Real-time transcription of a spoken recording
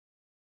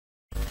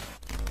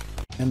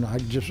and I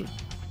just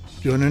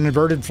doing an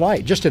inverted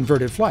flight,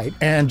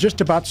 and just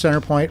about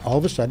center point, all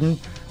of a sudden,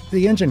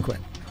 the engine quit.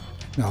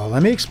 Now,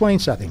 let me explain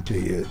something to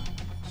you.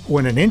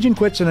 When an engine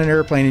quits in an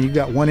airplane and you've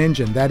got one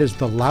engine, that is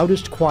the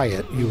loudest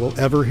quiet you will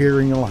ever hear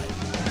in your life.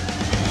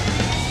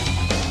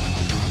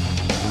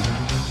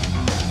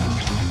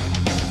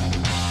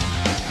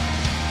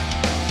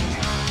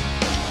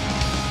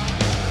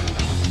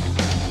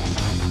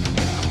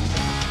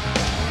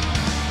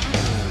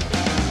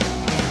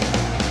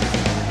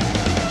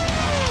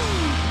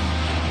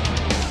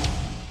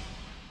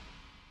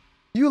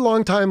 You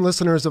longtime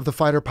listeners of the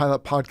Fighter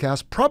Pilot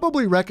Podcast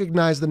probably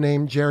recognize the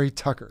name Jerry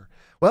Tucker.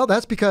 Well,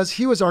 that's because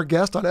he was our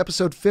guest on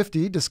episode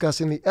 50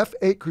 discussing the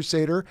F-8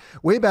 Crusader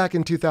way back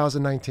in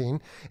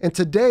 2019. And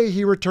today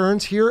he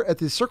returns here at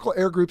the Circle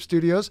Air Group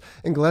Studios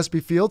in Gillespie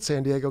Field,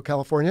 San Diego,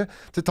 California,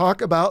 to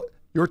talk about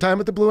your time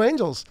at the Blue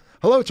Angels.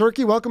 Hello,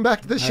 Turkey. Welcome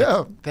back to the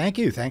show. Thank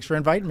you. Thanks for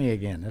inviting me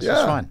again. This is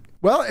fun.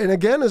 Well, and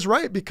again is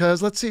right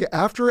because let's see,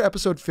 after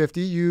episode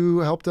 50, you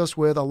helped us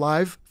with a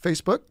live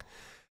Facebook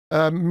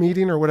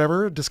meeting or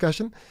whatever,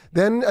 discussion.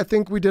 Then I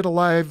think we did a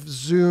live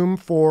Zoom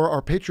for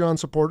our Patreon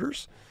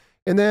supporters.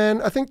 And then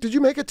I think, did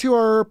you make it to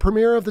our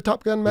premiere of the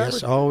Top Gun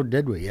Maverick? Yes. Oh,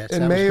 did we? Yes.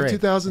 In May of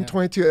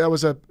 2022. Yeah. That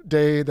was a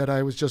day that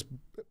I was just,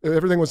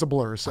 everything was a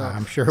blur. So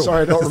I'm sure.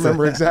 Sorry, I don't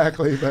remember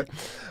exactly. But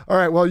all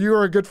right. Well, you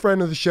are a good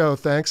friend of the show.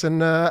 Thanks.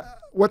 And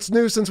what's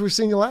new since we've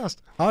seen you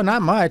last? Oh,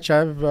 not much.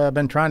 I've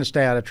been trying to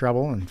stay out of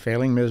trouble and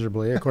failing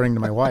miserably, according to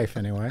my wife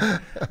anyway.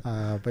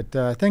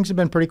 But things have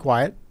been pretty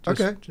quiet.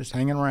 Just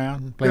hanging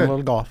around, playing a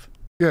little golf.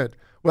 Good.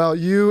 Well,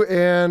 you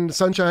and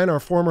Sunshine, our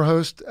former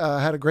host,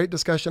 had a great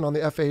discussion on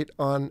the F-8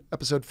 on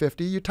episode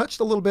 50. You touched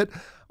a little bit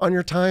on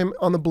your time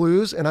on the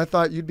Blues, and I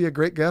thought you'd be a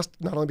great guest,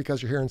 not only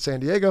because you're here in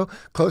San Diego,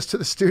 close to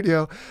the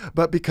studio,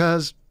 but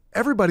because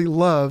everybody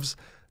loves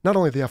not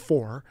only the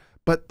F-4,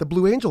 but the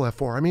Blue Angel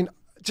F-4. I mean,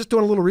 just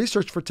doing a little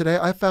research for today,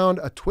 I found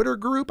a Twitter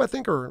group, I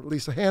think, or at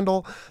least a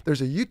handle.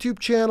 There's a YouTube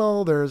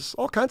channel. There's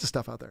all kinds of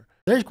stuff out there.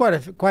 There's quite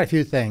a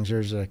few things.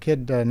 There's a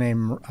kid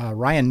named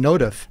Ryan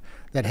Notiff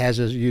that has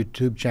a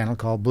YouTube channel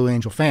called Blue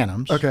Angel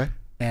Phantoms. Okay.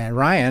 And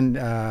Ryan,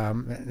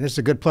 this is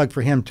a good plug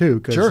for him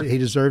too, because he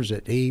deserves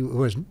it. He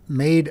was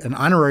made an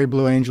honorary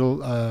Blue Angel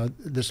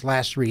this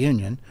last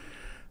reunion.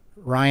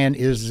 Ryan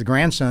is the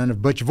grandson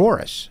of Butch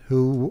Voris,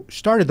 who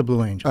started the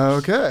Blue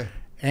Angels. Okay.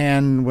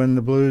 And when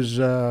the Blues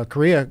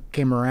Korea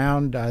came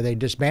around, they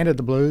disbanded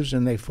the Blues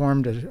and they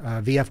formed a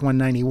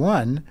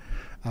VF-191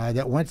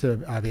 that went to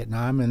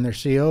Vietnam, and their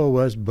CO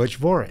was Butch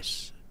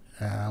Voris.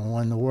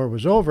 When the war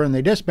was over and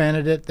they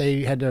disbanded it,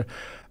 they had to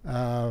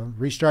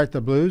restart the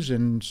Blues,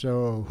 and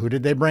so who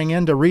did they bring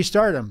in to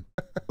restart them?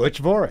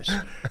 Butch Voris.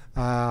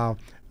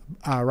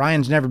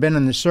 Ryan's never been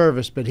in the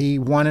service, but he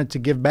wanted to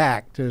give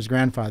back to his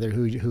grandfather,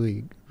 who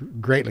he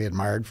greatly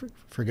admired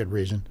for good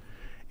reason.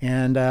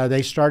 And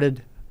they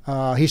started.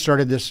 He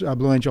started this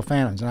Blue Angel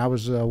Phantoms, and I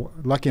was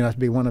lucky enough to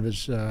be one of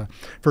his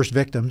first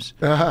victims,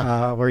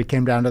 where he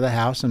came down to the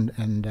house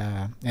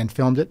and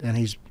filmed it, and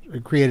he's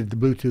created the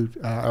Bluetooth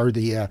or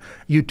the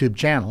YouTube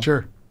channel.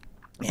 Sure.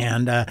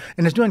 And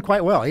it's doing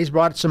quite well. He's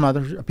brought some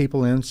other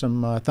people in,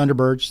 some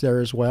Thunderbirds there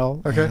as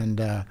well, okay.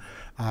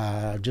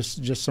 And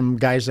just some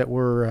guys that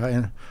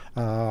were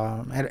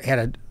had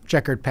a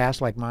checkered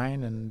past like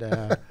mine,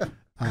 and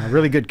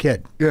really good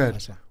kid.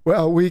 Good.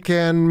 Well, we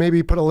can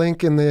maybe put a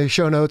link in the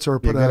show notes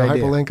or put a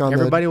hyperlink on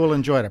Everybody will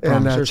enjoy it, I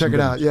promise. And check it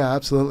out. Yeah,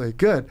 absolutely.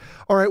 Good.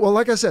 All right. Well,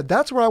 like I said,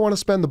 that's where I want to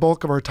spend the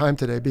bulk of our time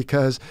today,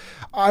 because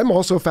I'm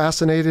also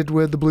fascinated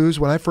with the Blues.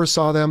 When I first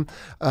saw them,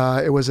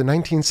 it was in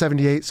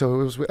 1978,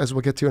 so it was, as we'll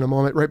get to in a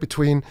moment, right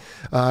between,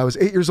 I was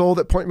 8 years old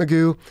at Point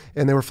Mugu,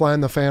 and they were flying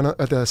the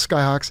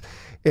Skyhawks.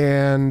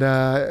 And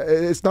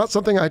it's not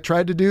something I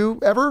tried to do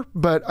ever,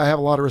 but I have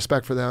a lot of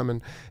respect for them,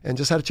 and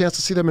just had a chance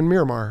to see them in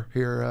Miramar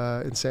here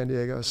in San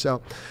Diego.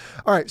 So,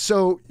 all right.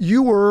 So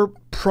you were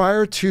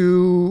prior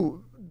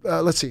to,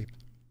 let's see,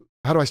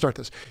 how do I start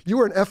this? You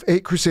were an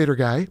F-8 Crusader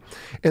guy,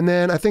 and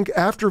then I think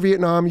after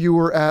Vietnam you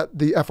were at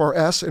the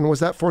FRS, and was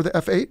that for the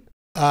F-8?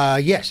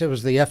 Yes, it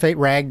was the F-8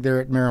 RAG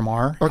there at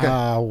Miramar. Okay.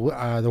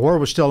 The war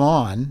was still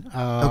on.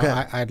 Okay.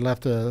 I'd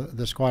left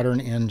the squadron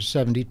in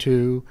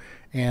 '72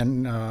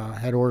 and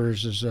had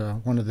orders as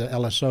one of the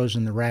LSOs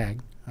in the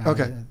RAG.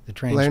 Okay. The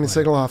training Landing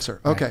Signal Officer.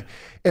 Okay. Right.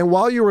 And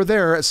while you were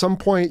there, at some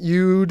point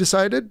you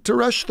decided to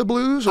rush the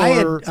Blues,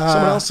 or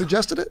someone else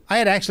suggested it? I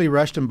had actually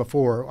rushed them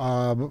before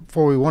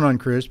we went on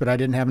cruise, but I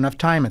didn't have enough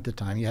time at the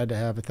time. You had to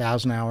have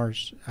 1,000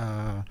 hours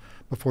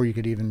before you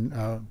could even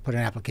put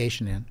an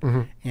application in.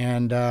 Mm-hmm.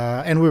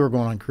 And we were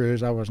going on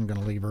cruise. I wasn't going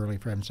to leave early,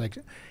 for heaven's sake.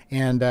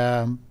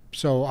 And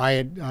so I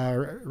had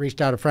reached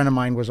out. A friend of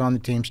mine was on the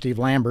team, Steve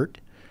Lambert,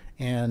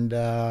 and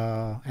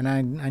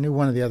I knew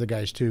one of the other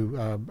guys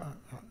too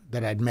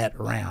that I'd met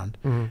around.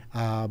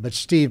 Mm-hmm. But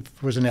Steve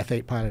was an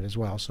F-8 pilot as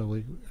well, so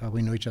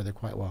we knew each other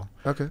quite well.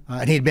 Okay.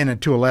 And he'd been in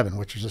 211,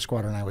 which was the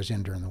squadron I was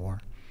in during the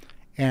war.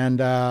 And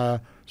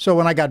so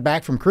when I got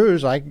back from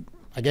cruise, I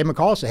gave him a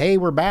call and said, hey,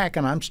 we're back,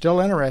 and I'm still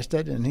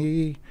interested. And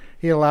he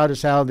allowed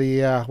us how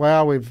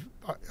we've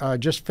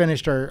just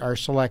finished our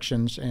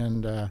selections,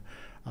 and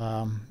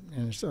and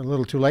it's a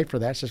little too late for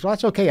that. I says, well,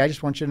 that's okay. I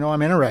just want you to know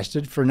I'm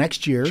interested for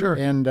next year. Sure.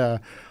 And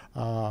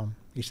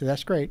he said,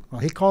 that's great. Well,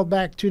 he called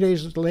back 2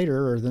 days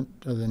later, or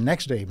the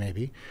next day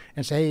maybe,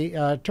 and said,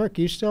 hey, Turk,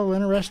 you still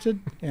interested?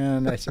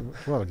 And I said,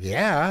 well,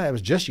 yeah, it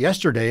was just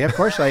yesterday. Of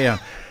course I am.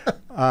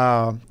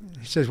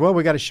 He says, well,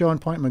 we got a show in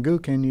Point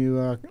Mugu. Can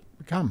you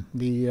come?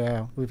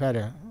 We've had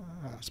a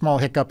small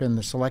hiccup in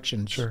the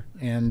selections. Sure.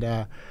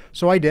 And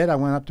so I did. I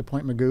went up to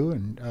Point Mugu,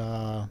 and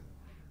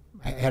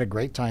I had a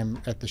great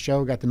time at the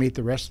show. Got to meet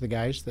the rest of the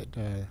guys that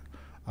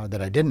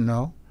I didn't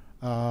know.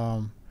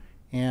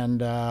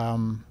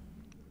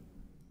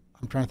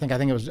 I'm trying to think. I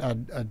think it was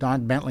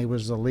Don Bentley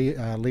was the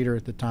leader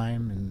at the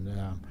time,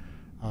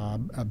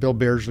 and Bill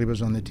Beardsley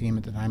was on the team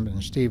at the time,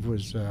 and Steve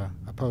was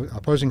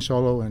opposing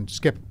solo, and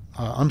Skip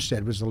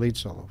Umstead was the lead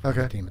solo for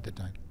the team at the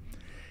time.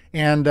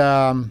 And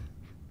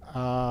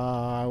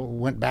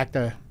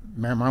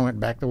Miramar went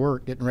back to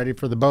work, getting ready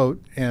for the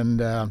boat,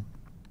 and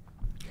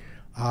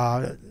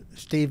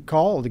Steve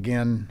called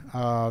again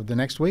the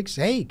next week.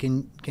 Said, hey,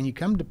 can you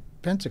come to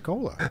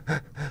Pensacola?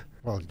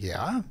 Well,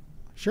 yeah.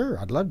 Sure,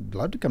 I'd love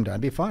to come down.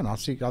 It'd be fun. I'll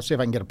see if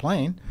I can get a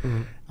plane.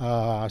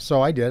 Mm-hmm.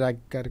 So I did. I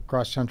got a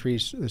cross country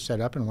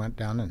set up and went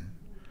down and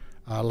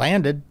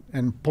landed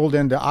and pulled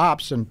into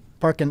ops, and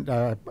parking.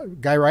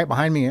 Guy right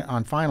behind me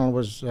on final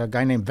was a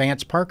guy named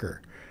Vance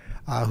Parker,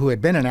 who had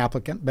been an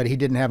applicant, but he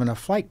didn't have enough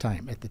flight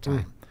time at the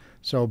time. Mm.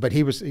 So, but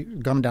he was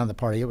coming down the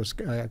party. It was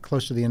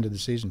close to the end of the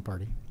season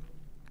party,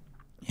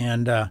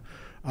 and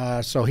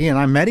so he and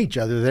I met each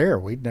other there.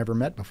 We'd never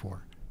met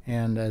before.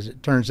 And as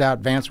it turns out,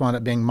 Vance wound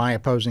up being my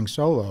opposing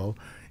solo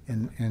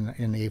in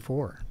the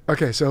A4.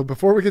 Okay, so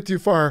before we get too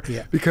far,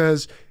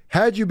 because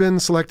had you been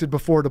selected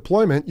before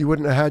deployment, you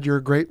wouldn't have had your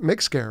great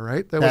MIG scare,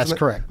 right? That's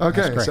correct. Okay,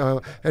 That's correct.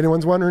 So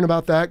anyone's wondering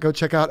about that, go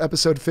check out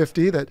episode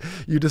 50 that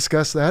you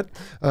discuss that,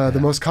 the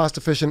most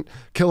cost-efficient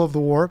kill of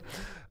the war.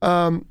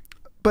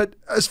 But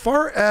as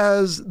far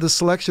as the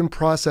selection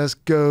process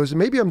goes, and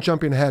maybe I'm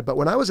jumping ahead, but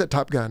when I was at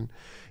Top Gun,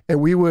 and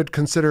we would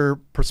consider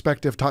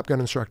prospective Top Gun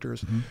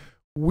instructors, mm-hmm.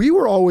 we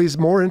were always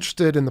more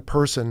interested in the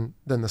person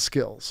than the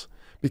skills,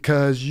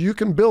 because you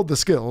can build the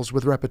skills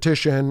with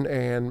repetition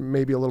and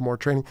maybe a little more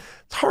training.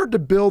 It's hard to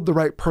build the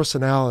right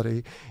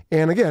personality.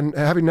 And again,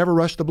 having never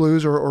rushed the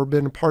blues or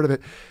been a part of it,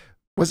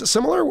 was it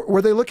similar?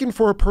 Were they looking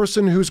for a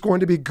person who's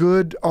going to be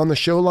good on the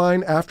show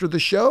line after the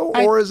show,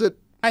 or is it?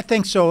 I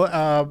think so.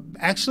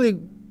 Actually,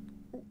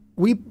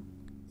 we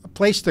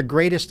placed the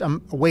greatest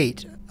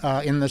weight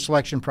in the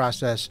selection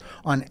process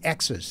on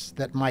X's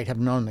that might have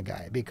known the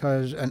guy,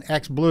 because an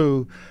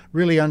ex-blue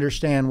really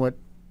understand what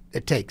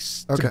it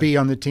takes to be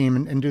on the team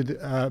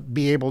and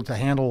be able to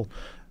handle,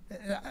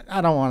 I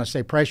don't want to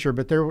say pressure,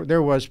 but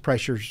there was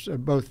pressures,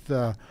 both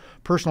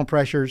personal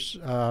pressures,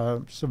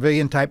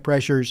 civilian type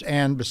pressures,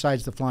 and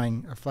besides the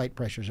flight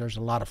pressures, there's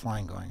a lot of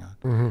flying going on.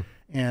 Mm-hmm.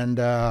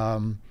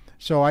 And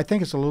so I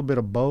think it's a little bit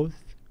of both.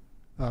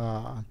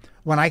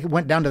 When I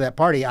went down to that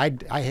party, I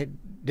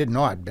didn't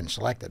know I'd been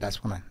selected.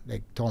 That's when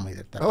they told me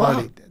that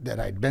party that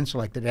I'd been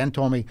selected, and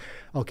told me,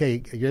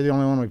 okay, you're the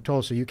only one we've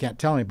told, so you can't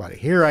tell anybody.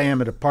 Here I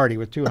am at a party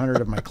with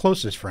 200 of my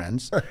closest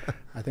friends.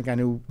 I think I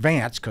knew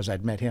Vance because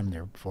I'd met him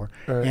there before,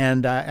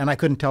 and I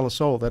couldn't tell a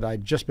soul that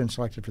I'd just been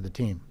selected for the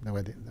team the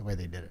way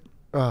they did it.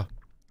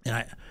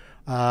 And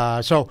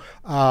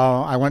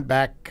I went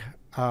back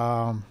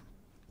home,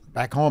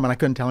 and I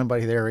couldn't tell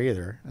anybody there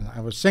either. And I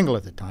was single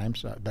at the time,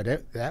 but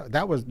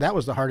that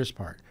was the hardest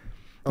part.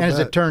 And as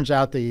it turns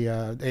out, they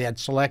had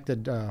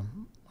selected the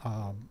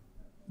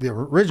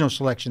original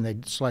selection. They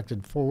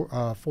selected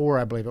four,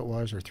 I believe it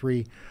was, or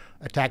 3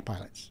 attack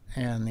pilots.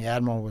 And the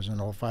admiral was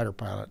an old fighter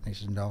pilot, and he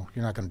said, "No,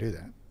 you're not going to do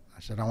that." I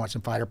said, "I want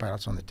some fighter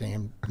pilots on the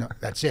team." No,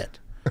 that's it.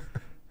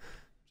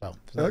 Well,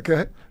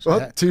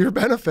 to your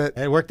benefit,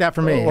 it worked out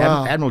for me.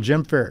 Wow. Admiral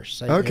Jim Ferris.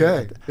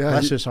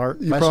 Bless his heart.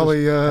 You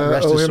probably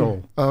rest owe his him.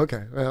 soul. Oh,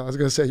 okay. Well, I was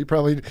going to say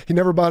he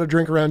never bought a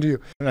drink around you.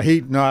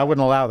 No, I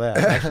wouldn't allow that.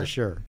 That's for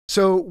sure.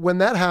 So when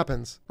that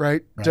happens,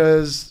 right,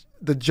 does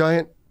the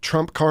giant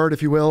trump card,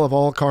 if you will, of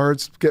all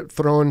cards get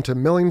thrown to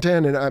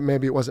Millington? And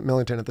maybe it wasn't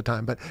Millington at the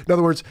time, but in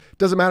other words,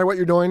 doesn't matter what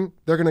you're doing,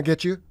 they're going to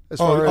get you as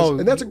far as,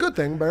 and that's a good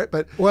thing, right?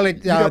 But you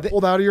got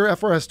pulled out of your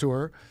FRS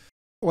tour.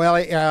 Well,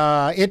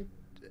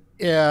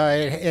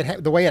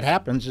 the way it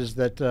happens is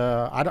that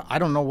I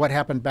don't know what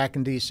happened back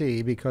in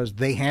D.C. because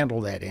they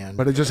handle that end.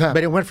 But it just happened.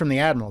 But it went from the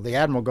admiral. The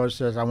admiral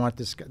says, "I want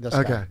this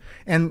guy."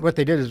 And what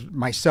they did is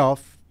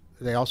myself.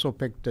 They also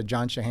picked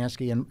John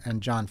Shahansky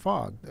and John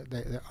Fogg.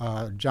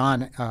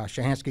 John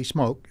Shahansky,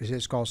 Smoke is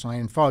his call sign,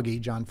 and Foggy,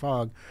 John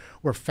Fogg,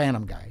 were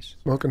Phantom guys.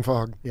 Smoke and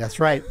Fog. Yeah,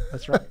 that's right.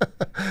 That's right.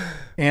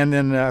 And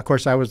then, of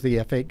course, I was the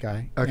F8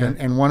 guy. Okay.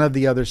 And one of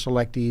the other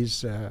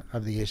selectees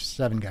of the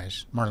 7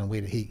 guys, Marlon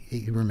Weeda,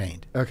 he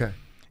remained. Okay.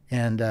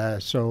 And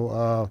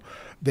so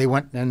they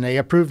went and they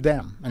approved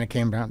them, and it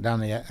came down.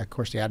 Of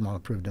course, the admiral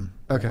approved them.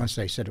 Okay. Once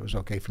they said it was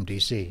okay from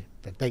D.C.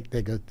 But they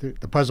go through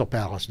the Puzzle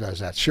Palace does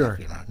that. Sure.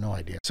 Stuff, no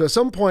idea. So at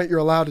some point you're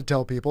allowed to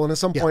tell people, and at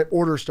some point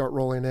orders start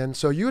rolling in.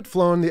 So you had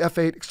flown the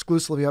F8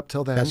 exclusively up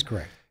till then. That's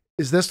correct.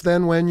 Is this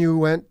then when you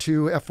went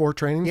to F4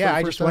 training? Yeah, for the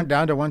I first just time? went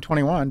down to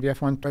 121,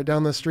 VF1. Right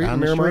down the street Down in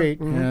the Miramar? street,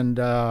 Mhm. and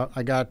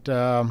I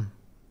got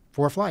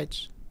 4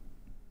 flights.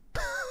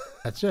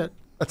 That's it.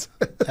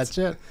 That's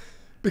it.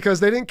 Because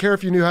they didn't care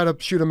if you knew how to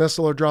shoot a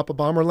missile or drop a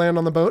bomb or land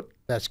on the boat?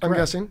 That's correct. I'm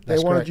guessing.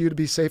 That's They wanted correct. you to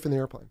be safe in the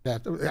airplane.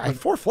 That, But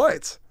 4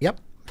 flights? Yep.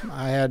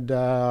 I had,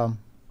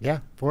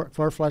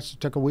 four flights. It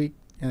took a week,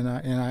 and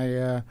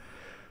I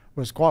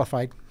was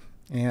qualified,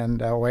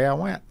 and away I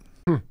went.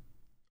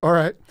 All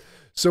right.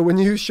 So when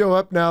you show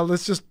up now,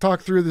 let's just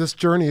talk through this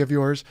journey of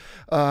yours.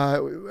 At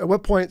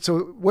what point? So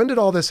when did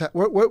all this?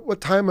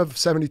 What time of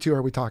 '72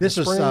 are we talking? This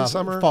Spring, was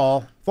summer,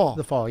 fall. fall.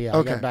 The fall, yeah. I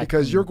Okay, got back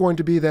because in- you're going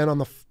to be then on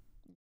the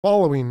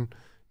following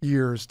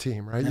year's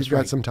team, right? That's You've got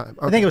right. some time.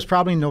 I think it was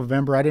probably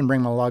November. I didn't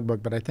bring my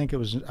logbook, but I think it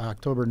was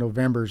October,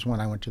 November is when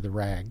I went to the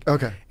RAG.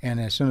 Okay. And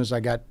as soon as I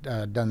got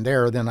done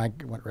there, then I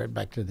went right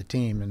back to the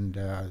team, and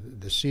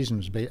the season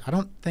was. I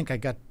don't think I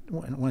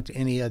went to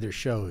any other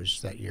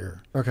shows that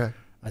year. Okay.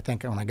 I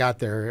think when I got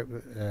there,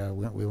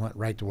 we went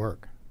right to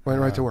work. Went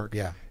right to work.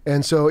 Yeah.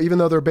 And so even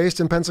though they're based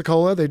in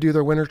Pensacola, they do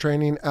their winter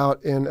training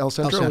out in El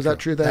Centro. El Was that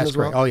Centro. true then That's as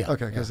well? correct. Oh, yeah.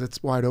 Okay, because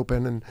it's wide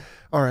open and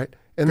all right.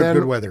 And Good, then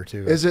good weather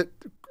too. is it?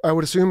 I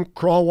would assume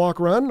crawl, walk,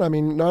 run. I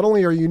mean, not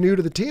only are you new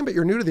to the team, but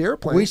you're new to the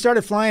airplane. We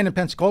started flying in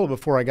Pensacola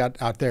before I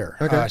got out there.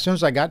 Okay. As soon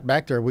as I got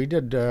back there, we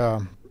did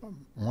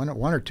one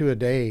or two a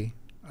day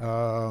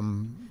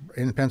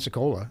in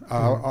Pensacola.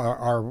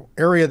 Our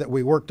area that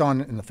we worked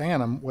on in the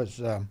Phantom was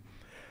a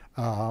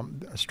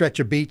stretch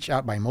of beach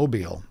out by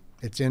Mobile.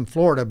 It's in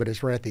Florida, but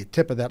it's right at the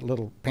tip of that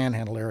little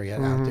panhandle area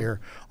out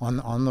there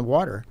on the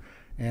water.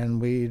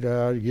 And we'd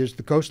used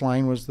the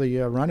coastline was the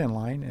run-in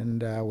line,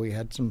 and we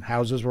had some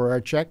houses were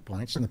our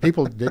checkpoints, and the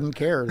people didn't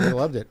care. They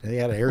loved it. They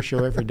had an air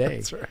show every day.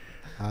 That's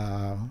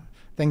right.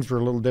 Things were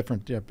a little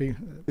different.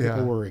 People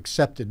Yeah. were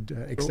accepted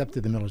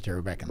the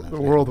military back in those The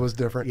days. world was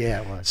different.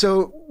 Yeah, it was.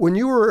 So when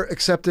you were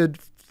accepted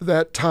for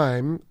that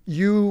time,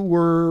 you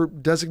were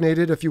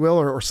designated, if you will,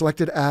 or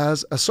selected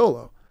as a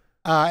solo.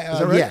 Is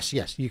that right?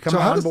 Yes. You come So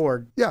how on does-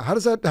 board. Yeah. How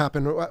does that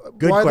happen? Why that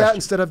question.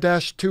 instead of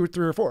dash 2,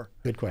 3, or 4?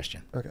 Good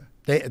question. Okay.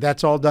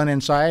 That's all done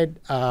inside.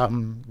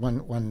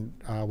 When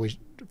we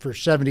for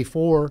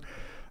 '74,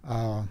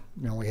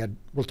 we had.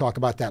 We'll talk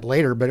about that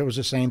later, but it was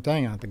the same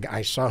thing.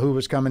 I saw who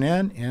was coming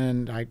in,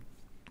 and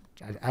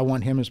I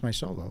want him as my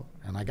solo,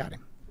 and I got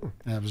him.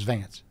 And it was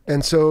Vance.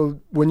 And so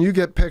when you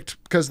get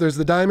picked, because there's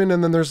the diamond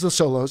and then there's the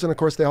solos, and of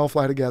course they all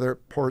fly together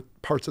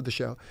parts of the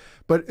show.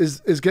 But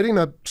is getting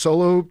a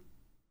solo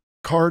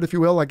card, if you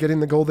will, like getting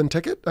the golden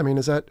ticket? I mean,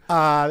 is that?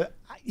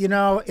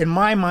 In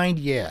my mind,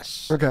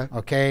 yes. Okay.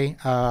 Okay.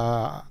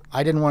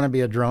 I didn't want to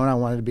be a drone. I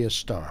wanted to be a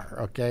star.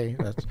 Okay.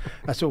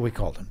 That's what we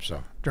called them.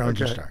 So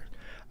drones Okay. and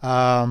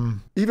stars.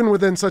 Even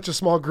within such a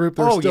small group,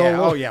 there's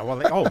still. Yes.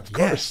 Of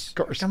course.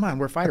 Come on,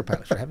 we're fighter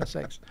pilots, for heaven's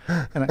sakes.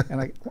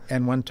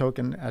 And one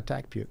token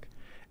attack puke.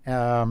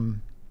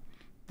 When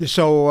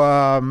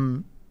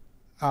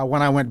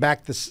I went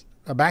back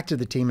to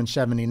the team in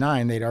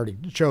 '79, they'd already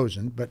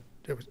chosen, but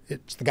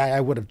it's the guy I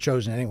would have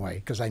chosen anyway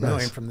because I knew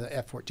Nice. him from the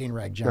F-14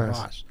 RAG, Jim Nice.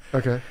 Ross.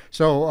 Okay.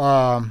 So,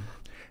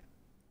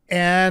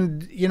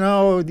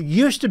 it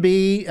used to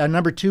be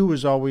number 2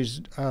 was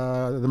always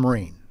the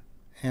Marine,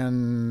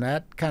 and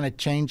that kind of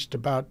changed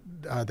about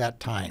that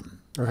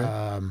time. Okay.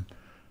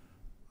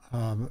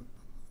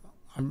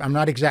 I'm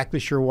not exactly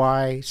sure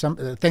why. Some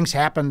things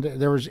happened.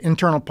 There was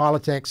internal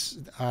politics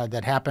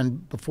that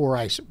happened before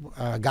I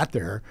got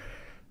there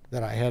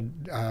that I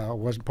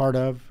wasn't part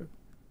of.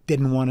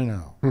 Didn't want to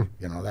know,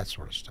 that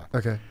sort of stuff.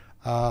 Okay.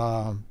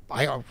 I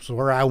was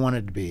where I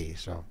wanted to be.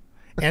 So,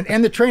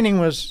 and the training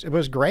was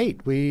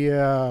great.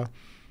 They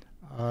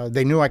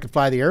knew I could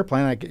fly the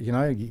airplane. I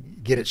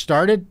could, get it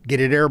started, get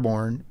it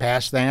airborne.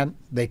 Past that,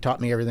 they taught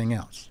me everything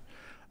else.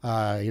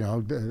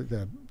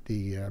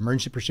 The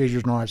emergency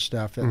procedures and all that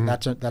stuff.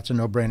 That's a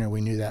no-brainer.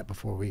 We knew that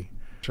before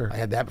Sure. I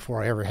had that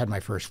before I ever had my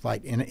first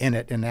flight in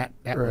it, and that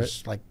Right.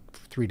 was like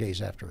 3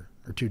 days after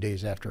or 2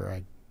 days after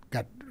I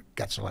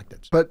got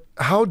selected. But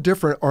how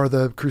different are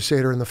the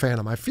Crusader and the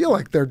Phantom? I feel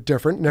like they're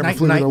different. Never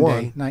flew either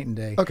one. Night and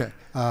day. Okay.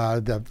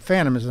 The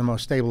Phantom is the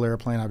most stable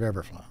airplane I've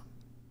ever flown.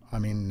 I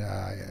mean,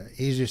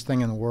 easiest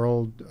thing in the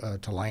world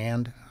to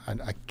land.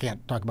 I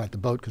can't talk about the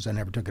boat because I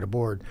never took it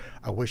aboard.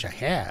 I wish I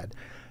had.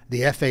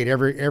 The F8,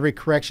 every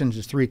correction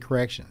is 3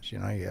 corrections. You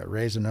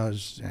raise the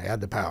nose, add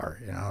the power.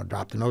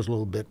 Drop the nose a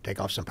little bit, take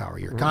off some power.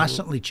 You're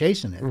constantly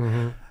chasing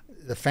it.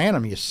 The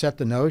Phantom, you set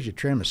the nose, you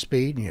trim the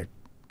speed, and you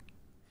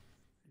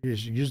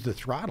just use the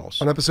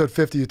throttles. On episode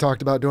 50, you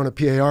talked about doing a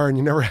PAR, and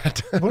you never had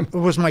to. It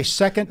was my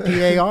second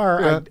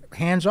PAR, Yeah.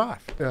 hands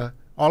off. Yeah.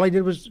 All I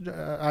did was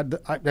I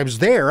was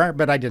there,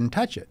 but I didn't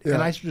touch it. Yeah.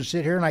 And I used to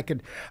sit here and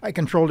I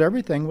controlled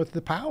everything with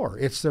the power.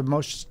 It's the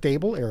most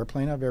stable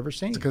airplane I've ever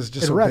seen. Because it's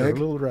just a so rudder, big? a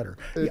little rudder.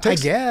 It I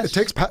takes, guess. It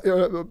takes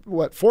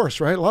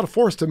force, right? A lot of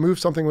force to move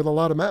something with a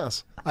lot of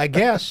mass. I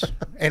guess.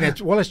 And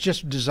it's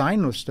just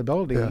designed with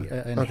stability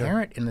Yeah.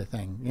 inherent in the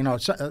thing.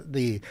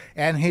 The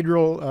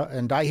anhedral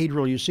and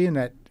dihedral you see in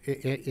that,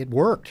 it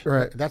worked.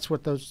 Right. That's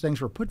what those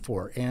things were put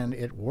for, and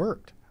it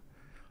worked.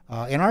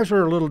 And ours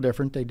were a little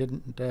different. They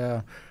didn't.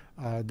 The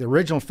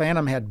original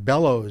Phantom had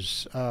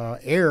bellows,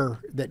 air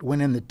that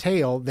went in the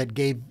tail that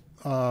gave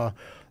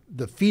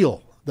the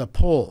feel, the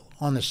pull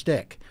on the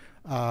stick.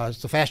 So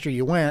the faster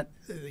you went,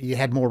 you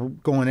had more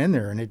going in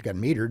there, and it got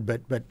metered,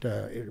 but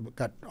it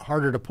got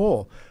harder to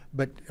pull.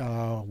 But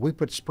we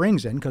put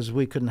springs in because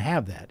we couldn't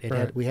have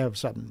that. We have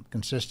something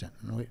consistent.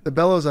 The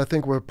bellows, I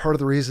think, were part of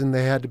the reason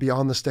they had to be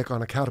on the stick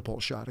on a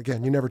catapult shot.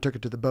 Again, you never took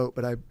it to the boat,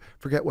 but I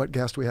forget what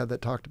guest we had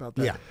that talked about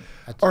that. Yeah.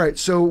 All right,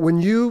 so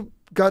when you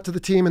got to the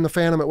team in the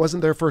Phantom, it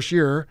wasn't their first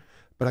year,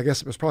 but I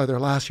guess it was probably their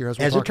last year. As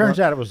it turns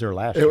out, it was their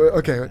last year.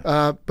 Okay,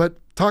 but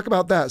talk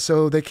about that.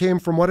 So they came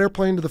from what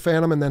airplane to the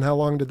Phantom, and then how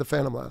long did the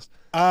Phantom last?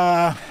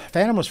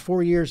 Phantom was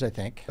 4 years, I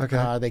think.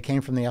 Okay. They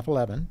came from the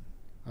F-11,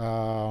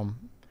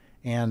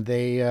 and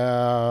they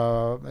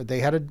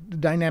had a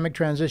dynamic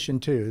transition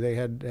too. They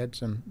had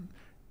some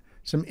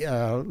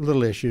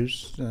little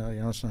issues,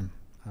 some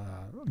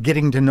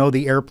getting to know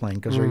the airplane,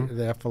 because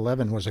the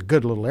F-11 was a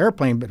good little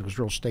airplane, but it was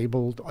real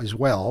stable as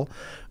well.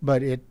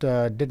 But it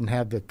didn't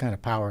have the kind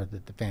of power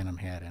that the Phantom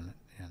had in it,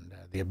 and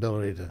the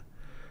ability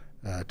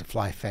to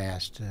fly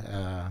fast.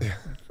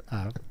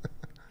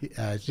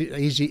 It's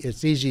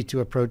easy to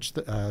approach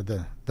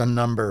the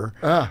number,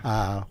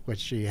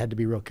 which you had to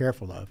be real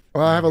careful of.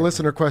 Well, I have a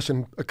listener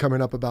question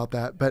coming up about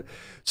that. But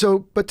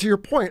to your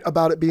point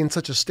about it being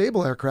such a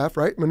stable aircraft,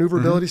 right?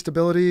 Maneuverability,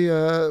 stability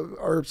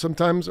are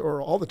sometimes,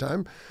 or all the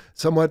time,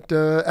 somewhat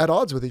at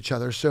odds with each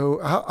other. So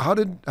how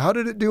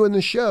did it do in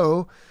the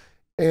show?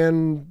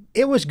 And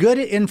it was good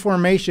in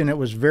formation. It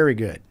was very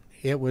good.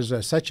 It was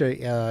such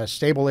a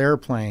stable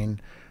airplane.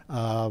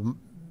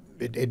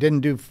 It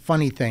didn't do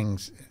funny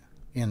things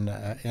in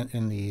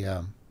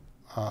the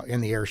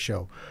air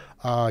show.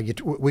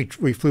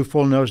 We flew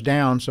full nose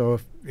down, so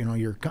if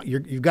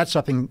you've got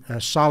something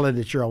solid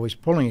that you're always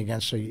pulling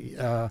against, so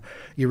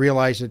you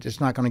realize that it's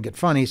not going to get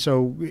funny,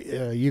 so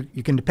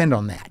you can depend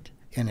on that,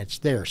 and it's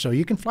there, so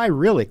you can fly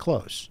really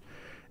close.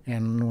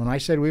 And when I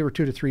said we were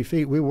 2 to 3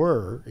 feet, we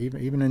were.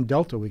 Even in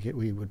Delta,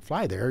 we would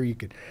fly there.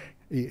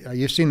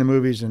 You've seen the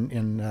movies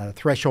in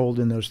Threshold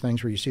and those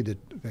things where you see the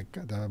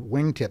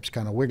wingtips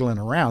kind of wiggling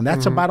around.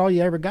 That's about all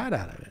you ever got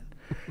out of it.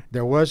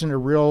 There wasn't a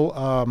real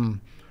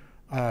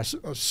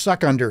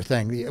suck under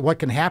thing. What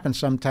can happen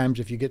sometimes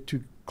if you get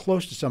too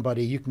close to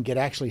somebody, you can get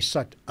actually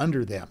sucked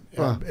under them.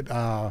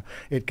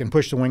 It can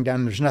push the wing down,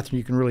 and there's nothing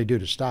you can really do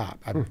to stop.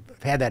 I've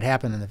had that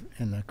happen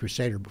in the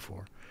Crusader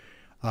before.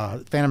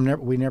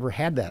 Phantom, we never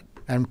had that.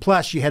 And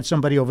plus, you had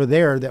somebody over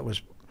there that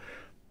was,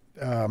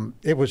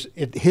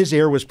 his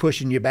air was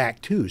pushing you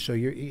back too. So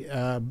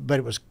but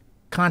it was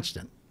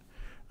constant.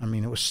 I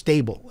mean, it was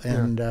stable,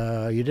 and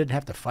you didn't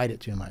have to fight it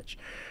too much.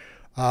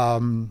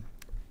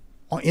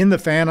 In the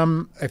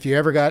Phantom, if you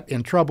ever got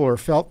in trouble or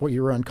felt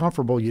you were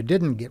uncomfortable, you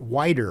didn't get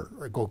wider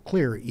or go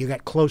clear. You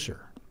got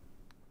closer,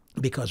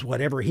 because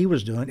whatever he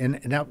was doing, and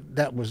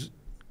that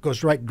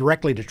goes right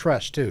directly to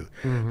trust too.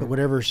 But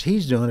whatever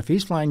he's doing, if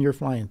he's flying, you're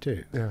flying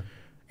too. Yeah.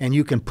 And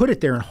you can put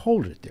it there and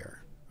hold it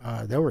there.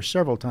 There were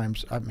several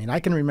times. I mean, I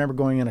can remember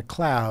going in a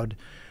cloud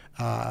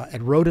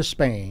at Rota,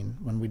 Spain,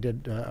 when we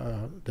did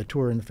the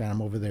tour in the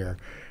Phantom over there,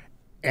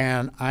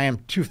 and I am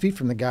 2 feet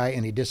from the guy,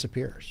 and he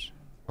disappears.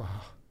 Wow.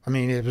 I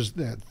mean,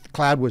 the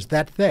cloud was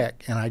that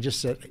thick, and I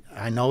just said,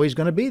 I know he's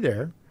going to be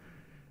there,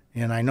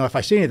 and I know if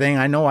I see anything,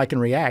 I know I can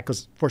react,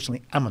 because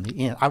fortunately I'm on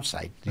the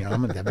outside.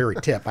 I'm at the very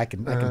tip. I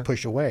can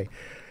push away.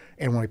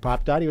 And when he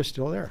popped out, he was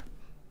still there.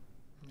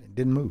 It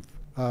didn't move.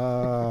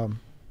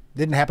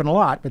 Didn't happen a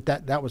lot, but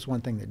that was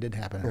one thing that did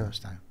happen at this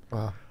time.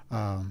 Wow.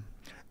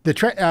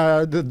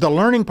 The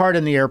learning part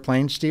in the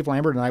airplane, Steve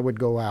Lambert and I would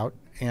go out,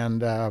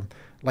 and the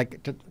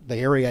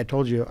area I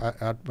told you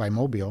out by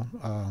Mobile,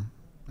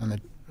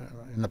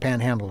 in the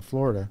panhandle of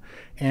Florida,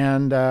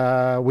 and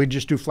we'd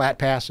just do flat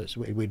passes.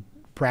 We'd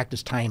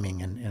practice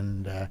timing,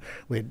 and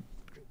we'd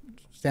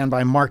stand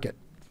by market.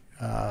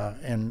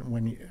 And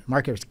when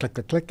market was click,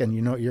 click, click, and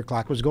your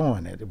clock was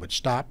going. It would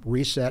stop,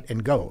 reset,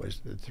 and go,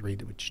 is the three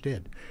that which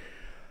did.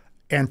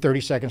 And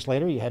 30 seconds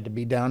later, you had to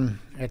be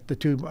down at the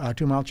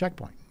 2-mile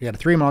checkpoint. You had a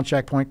 3-mile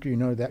checkpoint,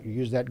 that you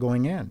use that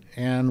going in.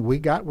 And we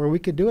got where we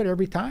could do it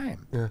every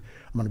time. Yeah.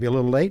 I'm going to be a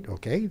little late.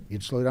 Okay,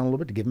 you'd slow down a little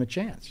bit to give them a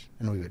chance.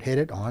 And we would hit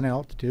it on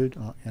altitude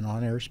and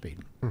on airspeed.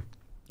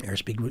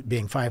 Airspeed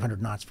being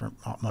 500 knots for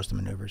most of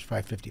the maneuvers,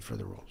 550 for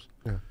the rolls.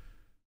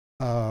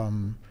 Yeah.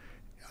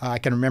 I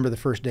can remember the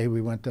first day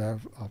we went to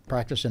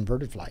practice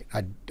inverted flight.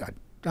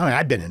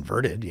 I'd been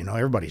inverted,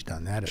 everybody's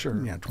done that.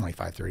 Sure. At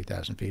 25,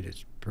 30,000 feet,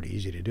 it's pretty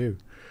easy to do.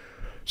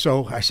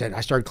 So I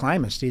started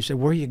climbing. Steve said,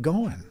 "Where are you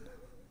going?"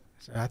 I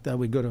said, "I thought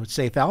we'd go to a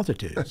safe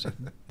altitude." I said,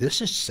 "This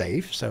is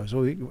safe." So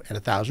we at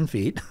 1,000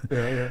 feet,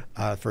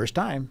 first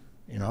time,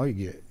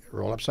 you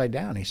roll upside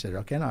down. He said,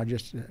 "Okay, now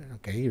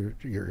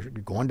you're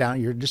going down,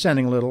 you're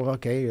descending a little.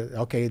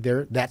 Okay,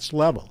 there, that's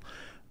level."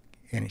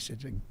 And he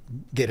said,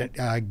 "Get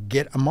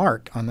a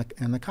mark on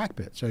the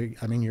cockpit." So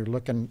you're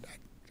looking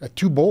at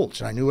 2 bolts,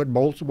 and I knew what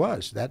bolts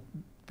was. That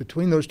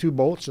between those 2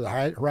 bolts, the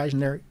horizon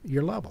there,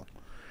 you're level.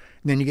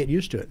 And then you get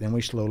used to it. Then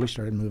we slowly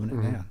started moving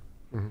it down.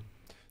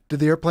 Did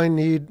the airplane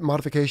need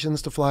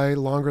modifications to fly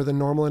longer than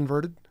normal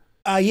inverted?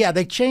 Yeah,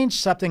 they changed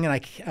something,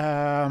 and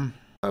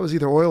That was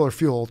either oil or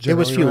fuel. It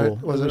was fuel. Right?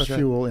 It was okay.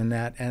 fuel in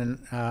that, and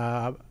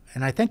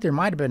I think there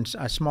might have been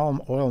a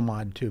small oil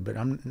mod too, but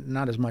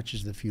not as much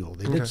as the fuel.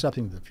 They did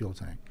something to the fuel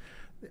tank.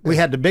 We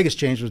had the biggest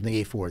change was in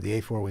the A4. The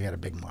A4 we had a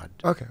big mod.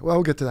 Okay, well,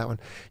 we'll get to that one.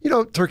 You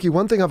know, Turkey,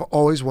 one thing I've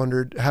always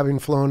wondered, having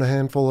flown a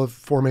handful of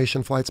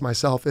formation flights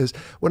myself, is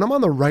when I'm on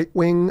the right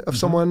wing of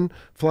someone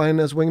flying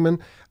as wingman,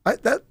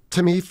 that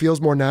to me feels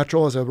more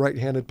natural as a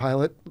right-handed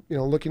pilot, you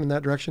know, looking in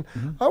that direction.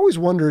 I always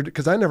wondered,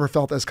 because I never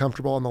felt as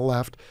comfortable on the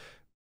left,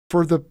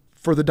 for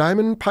the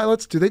diamond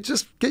pilots, do they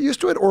just get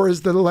used to it, or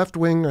is the left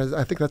wing,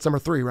 I think that's number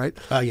 3, right?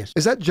 Yes.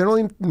 Is that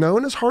generally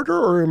known as harder,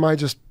 or am I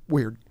just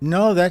weird?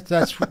 No,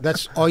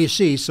 that's all you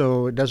see,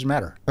 so it doesn't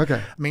matter. Okay.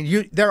 I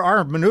mean, there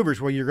are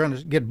maneuvers where you're going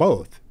to get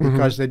both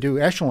because they do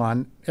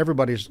echelon.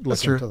 Everybody's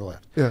looking to the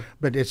left. Yeah.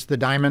 But it's the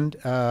diamond.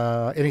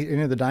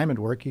 Any of the diamond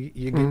work,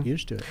 you get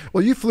used to it.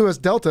 Well, you flew as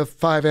Delta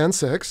 5 and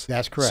 6.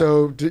 That's correct.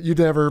 So you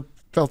never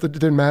felt that it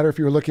didn't matter if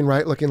you were looking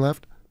right, looking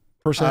left,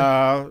 per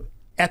se?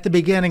 At the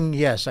beginning,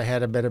 yes, I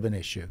had a bit of an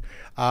issue.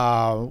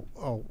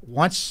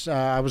 Once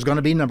I was going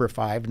to be number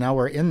 5. Now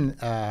we're in.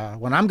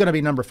 When I'm going to be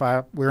number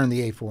 5, we're in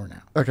the A4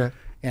 now. Okay.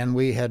 And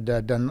we had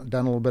done a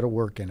little bit of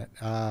work in it.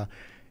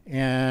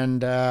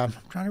 And I'm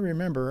trying to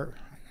remember.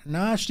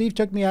 No, Steve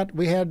took me out.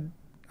 We had,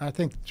 I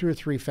think, 2 or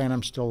 3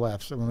 Phantoms still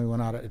left when we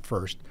went out at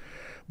first.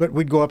 But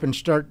we'd go up and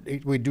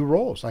we'd do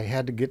rolls. I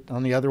had to get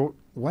on the other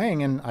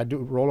wing, and I'd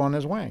roll on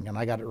his wing. And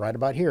I got it right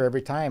about here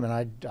every time, and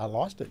I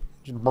lost it.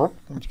 Just burp,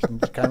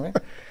 just kind of.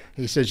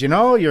 He says, you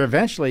know, you're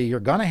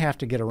going to have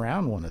to get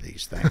around one of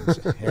these things.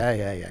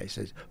 Yeah. He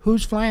says,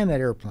 who's flying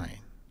that airplane?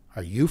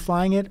 Are you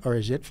flying it, or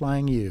is it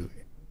flying you?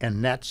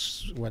 And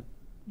that's what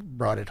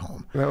brought it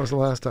home. That was the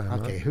last time.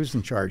 Okay, who's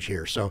in charge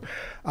here? So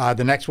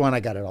the next one, I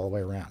got it all the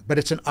way around. But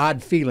it's an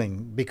odd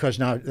feeling because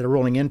now they're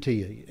rolling into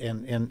you,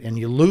 and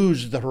you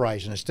lose the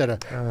horizon. Instead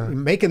of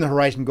making the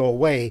horizon go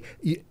away,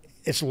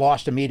 it's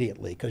lost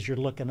immediately because you're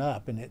looking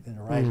up, and the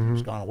horizon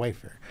has gone away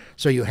for you.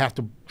 So you have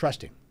to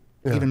trust him,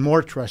 even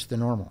more trust than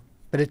normal.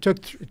 But it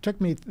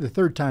took me the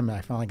 3rd time that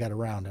I finally got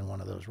around in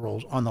one of those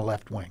rolls on the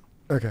left wing.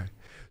 Okay.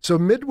 So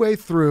midway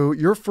through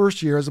your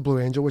first year as a Blue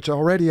Angel, which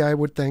already I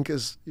would think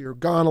is you're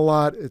gone a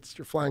lot,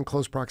 you're flying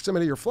close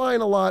proximity, you're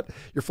flying a lot,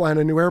 you're flying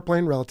a new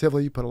airplane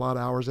relatively, you put a lot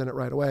of hours in it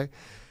right away.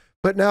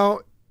 But now,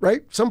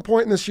 right, some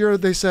point in this year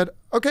they said,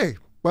 okay,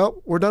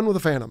 well, we're done with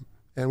the Phantom.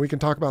 And we can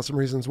talk about some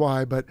reasons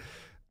why, but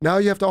now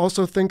you have to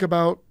also think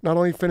about not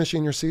only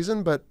finishing your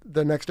season, but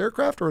the next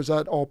aircraft, or is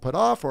that all put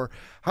off, or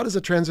how does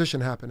the transition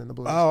happen in the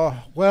Blues?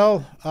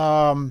 Well,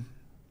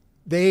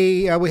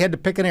 we had to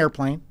pick an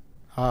airplane.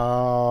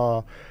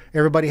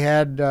 Everybody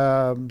had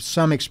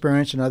some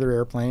experience in other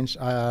airplanes.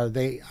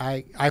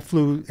 I had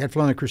flown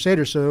the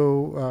Crusader,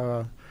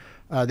 so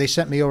they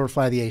sent me over to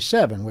fly the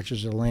A7, which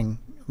is a Ling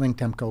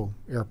Temco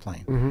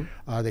airplane.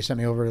 They sent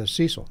me over to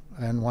Cecil,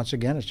 and once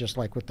again, it's just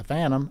like with the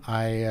Phantom.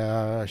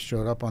 I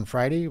showed up on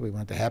Friday. We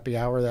went to happy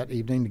hour that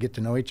evening to get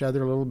to know each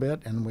other a little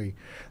bit, and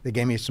they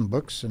gave me some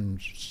books.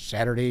 And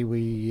Saturday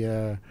we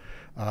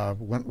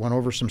went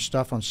over some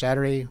stuff on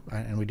Saturday,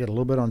 and we did a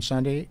little bit on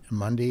Sunday.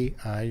 Monday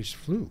I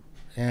flew,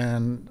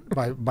 and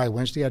by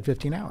Wednesday I had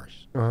 15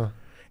 hours.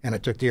 And I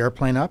took the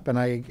airplane up, and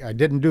I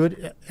didn't do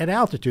it at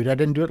altitude. I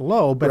didn't do it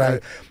low,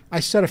 but I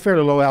set a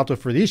fairly low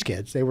altitude for these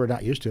kids. They were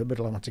not used to it, but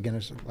once again,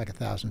 it's like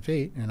 1,000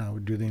 feet, and I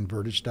would do the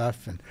inverted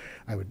stuff, and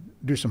I would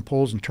do some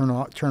pulls and turn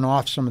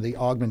off some of the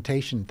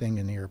augmentation thing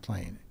in the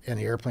airplane, and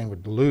the airplane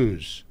would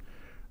lose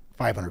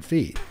 500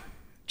 feet.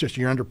 Just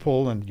you're under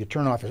pull, and you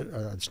turn off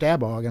a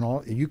stab aug, and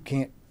all you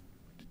can't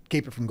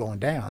keep it from going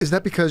down. Is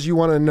that because you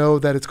want to know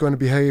that it's going to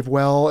behave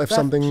well if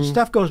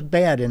stuff goes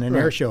bad in an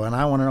air show, and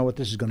I want to know what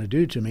this is going to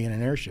do to me in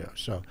an air show?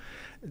 So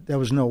there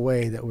was no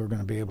way that we were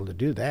going to be able to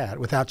do that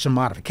without some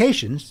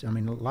modifications. I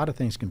mean, a lot of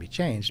things can be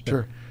changed,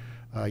 but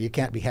you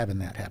can't be having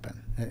that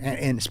happen,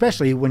 and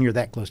especially when you're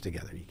that close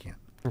together, you can't.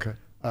 Okay.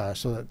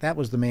 So that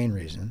was the main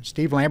reason.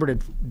 Steve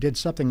Lambert did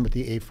something with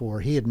the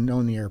A4. He had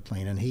known the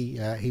airplane, and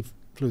he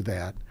flew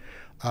that.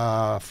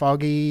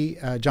 Foggy,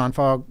 John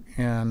Fogg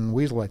and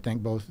Weasel, I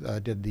think, both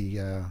did the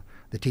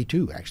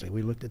T2, actually.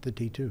 We looked at the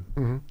T2,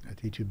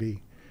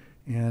 T2B.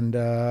 And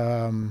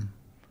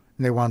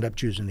they wound up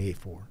choosing the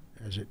A4,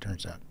 as it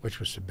turns out, which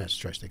was the best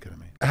choice they could have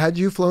made. Had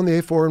you flown the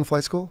A4 in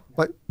flight school?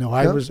 No,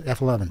 I was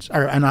F11s.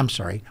 And I'm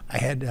sorry, I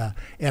had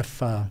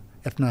F9s.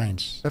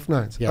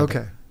 F9s, yeah,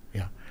 okay.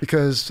 Yeah.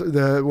 Because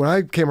when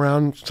I came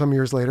around some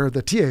years later,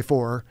 the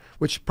TA4,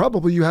 which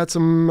probably you had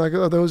some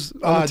of those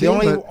on the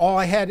team, all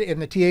I had in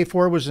the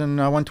TA4 was in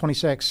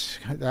 126.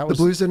 That was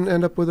the Blues didn't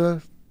end up with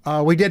a...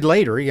 we did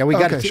later. Yeah, we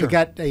got a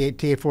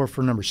TA4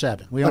 for number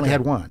 7. We only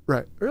had one.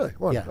 Right, really?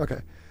 One, yeah.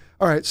 Okay.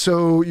 All right,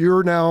 so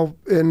you're now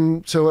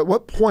in, so at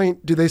what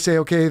point do they say,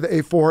 okay, the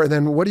A4, and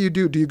then what do you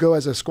do? Do you go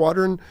as a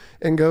squadron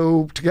and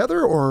go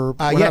together, or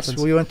what yes,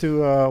 happens? we went to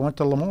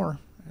Lemoore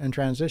and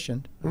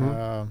transitioned.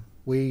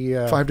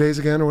 5 days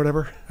again or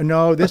whatever?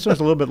 No, this was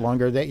a little bit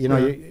longer. That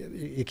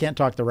you can't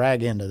talk the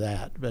rag into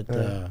that. But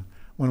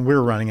when we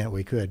were running it,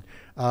 we could.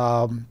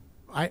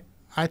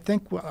 I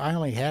think I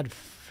only had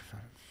 4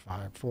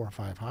 or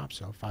 5 hops,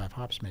 so 5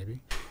 hops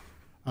maybe.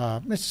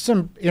 It's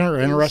some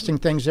interesting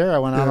things there. I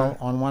went out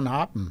on one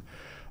hop, and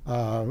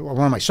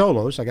one of my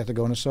solos. I got to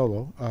go in a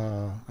solo.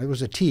 It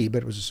was a T,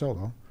 but it was a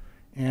solo.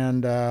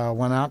 And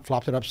went out,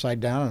 flopped it upside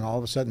down, and all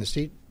of a sudden the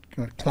seat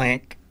went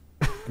clank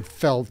and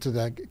fell to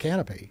the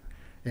canopy.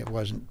 It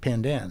wasn't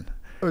pinned in.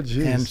 Oh,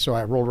 geez. And so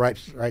I rolled right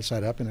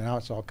side up, and now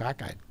it's all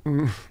cockeyed.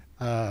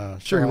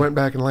 Sure, you went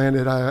back and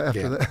landed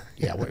after that.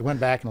 Yeah, we went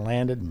back and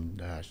landed,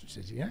 and she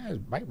says, "Yeah, I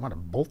might want to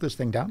bolt this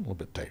thing down a little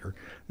bit tighter.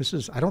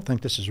 I don't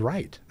think this is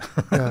right."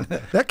 Yeah.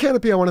 That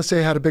canopy, I want to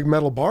say, had a big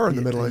metal bar in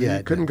the middle. Yeah,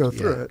 you couldn't go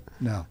through it.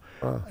 No,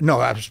 no,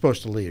 I was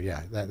supposed to leave.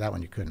 Yeah, that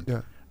one you couldn't.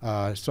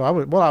 Yeah. So I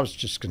was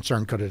just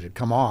concerned could it had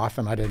come off,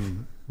 and I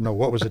didn't know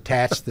what was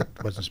attached that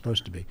wasn't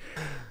supposed to be.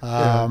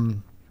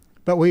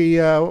 But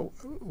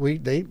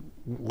they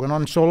went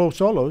on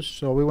solos,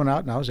 so we went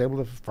out, and I was able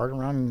to fart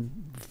around and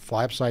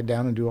fly upside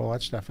down and do all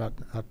that stuff out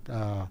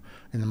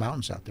in the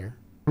mountains out there,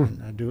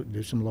 and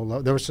do some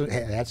low. There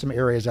had some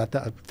areas out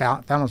there.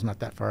 Fountain's not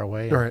that far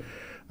away. Right.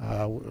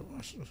 So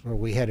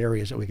we had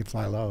areas that we could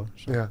fly low.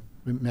 So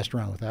we messed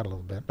around with that a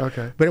little bit.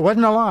 Okay. But it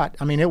wasn't a lot.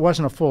 I mean, it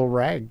wasn't a full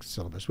RAG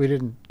syllabus. We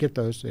didn't get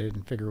those. They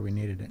didn't figure we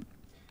needed it.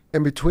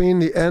 And between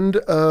the end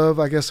of,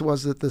 I guess it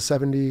was the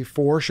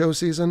 74 show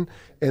season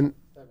and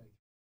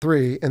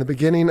the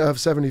beginning of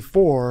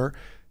 74,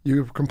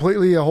 you're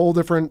completely a whole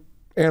different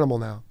animal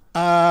now.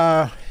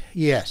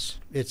 Yes,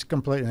 it's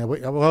completely.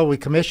 We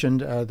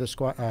commissioned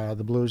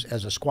the Blues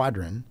as a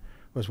squadron.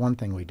 Was one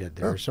thing we did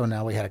there. So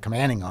now we had a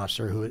commanding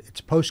officer who it's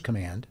post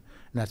command,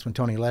 and that's when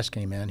Tony Les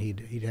came in.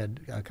 He'd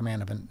had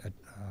command of an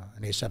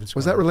A-7 squadron.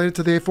 Was that related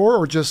to the A-4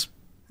 or just?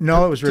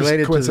 No, it was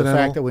related to the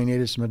fact that we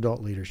needed some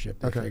adult leadership.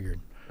 They figured.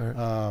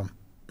 Right.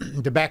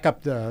 To back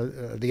up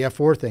the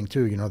F4 thing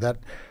too, that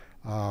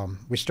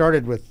we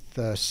started with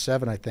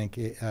 7, I think,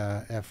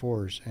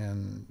 F4s,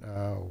 and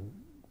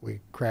we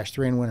crashed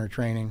 3 in winter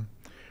training.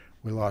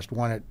 We lost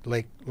 1 at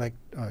Lake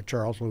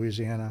Charles,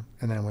 Louisiana,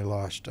 and then we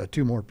lost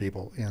 2 more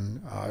people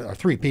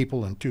 3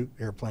 people in 2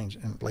 airplanes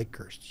in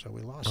Lakehurst. So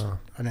we lost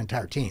an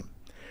entire team.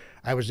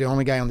 I was the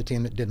only guy on the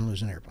team that didn't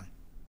lose an airplane.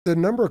 The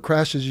number of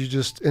crashes you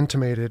just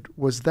intimated,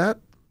 was that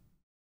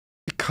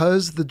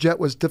because the jet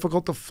was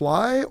difficult to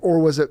fly, or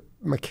was it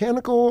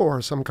mechanical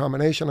or some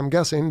combination? I'm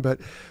guessing, but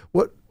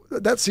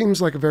that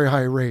seems like a very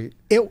high rate.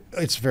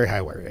 It's a very high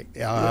rate.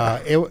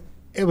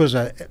 It was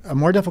a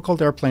more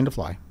difficult airplane to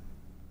fly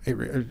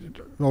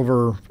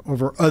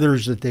over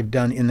others that they've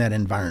done in that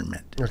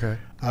environment. Okay.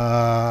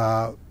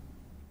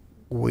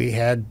 We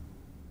had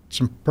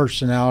some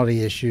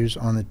personality issues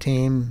on the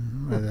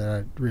team that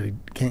I really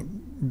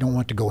don't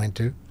want to go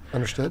into.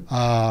 Understood.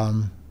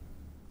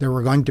 There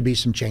were going to be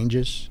some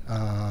changes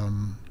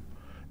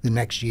the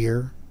next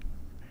year,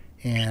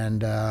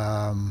 and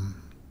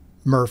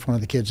Murph, one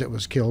of the kids that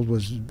was killed,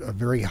 was a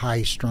very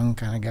high-strung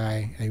kind of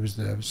guy. He was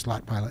the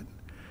slot pilot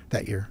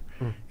that year,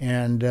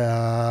 and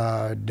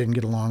didn't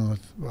get along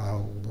with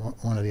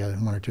one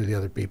or two of the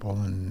other people,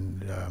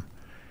 and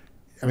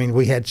I mean,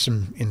 we had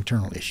some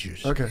internal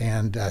issues. Okay.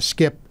 And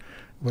Skip,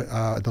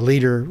 the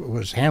leader,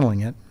 was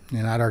handling it,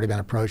 and I'd already been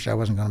approached. I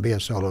wasn't going to be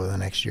a solo the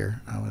next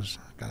year. I was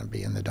going to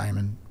be in the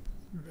Diamond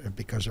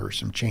because there were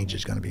some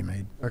changes going to be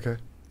made. Okay.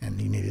 And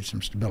he needed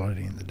some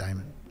stability in the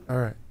Diamond. All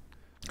right.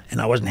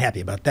 And I wasn't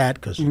happy about that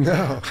because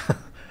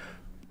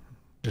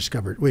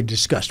we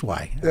discussed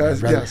why.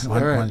 Yes.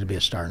 I wanted to be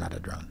a star, not a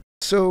drone.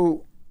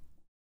 So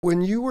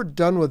when you were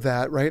done with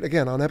that, right,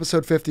 again, on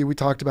episode 50, we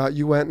talked about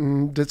you went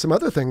and did some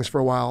other things for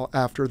a while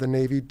after the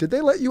Navy. Did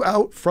they let you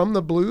out from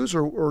the Blues,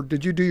 or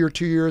did you do your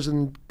 2 years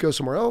and go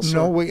somewhere else?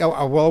 No, we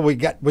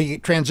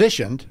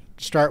transitioned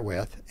to start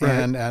with,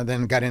 and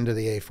then got into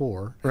the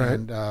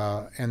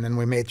A4, and then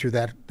we made through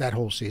that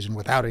whole season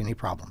without any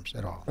problems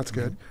at all. That's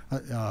good.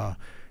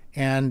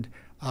 And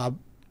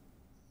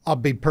I'll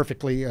be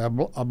perfectly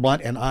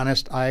blunt and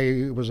honest.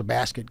 I was a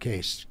basket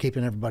case,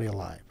 keeping everybody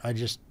alive.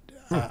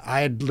 I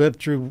had lived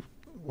through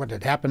what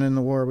had happened in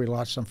the war. We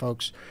lost some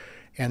folks,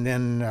 and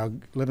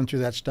then living through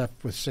that stuff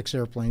with 6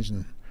 airplanes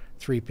and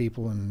 3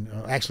 people. And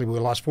actually, we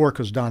lost 4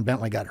 because Don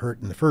Bentley got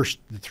hurt in the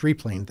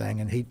 3-plane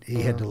thing, and he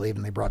had to leave.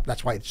 And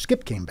that's why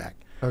Skip came back.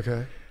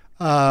 Okay.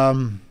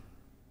 I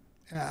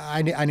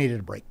needed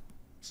a break,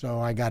 so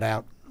I got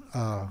out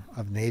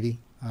of Navy.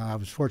 I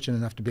was fortunate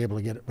enough to be able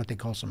to get what they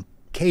call some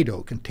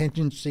CADO,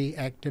 Contingency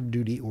Active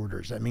Duty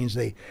Orders. That means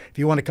if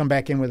you want to come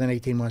back in within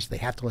 18 months, they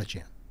have to let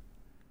you in.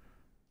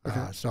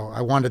 Okay. So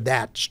I wanted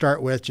that to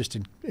start with, just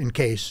in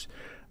case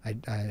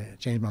I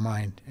changed my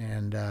mind.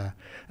 And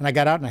I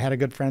got out, and I had a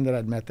good friend that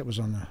I'd met that was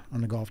on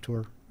the golf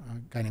tour, a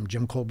guy named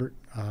Jim Colbert.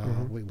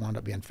 We wound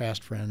up being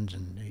fast friends,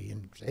 and he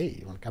said, "Hey,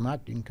 you want to come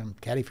out? You can come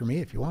caddy for me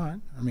if you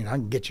want. I mean, I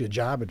can get you a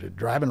job at a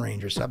driving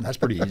range or something. That's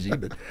pretty easy,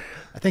 but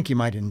I think you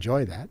might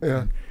enjoy that."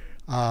 Yeah.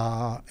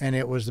 And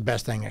it was the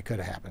best thing that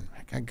could have happened.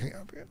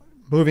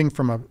 Moving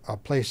from a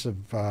place of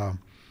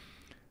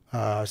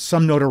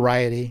some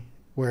notoriety,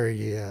 where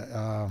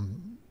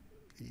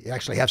you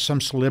actually have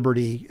some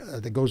celebrity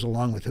that goes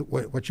along with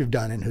what you've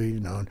done and who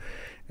you've known.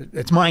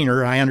 It's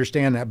minor, I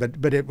understand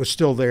that, but it was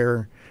still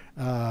there.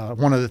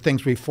 One of the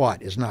things we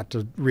fought is not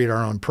to read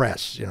our own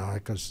press,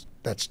 because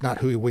that's not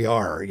who we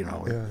are,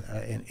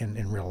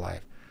 in real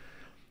life.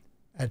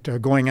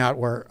 At going out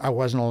where I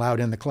wasn't allowed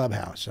in the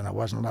clubhouse and I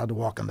wasn't allowed to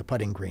walk on the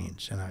putting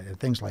greens and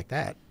things like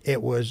that.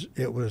 It was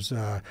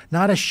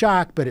not a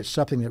shock, but it's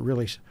something that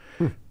really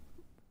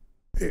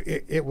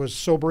it was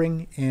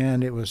sobering,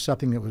 and it was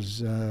something that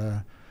was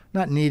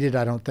not needed,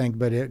 I don't think,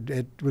 but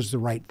it was the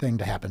right thing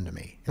to happen to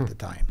me at the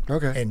time.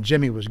 Okay. And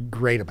Jimmy was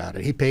great about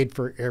it. He paid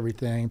for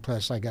everything.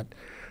 Plus, I got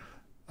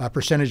a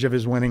percentage of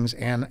his winnings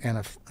and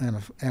a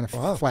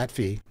flat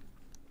fee.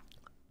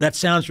 That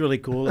sounds really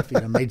cool if you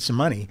made some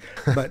money,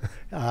 but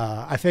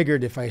I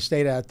figured if I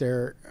stayed out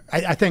there,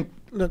 I think,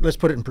 let's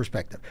put it in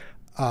perspective.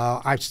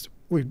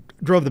 We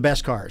drove the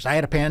best cars. I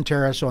had a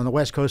Pantera, so on the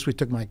West Coast we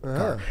took my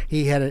car.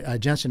 He had a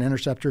Jensen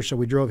Interceptor, so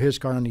we drove his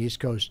car on the East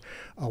Coast.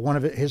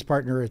 His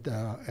partner at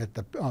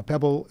the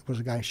Pebble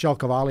was a guy, Shell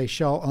Cavalli.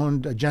 Shell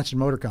owned a Jensen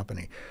Motor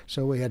Company,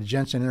 so we had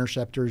Jensen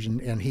Interceptors,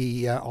 and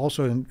he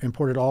also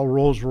imported all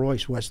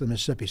Rolls-Royce west of the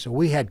Mississippi. So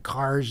we had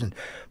cars and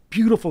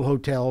beautiful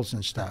hotels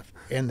and stuff.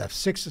 In the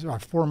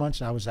 4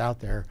 months I was out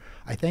there,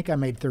 I think I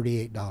made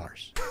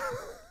 $38.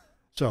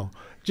 So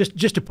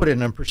just to put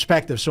it in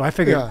perspective, so I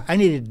figured I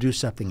needed to do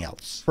something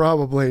else.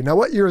 Probably. Now,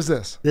 what year is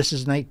this? This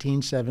is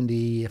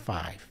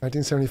 1975.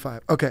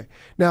 1975. Okay.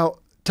 Now,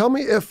 tell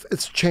me if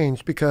it's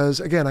changed, because,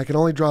 again, I can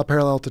only draw a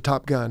parallel to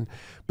Top Gun.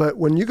 But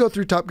when you go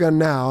through Top Gun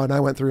now, and I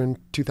went through in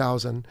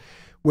 2000,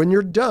 when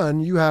you're done,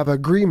 you have a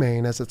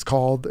GREMAIN, as it's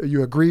called.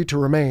 You agree to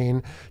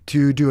remain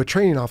to do a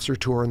training officer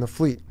tour in the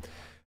fleet.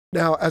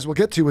 Now, as we'll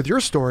get to with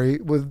your story,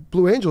 with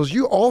Blue Angels,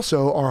 you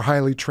also are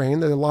highly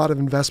trained. There's a lot of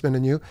investment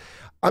in you.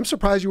 I'm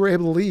surprised you were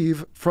able to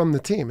leave from the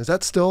team. Is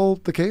that still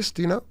the case?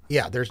 Do you know?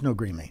 Yeah, there's no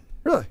GREMAIN.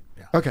 Really?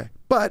 Yeah. Okay.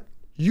 But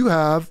you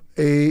have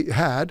a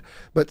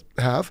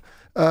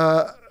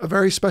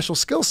very special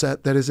skill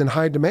set that is in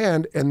high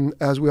demand. And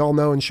as we all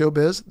know in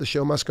showbiz, the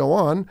show must go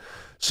on.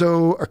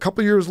 So a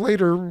couple years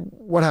later,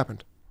 what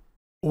happened?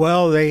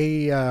 Well,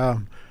 they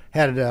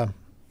had a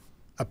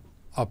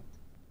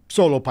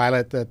solo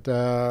pilot that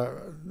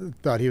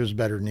thought he was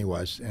better than he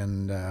was,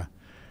 and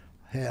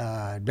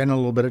had been in a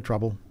little bit of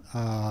trouble.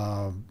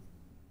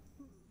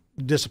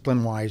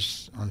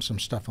 Discipline-wise on some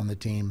stuff on the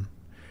team,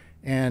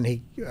 and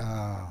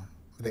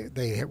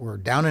they were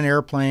down an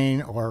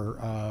airplane,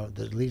 or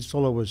the lead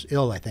solo was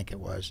ill, I think it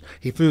was.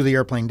 He flew the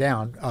airplane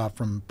down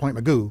from Point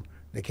Magoo.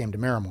 They came to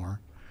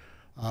Miramar.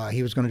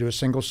 He was going to do a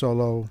single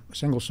solo.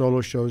 Single solo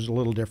shows a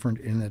little different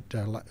in that,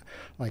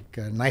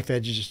 knife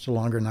edge is just a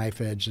longer knife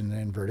edge, and the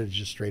inverted is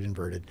just straight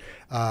inverted.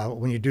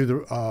 When you do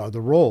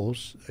the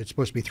rolls, it's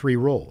supposed to be 3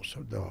 rolls.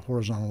 The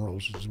horizontal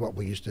rolls is what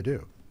we used to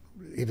do.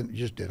 Even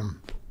just did them,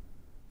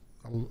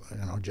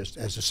 just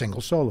as a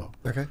single solo.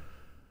 Okay.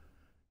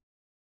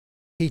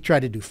 He tried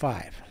to do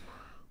 5,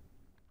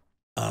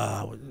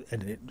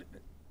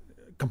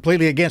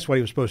 completely against what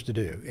he was supposed to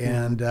do.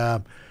 And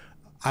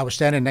I was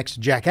standing next to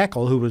Jack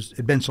Eckel, who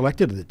had been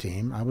selected to the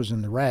team. I was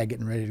in the RAG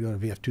getting ready to go to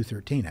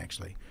VF-213,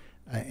 actually,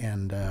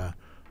 and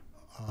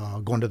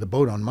going to the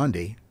boat on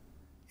Monday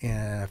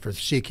for the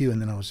CQ,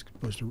 and then I was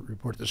supposed to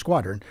report to the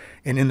squadron.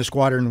 And in the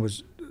squadron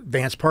was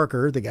Vance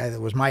Parker, the guy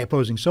that was my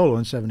opposing solo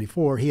in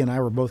 '74. He and I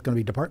were both going to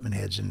be department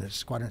heads in the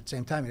squadron at the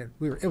same time.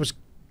 It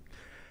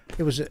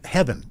was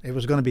heaven. It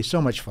was going to be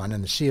so much fun.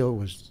 And the CO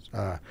was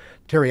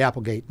Terry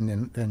Applegate,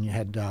 and then you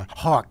had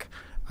Hawk.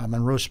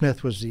 Monroe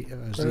Smith was the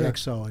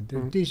XO.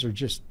 And these are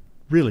just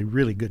really,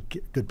 really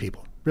good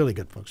people, really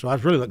good folks. So I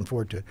was really looking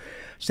forward to it.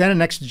 Standing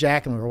next to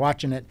Jack, and we were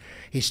watching it.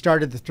 He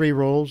started the 3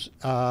 rolls,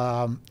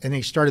 and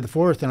he started the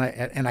 4th,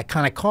 and I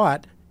kind of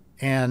caught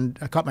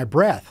my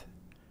breath.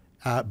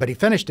 But he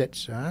finished it,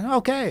 so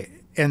okay.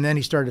 And then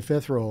he started the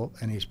 5th roll,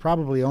 and he's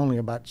probably only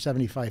about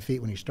 75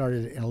 feet when he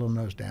started it, and a little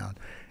nose down.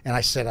 And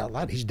I said out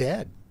loud, he's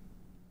dead.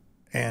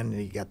 And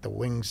he got the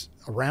wings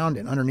around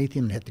and underneath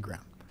him and hit the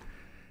ground.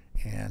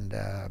 And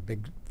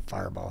big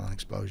fireball and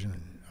explosion.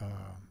 And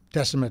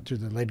testament to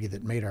the lady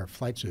that made our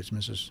flight suits,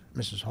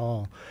 Mrs.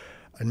 Hall.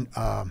 And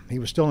he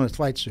was still in his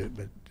flight suit,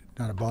 but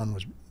not a bone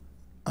was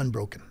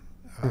unbroken.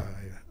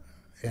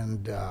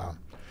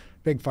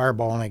 Big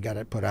fireball, and they got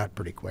it put out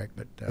pretty quick.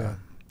 But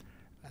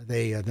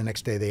the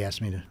next day they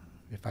asked me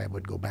if I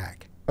would go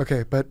back.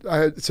 Okay, but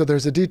so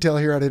there's a detail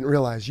here I didn't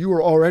realize. You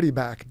were already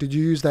back. Did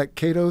you use that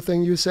Cato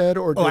thing you said?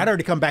 Or I'd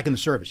already come back in the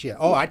service, yeah.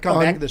 I'd come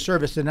back in the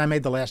service, and I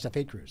made the last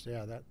F8 cruise.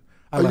 Yeah,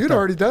 you'd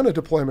already done a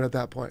deployment at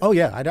that point. Oh,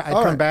 yeah. I'd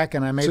come back,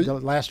 and I made the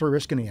last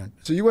risk in the end.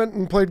 So you went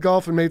and played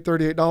golf and made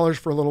 $38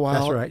 for a little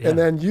while. That's right, yeah. And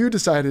then you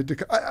decided to,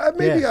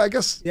 I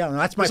guess. Yeah,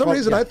 that's my For some fault,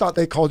 reason, I thought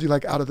they called you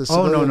out of the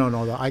civilian. Oh,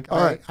 no.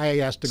 I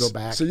asked to go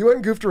back. So you went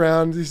and goofed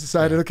around. You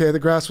decided, okay, the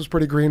grass was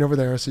pretty green over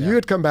there. So you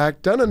had come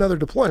back, done another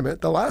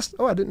deployment. I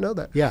didn't know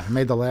that. Yeah, I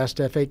made the last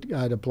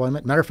F8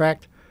 deployment. Matter of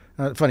fact,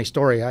 funny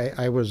story,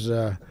 I was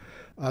the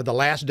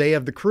last day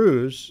of the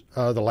cruise,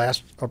 the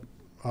last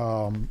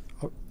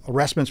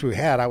arrestments we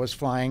had, I was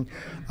flying,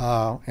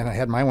 and I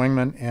had my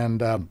wingman and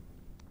the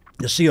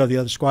CO of the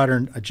other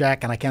squadron,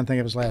 Jack, and I can't think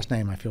of his last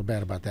name. I feel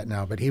bad about that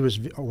now, but he was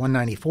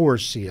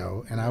 194's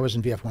CO, and I was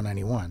in VF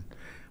 191,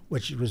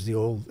 which was the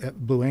old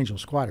Blue Angel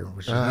squadron,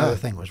 which is another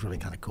thing was really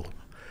kind of cool.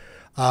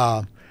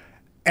 And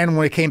when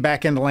we came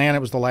back into land, it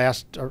was the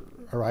last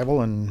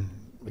arrival, and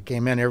we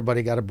came in.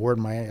 Everybody got aboard.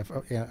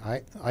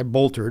 I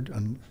boltered,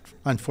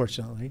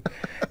 unfortunately,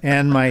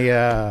 and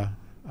my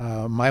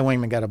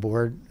wingman got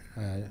aboard.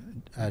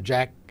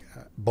 Jack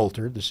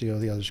boltered, the CO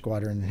of the other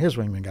squadron, and his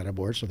wingman got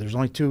aboard. So there's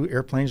only 2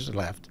 airplanes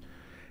left,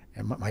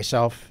 and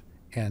myself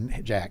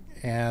and Jack.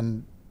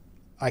 And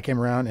I came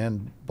around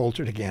and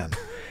boltered again,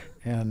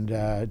 and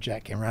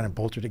Jack came around and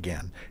boltered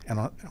again. And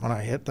when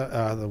I hit the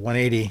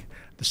 180,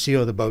 the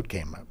CO of the boat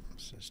came up.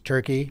 It says,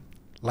 "Turkey,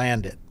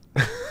 land it."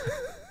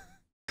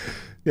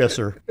 Yes,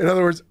 sir. In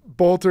other words,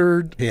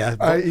 boltered. Yeah,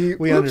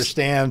 we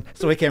understand.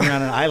 So we came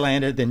around and I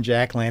landed, then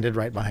Jack landed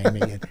right behind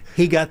me. And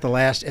he got the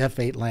last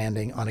F-8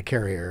 landing on a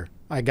carrier.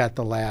 I got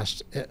the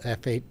last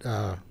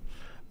F-8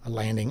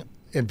 landing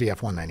in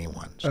VF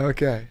 191. So.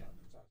 Okay.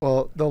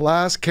 Well, the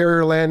last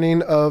carrier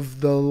landing of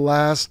the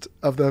last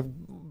of the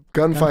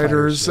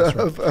gunfighters right.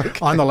 Okay.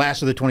 On the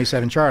last of the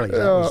 27 Charlies.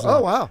 That was,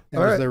 oh, wow. That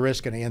was the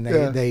Riscony, and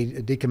they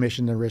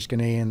decommissioned the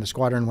Riscony, and the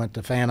squadron went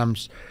to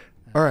Phantoms.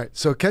 All right,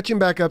 so catching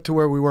back up to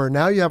where we were,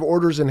 now you have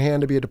orders in hand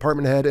to be a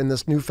department head in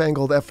this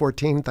newfangled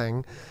F-14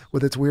 thing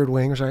with its weird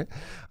wings, right?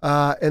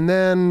 And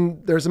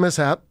then there's a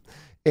mishap,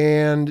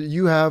 and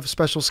you have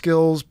special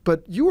skills,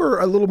 but you were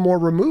a little more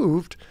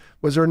removed.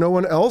 Was there no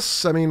one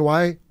else? I mean,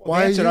 why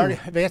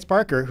Vance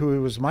Barker, who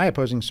was my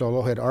opposing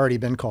solo, had already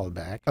been called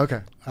back.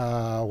 Okay.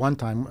 One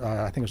time,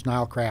 I think it was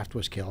Niall Craft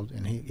was killed,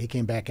 and he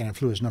came back in and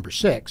flew his number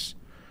 6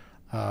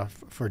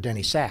 for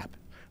Denny Sapp.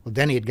 Well,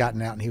 Denny had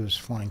gotten out and he was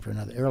flying for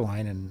another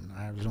airline, and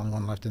I was the only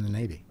one left in the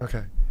Navy.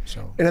 Okay.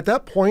 So. And at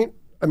that point,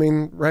 I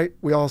mean, right?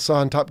 We all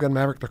saw in Top Gun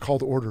Maverick the call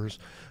to orders.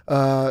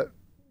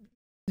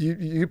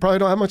 You probably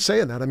don't have much say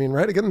in that. I mean,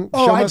 right? Again,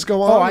 show must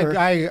go on.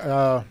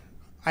 I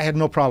had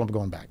no problem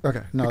going back.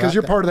 Okay. No, because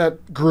you're part of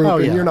that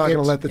group, and you're not going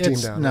to let the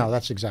team down. No,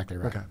 that's exactly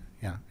right. Okay.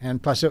 Yeah,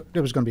 and plus it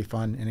was going to be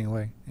fun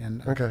anyway.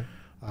 And okay.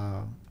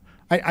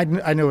 I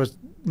knew it was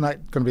not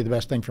going to be the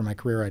best thing for my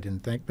career. I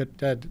didn't think, but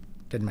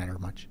didn't matter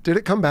much. Did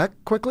it come back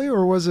quickly,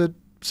 or was it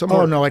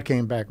somewhere? Oh, no, it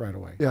came back right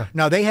away. Yeah.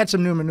 Now, they had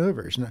some new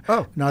maneuvers.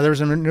 Now, there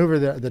was a maneuver,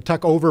 the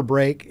tuck over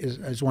break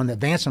is one that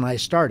Vance and I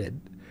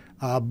started.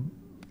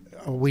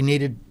 We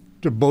needed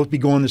to both be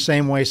going the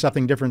same way,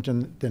 something different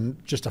than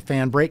just a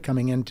fan brake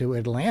coming into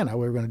Atlanta.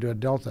 We were going to do a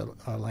Delta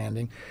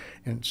landing.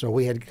 And so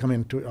we had to come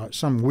into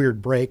some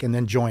weird break and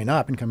then join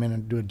up and come in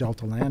and do a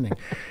Delta landing.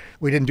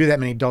 We didn't do that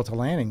many Delta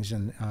landings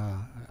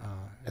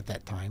at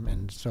that time.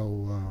 And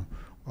so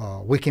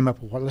we came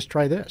up with, well, let's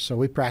try this. So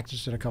we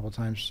practiced it a couple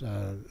times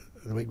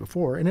the week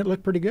before, and it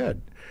looked pretty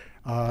good.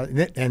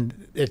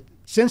 And it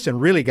since then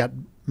really got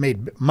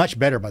made much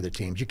better by the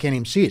teams. You can't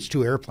even see it's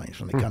 2 airplanes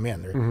when they come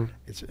in.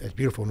 It's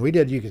beautiful. When we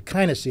did, you could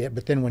kind of see it,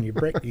 but then when you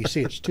break, you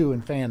see it's 2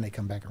 and fan, they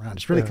come back around.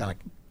 It's really kind of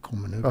cool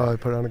maneuver. Oh, they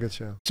put on a good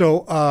show.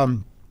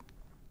 So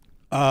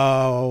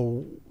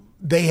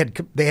they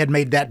had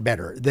made that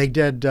better. They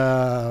did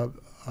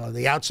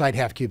the outside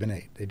half Cuban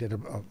 8. They did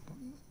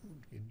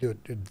you do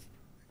it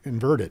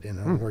inverted. In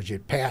other words,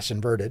 you'd pass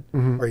inverted,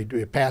 or you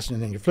do a pass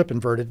and then you flip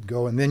inverted,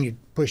 go, and then you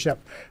push up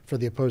for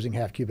the opposing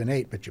half Cuban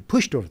 8, but you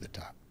pushed over the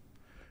top.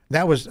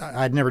 That was,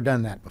 I'd never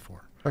done that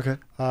before. Okay.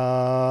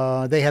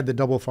 They had the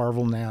double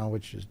Farvel now,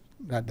 which is,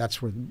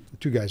 that's where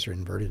 2 guys are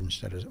inverted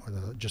instead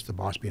of just the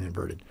boss being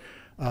inverted.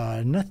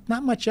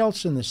 Not much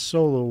else in the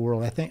solo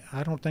world.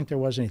 I don't think there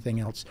was anything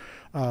else.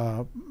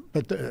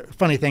 But the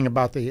funny thing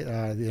about the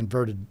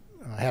inverted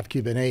half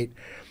Cuban 8,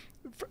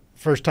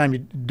 first time you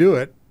do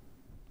it,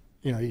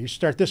 you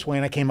start this way,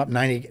 and I came up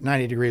 90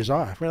 degrees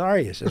off. Where are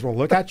you? He says, well,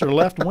 look out your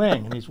left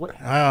wing. And he's,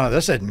 oh,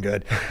 this isn't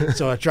good.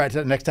 So I tried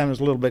to, next time it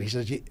was a little bit. He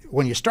says,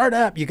 when you start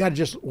up, you got to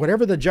just,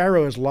 whatever the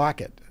gyro is,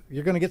 lock it.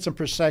 You're going to get some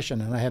precession.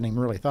 And I hadn't even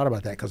really thought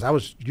about that because I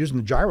was using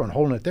the gyro and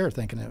holding it there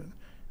thinking it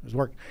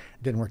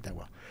didn't work that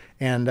well.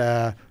 And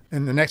the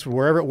next one,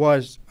 wherever it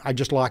was, I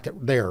just locked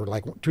it there,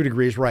 like 2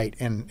 degrees right,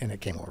 and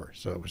it came over.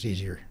 So it was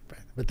easier.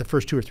 But the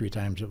first 2 or 3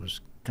 times, it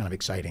was kind of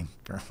exciting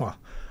for a while,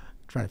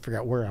 trying to figure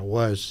out where I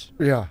was.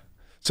 Yeah.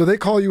 So they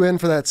call you in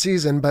for that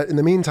season, but in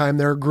the meantime,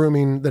 they're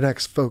grooming the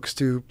next folks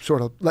to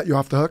sort of let you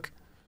off the hook?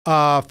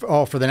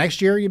 For the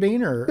next year, you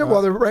mean? Or, yeah,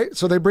 well, they're right.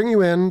 So they bring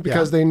you in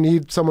because they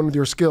need someone with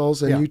your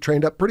skills, and you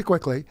trained up pretty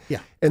quickly. Yeah.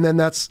 And then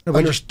that's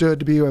understood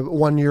to be a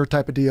 1-year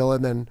type of deal,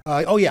 and then...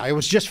 it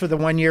was just for the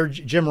 1 year.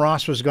 Jim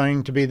Ross was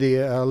going to be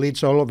the lead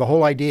solo. The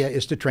whole idea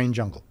is to train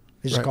Jungle.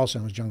 His call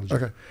sign was Jungle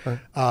Jim. Okay.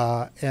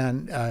 Right.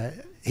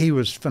 And he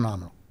was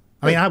phenomenal.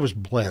 I mean, I was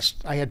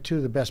blessed. I had 2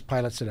 of the best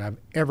pilots that I've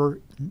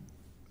ever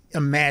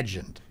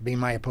imagined being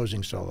my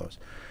opposing solos.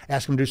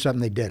 Ask them to do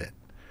something, they did it.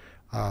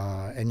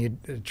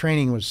 And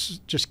training was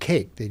just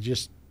cake. They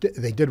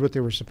did what they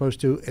were supposed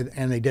to,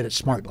 and they did it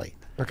smartly.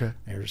 Okay.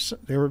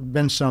 There have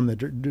been some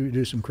that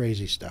do some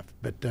crazy stuff,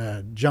 but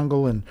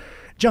Jungle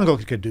Jungle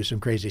could do some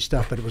crazy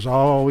stuff, but it was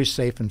always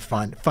safe and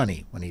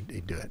funny when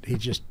he'd do it.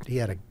 He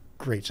had a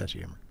great sense of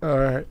humor. All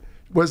right.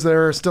 Was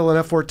there still an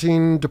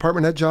F-14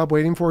 department head job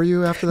waiting for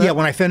you after that? Yeah,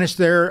 when I finished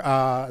there,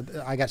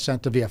 I got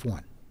sent to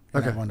VF1.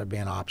 Okay. I wound up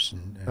being ops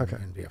in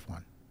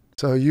VF1.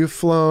 So you've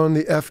flown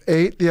the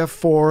F-8, the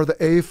F-4,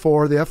 the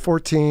A-4, the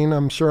F-14.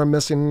 I'm sure I'm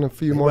missing a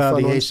few more. Well,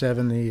 fun the ones.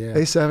 A-7, the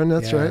A-7,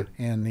 that's right.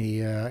 And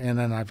and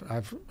then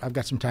I've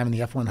got some time in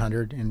the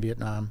F-100 in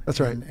Vietnam.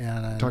 That's right.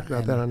 And talked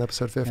about that on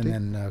episode 50.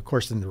 And then of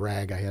course in the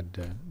RAG I had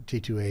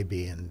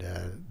T2AB and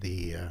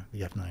the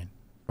F-9.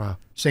 Wow.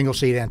 Single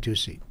seat and two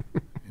seat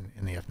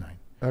in the F-9.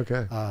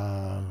 Okay.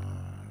 I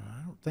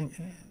don't think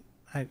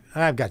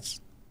I've got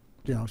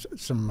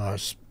some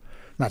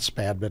not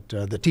SPAD, but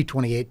the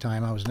T-28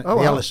 time I was in the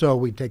LSO.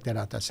 We'd take that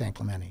out to San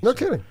Clemente. No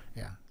kidding.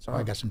 Yeah. So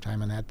I got some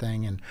time on that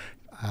thing, and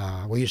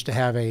we used to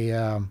have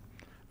a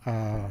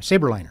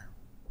Saberliner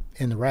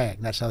in the RAG.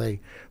 That's how they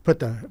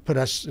put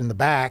us in the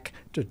back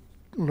to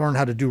learn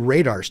how to do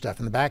radar stuff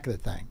in the back of the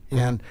thing.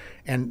 Mm-hmm.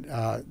 And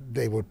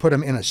they would put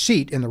them in a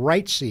seat, in the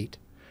right seat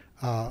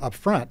up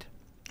front,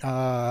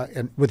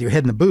 and with your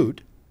head in the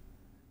boot.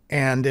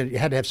 And you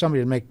had to have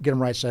somebody to get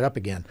them right side up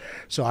again.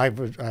 So I'd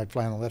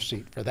fly on the left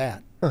seat for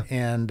that. Huh.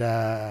 And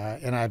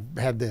I've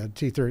had the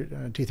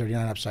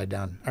T-39 upside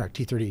down, or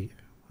T-30,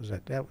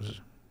 that was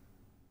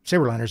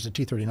Saberliner's the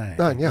T-39.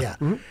 Yeah.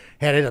 Mm-hmm.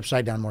 Had it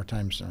upside down more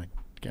times than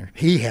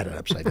he had it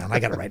upside down. I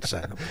got it right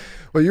side up.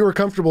 Well, you were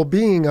comfortable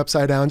being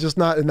upside down, just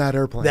not in that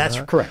airplane. That's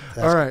correct.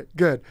 All right,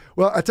 good.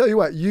 Well, I tell you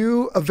what,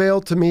 you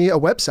availed to me a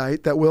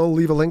website that we'll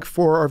leave a link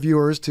for our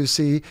viewers to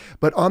see,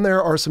 but on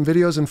there are some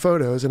videos and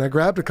photos, and I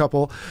grabbed a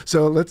couple.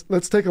 So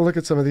let's take a look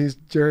at some of these,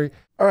 Jerry.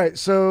 All right,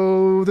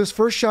 so this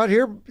first shot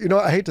here,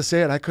 I hate to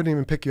say it, I couldn't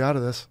even pick you out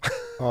of this.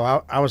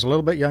 Oh, I was a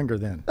little bit younger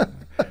then.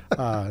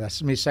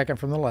 That's me second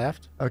from the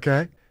left.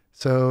 Okay,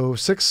 so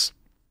 6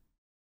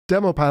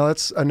 demo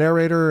pilots, a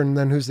narrator, and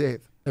then who's the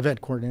 8th?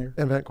 Event coordinator.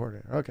 Event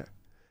coordinator. Okay.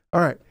 All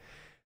right.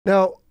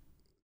 Now,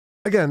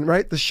 again,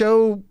 right, the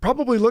show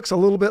probably looks a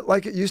little bit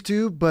like it used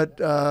to, but,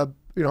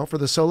 for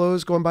the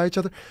solos going by each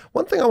other.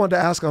 One thing I wanted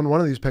to ask on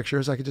one of these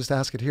pictures, I could just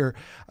ask it here.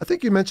 I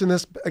think you mentioned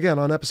this, again,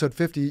 on episode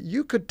 50.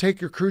 You could take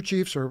your crew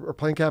chiefs or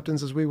plane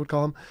captains, as we would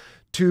call them,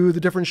 to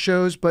the different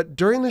shows, but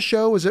during the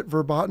show, was it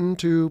verboten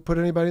to put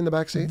anybody in the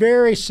back seat?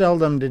 Very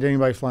seldom did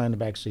anybody fly in the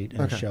back seat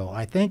in a show.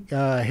 I think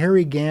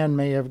Harry Gann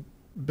may have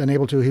been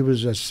able to. He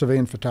was a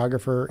civilian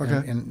photographer,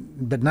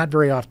 but not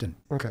very often.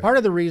 Okay. Part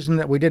of the reason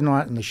that we didn't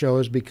want it in the show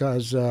is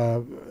because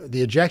the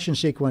ejection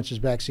sequence is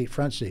back seat,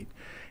 front seat.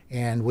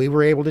 And we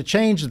were able to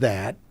change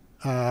that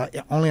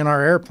only in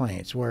our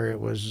airplanes, where it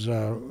was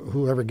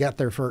whoever got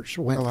there first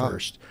went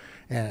first.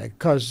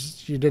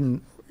 Because you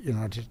didn't,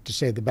 to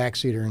save the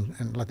backseater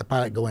and let the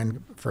pilot go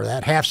in for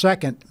that half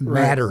second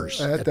matters.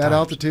 At that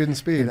altitude and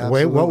speed. And the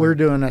way what we're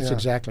doing, that's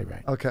exactly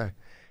right. Okay.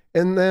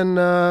 And then,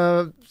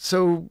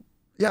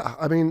 yeah,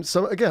 I mean,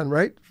 so again,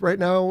 right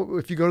now,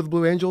 if you go to the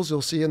Blue Angels,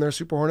 you'll see in their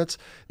Super Hornets,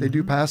 they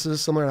do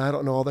passes similar. I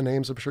don't know all the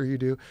names, I'm sure you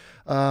do.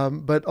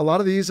 But a lot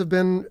of these have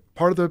been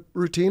part of the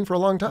routine for a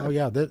long time. Oh,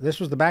 yeah. This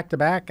was the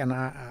back-to-back, and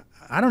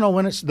I don't know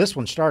when this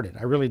one started.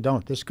 I really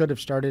don't. This could have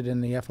started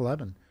in the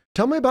F-11.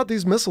 Tell me about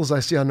these missiles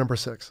I see on number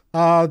 6.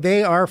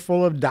 They are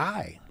full of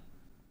dye.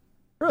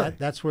 Really?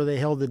 That's where they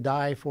held the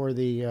dye for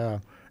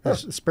the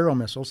Sparrow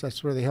missiles.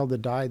 That's where they held the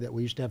dye that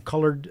we used to have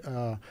colored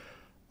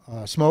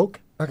smoke.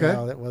 Okay.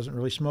 That wasn't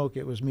really smoke.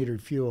 It was metered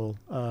fuel.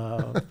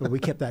 But we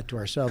kept that to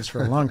ourselves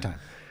for a long time.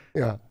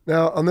 Yeah.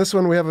 Now, on this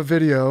one, we have a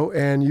video,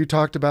 and you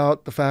talked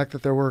about the fact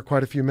that there were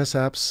quite a few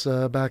mishaps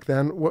back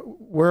then.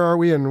 Where are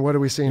we, and what are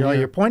we seeing here?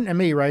 You're pointing at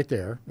me right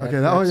there.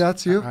 Okay.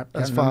 That's you?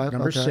 That's 5.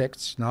 Number okay.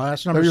 6. No,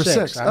 that's number you're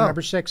 6. 6. I'm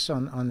number 6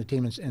 on the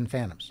team in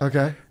Phantoms.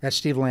 Okay. That's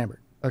Steve Lambert.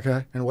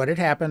 Okay. And what had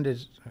happened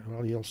is,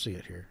 well, you'll see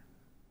it here.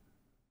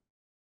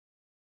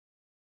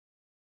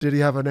 Did he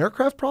have an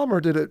aircraft problem,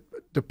 or did it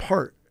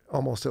depart,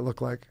 almost, it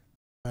looked like?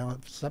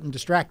 Well, something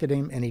distracted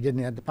him, and he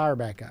didn't have the power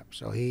back up.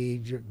 So he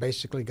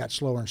basically got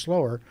slower and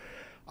slower.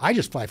 I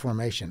just fly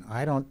formation.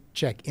 I don't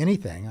check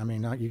anything. I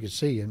mean, you can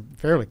see I'm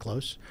fairly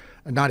close.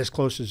 Not as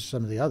close as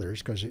some of the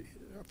others, because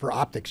for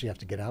optics, you have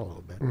to get out a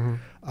little bit. Mm-hmm.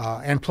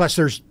 And plus,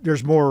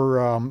 there's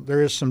more,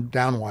 there is some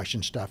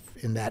downwashing stuff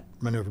in that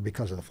maneuver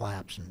because of the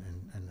flaps and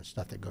the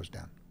stuff that goes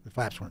down. The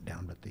flaps went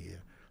down, but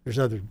there's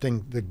other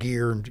thing, the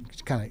gear, and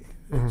it's kind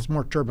of, it's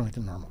more turbulent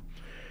than normal.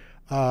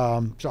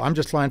 So I'm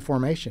just flying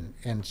formation,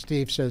 and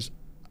Steve says,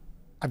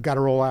 "I've got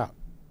to roll out."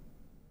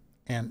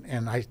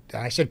 And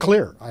I said,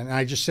 "Clear," and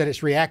I just said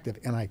it's reactive,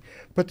 and I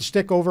put the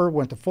stick over,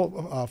 went to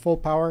full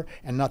power,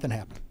 and nothing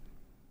happened.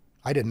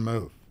 I didn't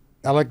move.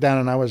 I looked down,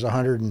 and I was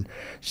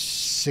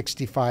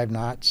 165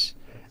 knots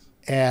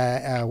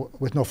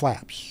with no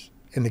flaps,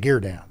 and the gear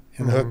down,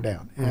 and the hook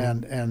down,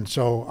 and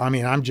so I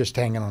mean I'm just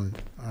hanging on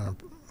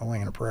a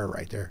wing and a prayer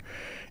right there.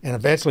 And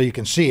eventually you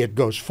can see it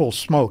goes full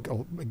smoke.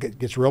 It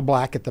gets real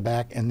black at the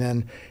back, and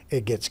then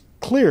it gets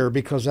clear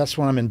because that's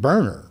when I'm in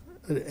burner,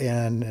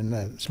 and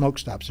the smoke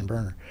stops in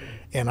burner.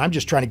 And I'm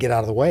just trying to get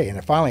out of the way.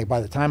 And finally, by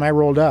the time I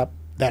rolled up,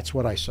 that's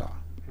what I saw.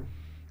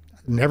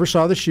 never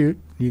saw the chute.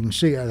 You can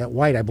see that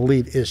white, I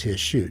believe, is his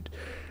chute.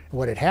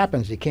 What had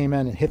happened is he came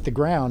in and hit the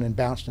ground and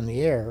bounced in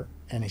the air,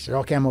 and he said,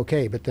 okay, I'm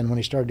okay. But then when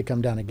he started to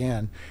come down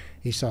again,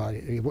 he saw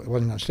he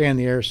wasn't going to stay in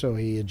the air, so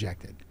he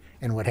ejected.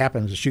 And what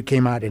happened is the chute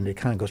came out, and it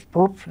kind of goes,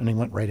 boop, and he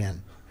went right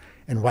in.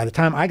 And by the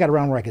time I got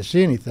around where I could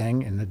see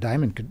anything, and the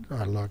diamond could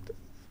looked,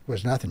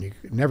 was nothing. You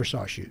never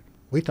saw a chute.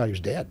 We thought he was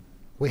dead.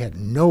 We had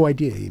no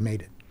idea he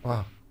made it.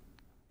 Wow.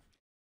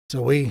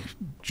 So we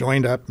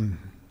joined up, and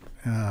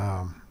what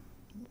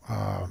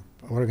are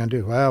we going to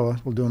do?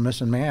 Well, we'll do a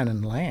missing man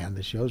and land.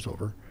 The show's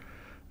over.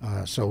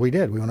 So we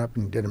did. We went up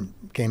and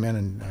came in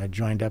and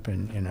joined up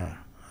in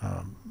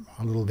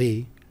a little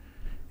V,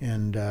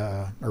 and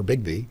or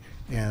big V,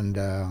 and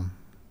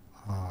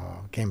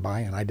came by,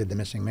 and I did the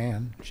missing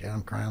man.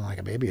 I'm crying like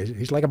a baby.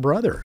 He's like a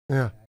brother.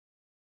 Yeah.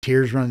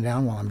 Tears running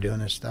down while I'm doing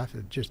this stuff.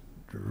 It just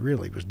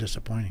really was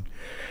disappointing.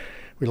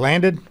 We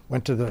landed,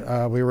 went to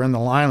the, we were in the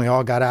line, we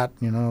all got out,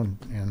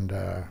 and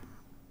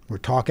we're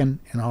talking,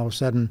 and all of a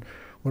sudden,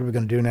 what are we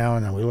going to do now?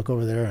 And then we look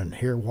over there, and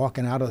here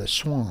walking out of the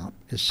swamp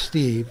is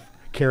Steve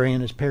carrying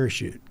his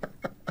parachute.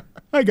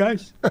 Hi,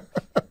 guys.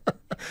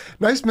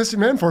 Nice missing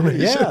man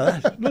formation. Yeah,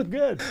 that looked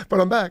good. But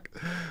I'm back.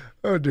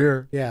 Oh,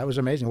 dear. Yeah, it was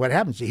amazing. What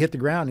happens? He hit the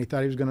ground, and he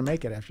thought he was going to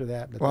make it after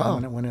that. But then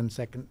when it went in the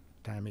second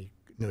time, he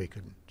knew he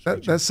couldn't.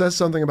 That says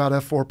something about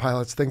F-4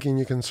 pilots thinking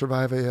you can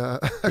survive a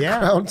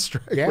ground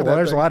strike. Yeah, well,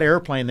 there's a lot of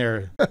airplane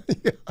there.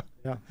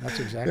 Yeah, that's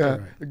exactly right.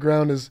 The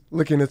ground is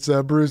licking its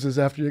bruises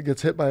after it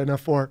gets hit by an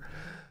F-4.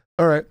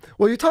 All right.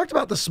 Well, you talked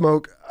about the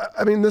smoke.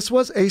 I mean, this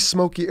was a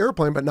smoky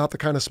airplane, but not the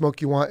kind of smoke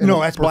you want in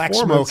that's black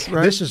smoke.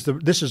 Right? This is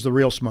the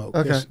real smoke.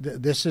 Okay.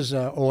 This is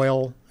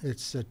oil.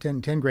 It's 10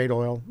 grade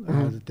oil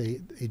that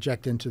they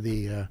eject into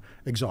the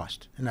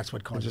exhaust, and that's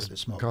what causes the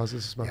smoke.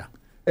 Causes smoke. Yeah.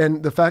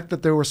 And the fact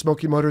that there were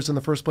smoky motors in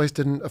the first place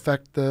didn't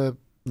affect the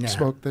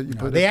smoke that you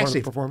put They as part actually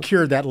of the performance?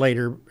 cured that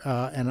later,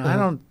 and I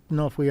don't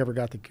know if we ever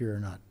got the cure or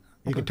not.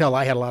 You could tell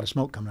I had a lot of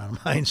smoke coming out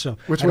of mine. So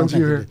which one's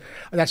you hear?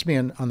 That's me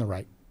on the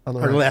right. On the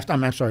or right. left.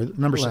 I'm sorry,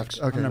 number Left.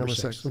 6. Okay, I'm number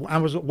six. I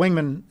was a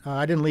wingman.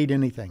 I didn't lead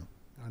anything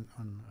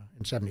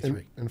in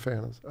 73. In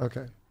Phantoms.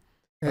 Okay.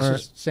 This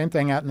is same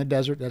thing out in the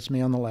desert. That's me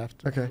on the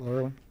left. Okay.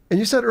 Lower one. And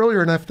you said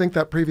earlier, and I think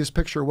that previous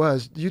picture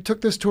was, you took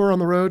this tour on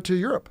the road to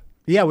Europe.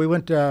 Yeah, we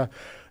went to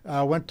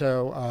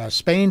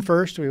Spain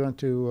first. We went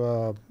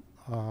to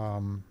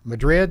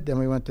Madrid. Then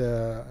we went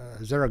to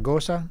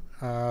Zaragoza.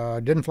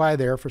 Didn't fly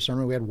there for some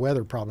reason. We had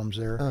weather problems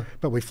there.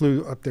 But we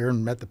flew up there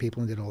and met the people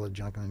and did all the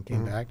junk and then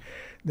came back.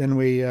 Then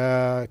we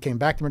came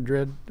back to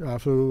Madrid,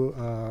 flew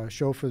a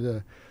show for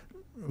the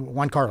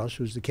Juan Carlos,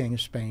 who's the king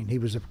of Spain. He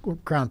was the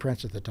crown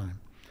prince at the time.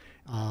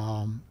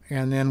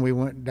 And then we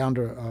went down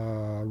to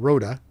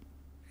Rota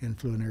and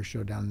flew an air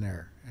show down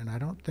there. And I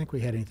don't think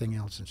we had anything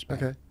else in Spain.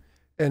 Okay.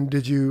 And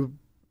did you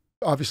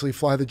obviously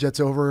fly the jets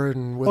over?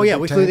 And with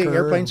we flew the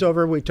airplanes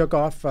over. We took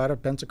off out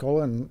of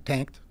Pensacola and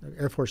tanked.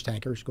 Air Force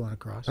tankers going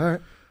across. All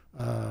right.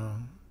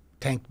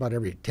 Tanked about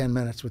every 10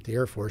 minutes with the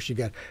Air Force. You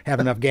got have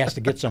enough gas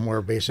to get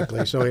somewhere,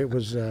 basically. So it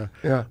was,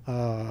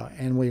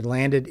 and we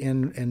landed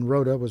in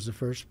Rota was the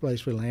first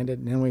place we landed.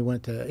 And then we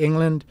went to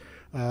England,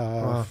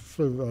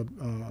 flew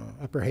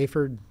Upper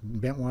Hayford,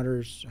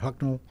 Bentwaters,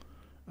 Hucknall.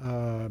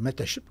 Met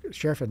the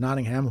sheriff of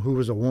Nottingham, who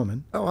was a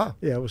woman. Oh, wow.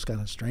 Yeah, it was kind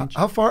of strange.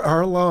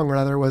 How long,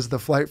 rather, was the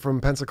flight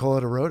from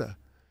Pensacola to Rota?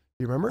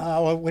 Do you remember?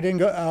 Well, we didn't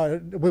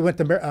go. We went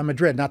to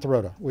Madrid, not to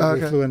Rota. We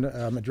flew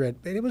into Madrid.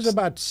 It was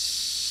about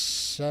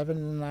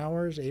 7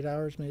 hours, 8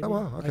 hours, maybe. Oh,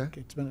 wow. Okay.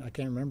 I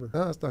can't remember.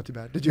 No, that's not too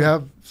bad. Did you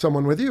have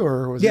someone with you,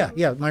 or was it?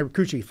 Yeah, my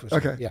crew chief was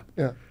Okay.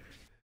 Yeah.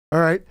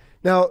 All right.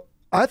 Now,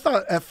 I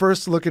thought at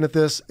first looking at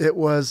this, it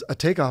was a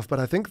takeoff, but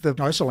I think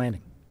No, it's a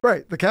landing.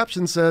 Right. The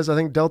caption says, I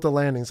think, Delta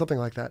landing, something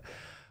like that.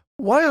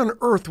 Why on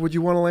earth would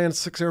you want to land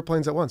 6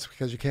 airplanes at once?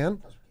 Because you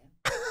can?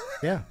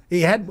 Yeah. He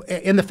had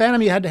in the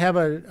Phantom, you had to have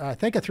I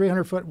think a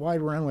 300-foot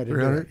wide runway to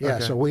do it. Yeah.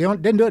 Okay. So we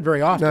didn't do it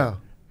very often. No.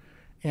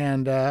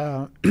 And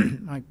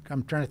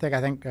I'm trying to think.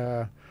 I think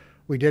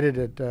we did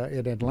it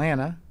at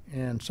Atlanta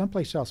and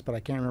someplace else, but I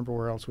can't remember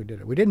where else we did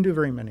it. We didn't do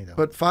very many though.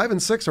 But 5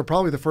 and 6 are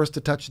probably the first to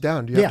touch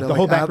down. Do you have to, the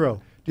whole back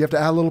row. Do you have to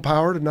add a little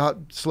power to not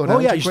slow down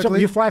too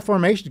quickly? You fly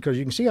formation because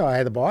you can see how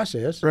high the boss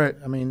is. Right.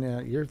 I mean,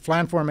 you're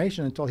flying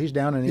formation until he's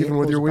down and even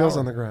with your wheels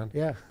on the ground.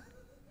 Yeah.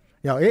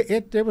 Yeah.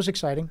 It was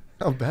exciting.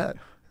 I'll bet.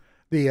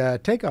 The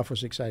takeoff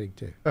was exciting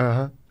too.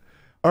 All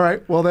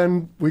right. Well,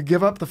 then we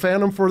give up the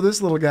Phantom for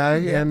this little guy,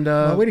 and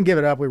well, we didn't give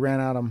it up. We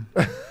ran out of them.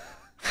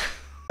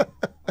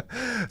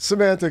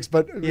 Semantics,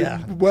 but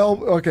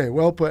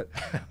well put.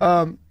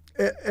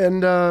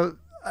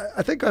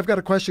 I think I've got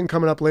a question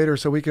coming up later,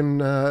 so we can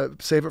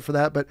save it for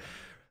that. But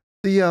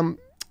the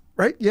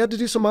right, you had to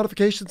do some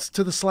modifications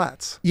to the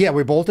slats. Yeah,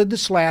 we bolted the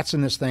slats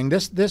in this thing.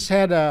 This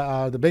had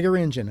the bigger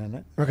engine in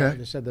it. Okay.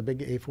 This had the big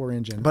A4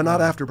 engine, but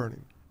not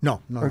afterburning.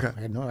 No. Okay. It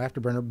had no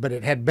afterburner, but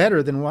it had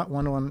better than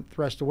one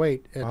thrust to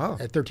weight at, Wow.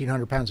 at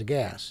 1,300 pounds of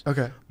gas.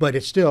 Okay. But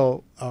it's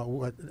still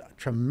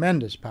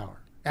tremendous power.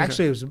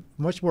 Actually, it was a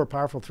much more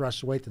powerful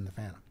thrust to weight than the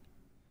Phantom.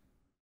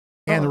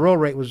 And the roll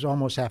rate was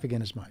almost half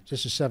again as much.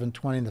 This is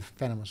 720, and the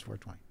Phantom was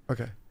 420.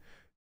 Okay.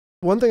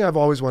 One thing I've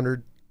always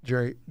wondered,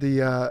 Jerry, the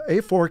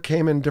A4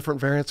 came in different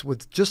variants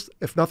with just,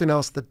 if nothing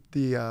else,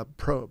 the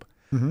probe.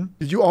 Mm-hmm.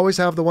 Did you always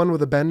have the one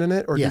with a bend in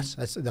it? Or yes.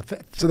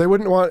 So they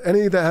wouldn't want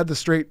any that had the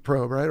straight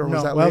probe, right? Or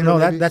was that later, no,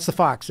 maybe? that's the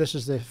Fox. This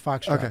is the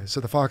Fox. Okay,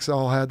 so the Fox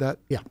all had that?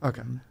 Yeah.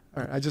 Okay.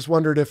 All right. I just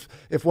wondered if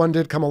one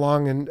did come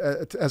along and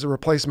as a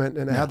replacement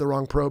and it had the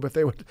wrong probe, if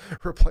they would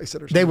replace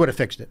it or something. They would have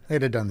fixed it.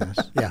 They'd have done this.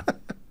 Yeah.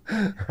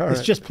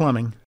 It's just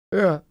plumbing.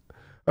 Yeah.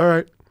 All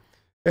right.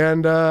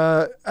 And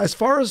as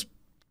far as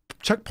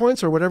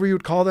checkpoints or whatever you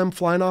would call them,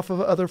 flying off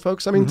of other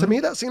folks, I mean, to me,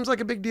 that seems like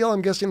a big deal.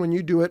 I'm guessing when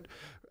you do it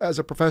as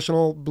a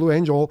professional Blue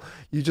Angel,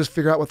 you just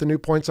figure out what the new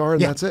points are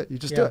and that's it. You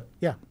just do it.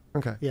 Yeah.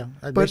 Okay. Yeah.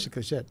 That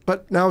basically is it.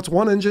 But now it's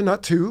one engine,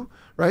 not two,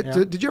 right?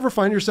 Yeah. Did you ever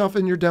find yourself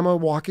in your demo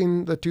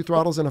walking the two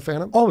throttles in a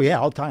Phantom? Oh, yeah,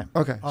 all the time.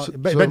 Okay.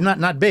 But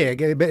not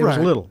big. It was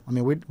Right. little. I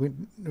mean, we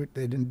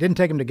didn't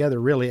take them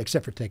together really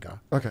except for takeoff.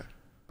 Okay.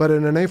 But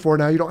in an A4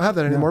 now, you don't have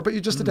that anymore, but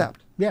you just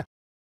adapt. Yeah.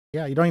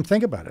 Yeah, you don't even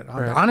think about it.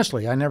 Right.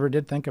 Honestly, I never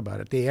did think about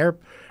it. The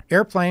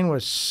airplane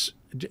was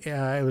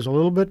it was a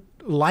little bit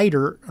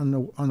lighter on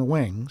the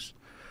wings,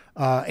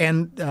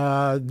 and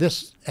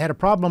this had a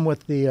problem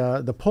with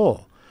the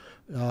pull.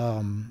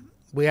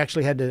 We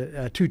actually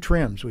had two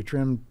trims. We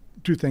trimmed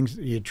two things.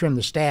 You trim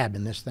the stab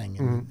in this thing,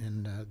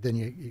 and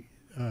then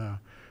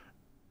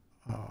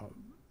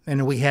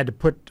and we had to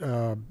put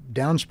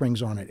down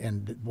springs on it.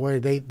 And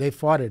boy, they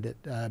fought it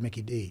at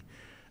Mickey D.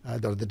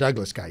 The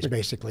Douglas guys,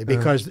 basically,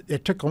 because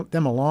it took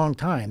them a long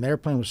time. The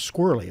airplane was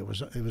squirrely.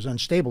 It was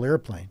unstable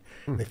airplane.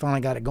 They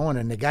finally got it going,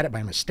 and they got it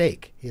by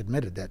mistake. He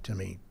admitted that to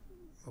me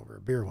over a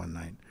beer one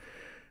night.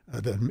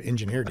 The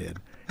engineer did.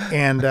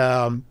 And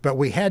but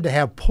we had to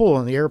have pull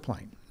in the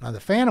airplane. Now the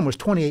Phantom was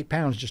 28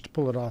 pounds just to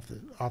pull it off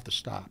the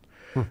stop.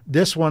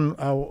 This one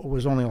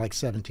was only like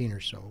 17 or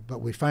so,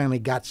 but we finally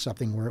got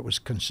something where it was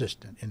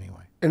consistent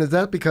anyway. And is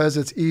that because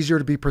it's easier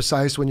to be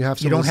precise when you have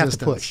some resistance? You don't have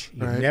to push.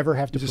 You right? never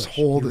have to you push. just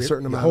hold a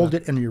certain amount. You hold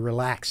it and you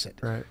relax it.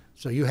 Right.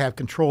 So you have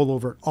control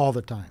over it all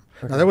the time.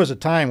 Okay. Now there was a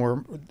time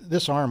where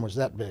this arm was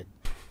that big,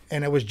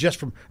 and it was just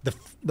from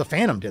the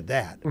Phantom did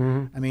that.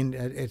 I mean,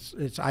 it's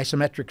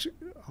isometric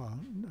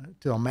to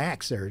the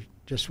max there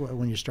just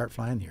when you start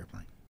flying the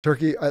airplane.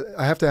 Turkey,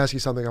 I have to ask you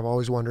something I've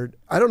always wondered.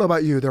 I don't know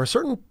about you. There are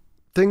certain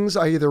things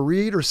I either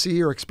read or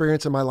see or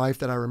experience in my life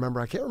that I remember.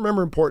 I can't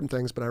remember important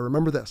things, but I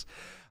remember this.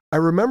 I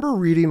remember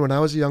reading when I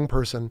was a young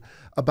person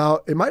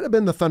about, it might have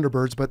been the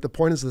Thunderbirds, but the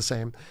point is the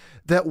same,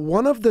 that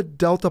one of the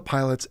Delta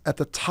pilots at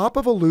the top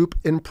of a loop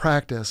in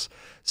practice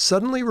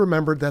suddenly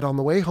remembered that on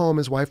the way home,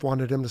 his wife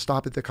wanted him to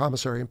stop at the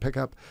commissary and pick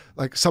up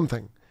like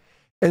something.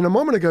 And a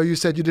moment ago, you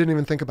said you didn't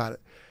even think about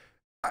it.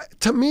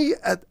 To me,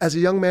 as a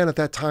young man at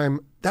that time,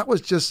 that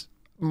was just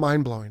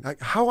mind-blowing.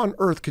 Like, how on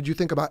earth could you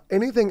think about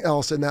anything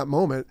else in that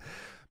moment?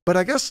 But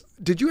I guess,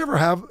 did you ever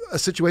have a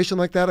situation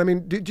like that? I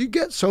mean, did you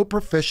get so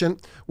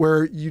proficient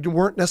where you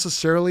weren't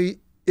necessarily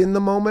in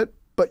the moment,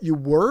 but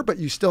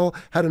you still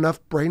had enough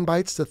brain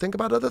bites to think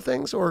about other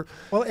things? Or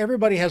well,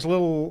 everybody has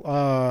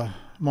little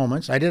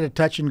moments. I did a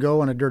touch and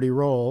go on a dirty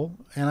roll,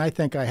 and I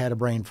think I had a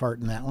brain fart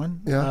in that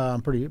one. Yeah.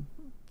 Pretty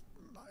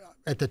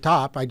at the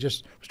top. I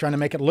just was trying to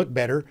make it look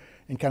better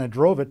and kind of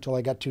drove it till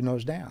I got two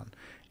nose down.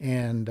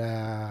 And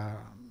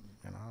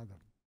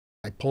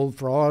I pulled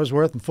for all I was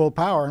worth in full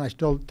power, and I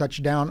still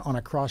touched down on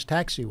a cross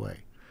taxiway.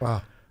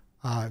 Wow.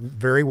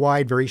 Very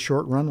wide, very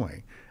short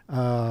runway,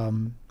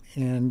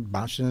 and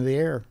bounced into the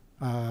air.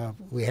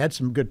 We had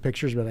some good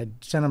pictures, but I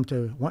sent them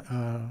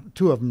to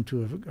two of them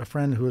to a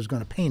friend who was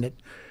going to paint it,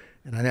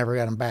 and I never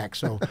got them back.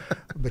 So,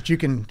 but you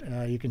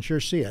can sure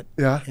see it.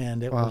 Yeah.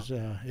 And it was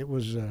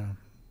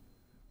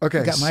okay.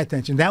 It got my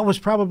attention. That was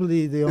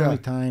probably the only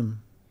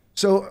time.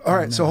 So, all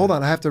right. So hold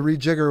on. I have to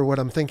rejigger what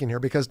I'm thinking here,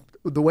 because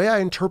the way I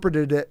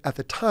interpreted it at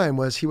the time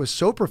was he was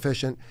so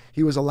proficient,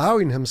 he was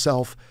allowing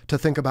himself to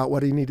think about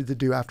what he needed to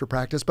do after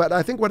practice. But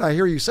I think what I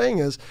hear you saying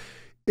is,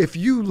 if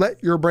you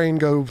let your brain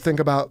go think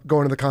about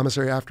going to the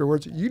commissary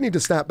afterwards, you need to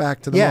snap back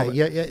to the moment.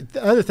 Yeah.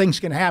 Other things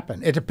can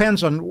happen. It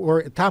depends on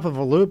where top of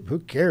a loop. Who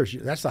cares?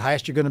 That's the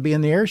highest you're going to be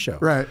in the air show.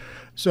 Right.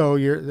 So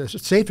you're the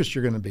safest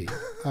you're going to be.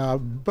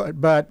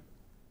 But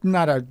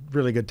not a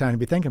really good time to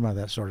be thinking about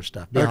that sort of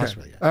stuff. Be honest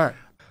with you. All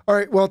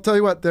right. Well, tell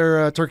you what,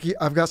 Turkey,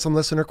 I've got some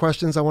listener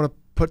questions I want to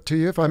put to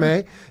you, if I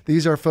may.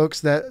 These are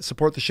folks that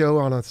support the show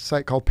on a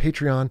site called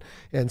Patreon.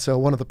 And so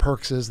one of the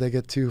perks is they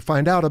get to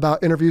find out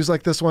about interviews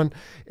like this one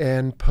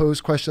and pose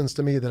questions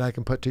to me that I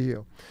can put to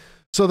you.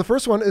 So the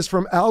first one is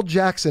from Al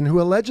Jackson,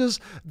 who alleges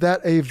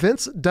that a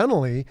Vince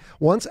Dunley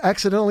once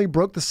accidentally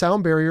broke the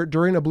sound barrier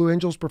during a Blue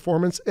Angels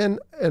performance in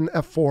an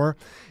F4.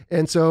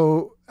 And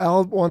so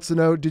Al wants to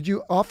know, did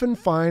you often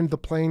find the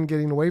plane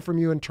getting away from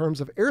you in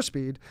terms of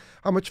airspeed?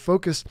 How much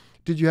focus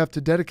did you have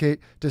to dedicate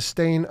to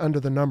staying under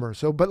the number?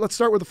 So, but let's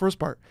start with the first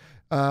part.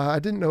 I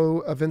didn't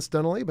know Vince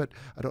Dunley, but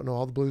I don't know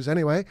all the Blues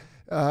anyway.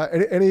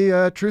 Any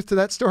truth to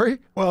that story?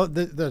 Well,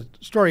 the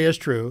story is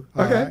true.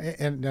 Okay.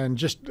 And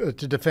just to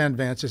defend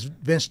Vince, is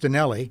Vince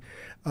Dunley.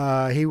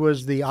 He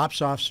was the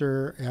ops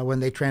officer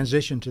when they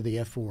transitioned to the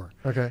F4.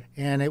 Okay.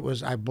 And it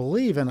was, I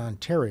believe, in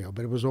Ontario,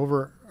 but it was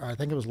over, I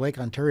think it was Lake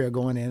Ontario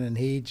going in, and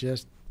he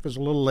just was a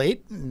little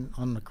late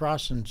on the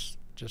cross and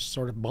just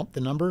sort of bumped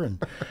the number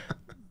and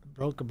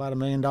broke about $1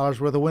 million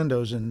worth of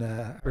windows and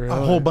Really? a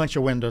whole bunch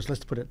of windows,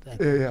 let's put it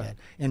that,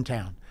 in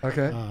town.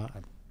 Okay.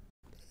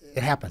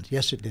 It happened.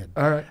 Yes, it did.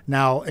 All right.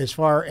 Now, as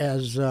far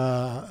as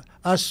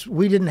us,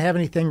 we didn't have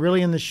anything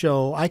really in the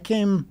show. I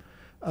came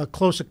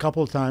close a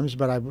couple of times,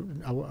 but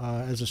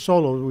as a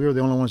solo, we were the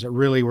only ones that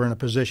really were in a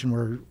position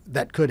where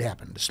that could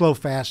happen. Slow,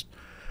 fast.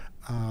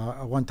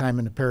 One time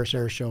in the Paris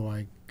Air Show,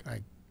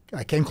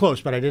 I came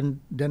close, but I didn't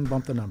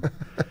bump the number.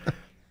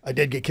 I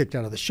did get kicked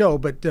out of the show,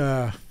 but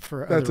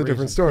for that's a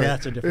different story. Yeah,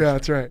 that's a different. Yeah,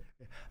 that's right.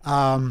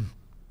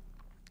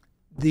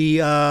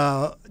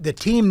 The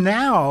team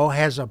now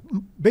has a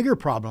bigger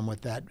problem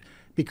with that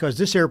because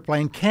this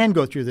airplane can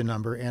go through the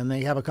number, and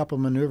they have a couple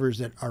of maneuvers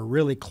that are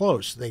really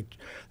close. They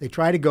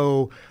try to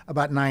go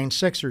about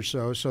 9.6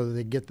 or so that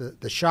they get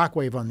the shock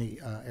wave on the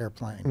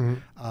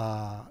airplane,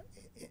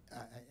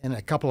 and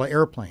a couple of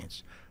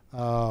airplanes.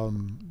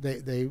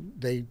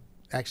 They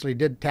actually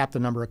did tap the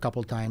number a couple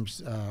of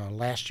times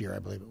last year, I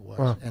believe it was,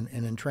 wow. and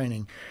in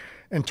training,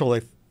 until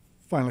they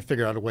finally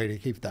figured out a way to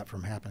keep that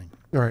from happening.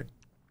 All right.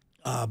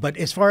 But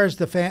as far as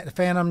the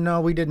Phantom, no,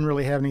 we didn't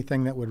really have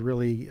anything that would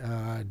really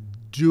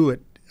do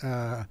it,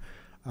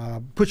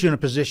 put you in a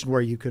position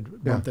where you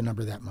could bump the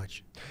number that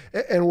much.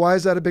 And why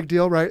is that a big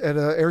deal, right? At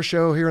an air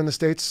show here in the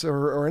States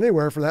or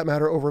anywhere for that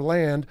matter over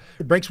land?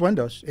 It breaks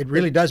windows. It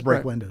really does break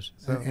right. windows.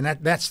 So. And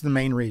that's the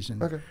main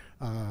reason. Okay.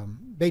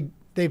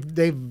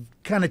 They've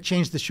kind of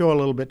changed the show a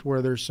little bit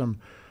where there's some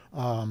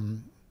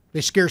they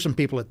scare some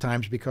people at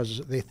times because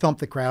they thump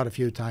the crowd a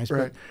few times.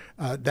 Right.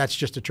 But that's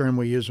just a term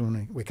we use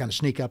when we kind of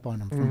sneak up on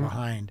them from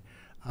behind.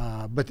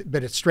 But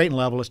it's straight and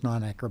level. It's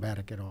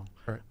non-acrobatic at all.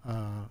 Right.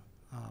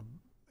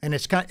 And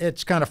it's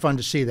kind of fun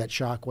to see that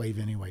shock wave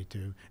anyway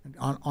too.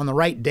 On the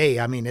right day,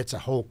 I mean, it's a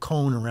whole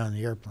cone around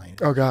the airplane.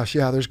 Oh gosh,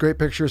 yeah. There's great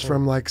pictures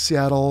from like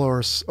Seattle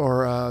or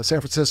San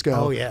Francisco.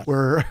 Oh yeah.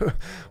 Where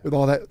with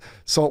all that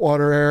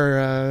saltwater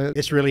air.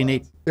 It's really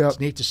neat. Yep. It's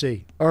neat to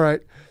see. All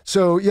right.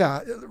 So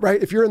yeah,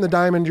 right. If you're in the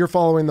diamond, you're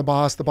following the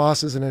boss. The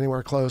boss isn't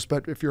anywhere close.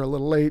 But if you're a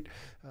little late,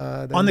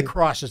 then on the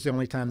cross is the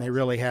only time they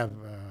really have.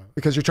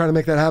 Because you're trying to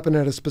make that happen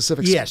at a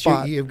specific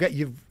spot. Yes,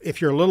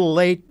 if you're a little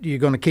late, you're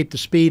going to keep the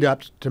speed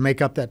up to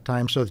make up that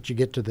time so that you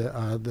get to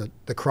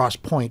the cross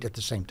point at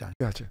the same time.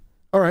 Gotcha.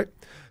 All right.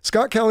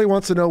 Scott Kelly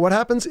wants to know what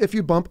happens if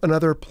you bump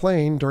another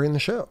plane during the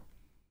show.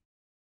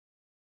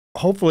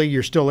 Hopefully,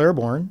 you're still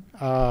airborne.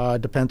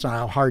 Depends on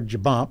how hard you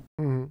bump.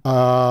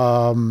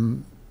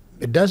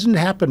 It doesn't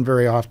happen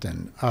very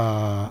often.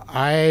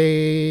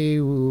 I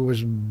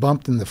was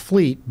bumped in the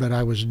fleet, but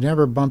I was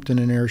never bumped in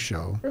an air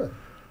show. Really?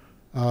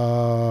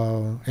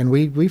 And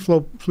we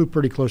flew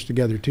pretty close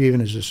together too,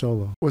 even as a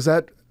solo. Was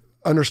that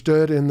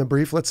understood in the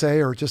brief, let's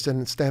say, or just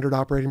in standard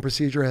operating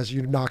procedure as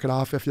you knock it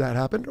off if that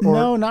happened? Or?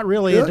 No, not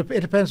really. Really?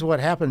 It depends on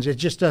what happens. It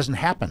just doesn't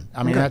happen.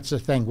 I mean, that's the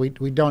thing. We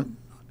don't.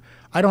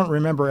 I don't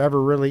remember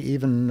ever really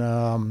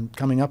even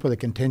coming up with a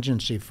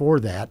contingency for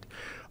that.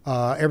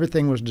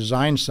 Everything was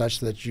designed such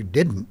that you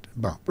didn't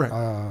bump. Right.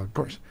 Of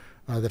course.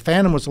 The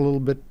Phantom was a little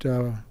bit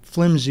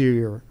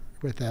flimsier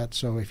with that,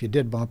 so if you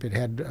did bump, it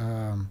had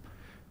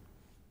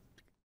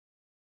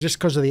just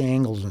because of the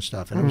angles and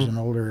stuff, and it was an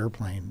older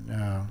airplane.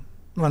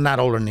 Well, not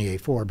older than the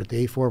A4, but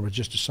the A4 was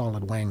just a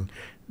solid wing,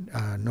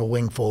 no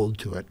wing fold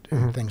to it,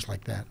 and things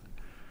like that.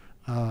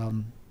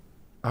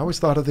 I always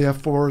thought of the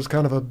F4 as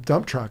kind of a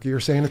dump truck. You're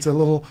saying it's a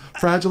little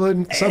fragile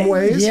in some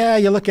ways? Yeah,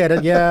 you look at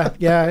it.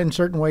 Yeah, in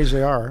certain ways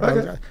they are.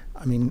 Okay.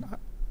 I mean,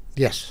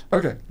 yes.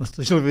 Okay. Let's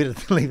leave it at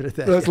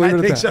that. Let's leave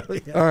it at that. So,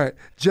 yeah. All right.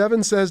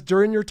 Jevin says,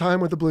 during your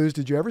time with the Blues,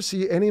 did you ever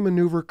see any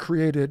maneuver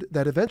created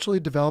that eventually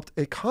developed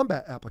a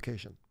combat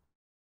application?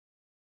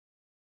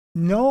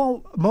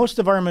 No, most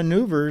of our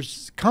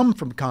maneuvers come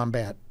from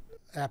combat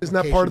applications.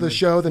 Isn't that part of the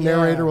show? The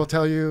narrator will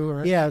tell you,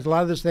 right? Yeah, a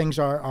lot of those things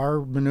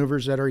are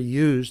maneuvers that are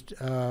used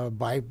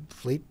by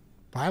fleet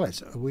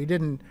pilots. We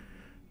didn't,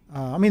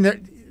 I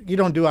mean, you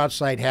don't do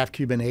outside half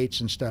Cuban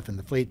 8s and stuff in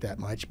the fleet that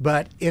much,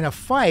 but in a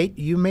fight,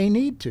 you may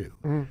need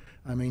to.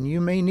 I mean, you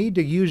may need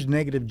to use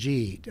negative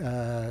G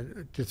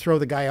to throw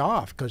the guy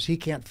off because he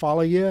can't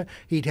follow you.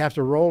 He'd have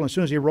to roll. And as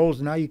soon as he rolls,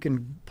 now you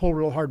can pull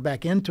real hard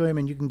back into him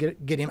and you can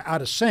get him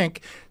out of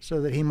sync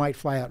so that he might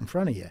fly out in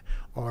front of you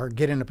or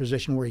get in a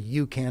position where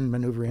you can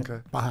maneuver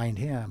in behind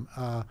him.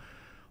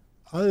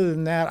 Other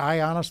than that,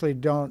 I honestly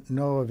don't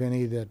know of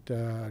any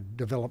that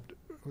developed,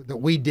 that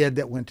we did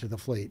that went to the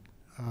fleet.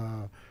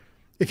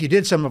 if you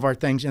did some of our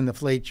things in the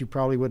fleet, you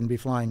probably wouldn't be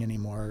flying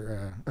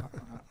anymore.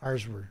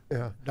 Ours were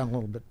done a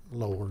little bit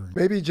lower.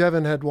 Maybe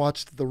Jevin had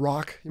watched The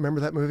Rock. You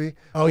remember that movie?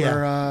 Oh,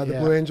 where the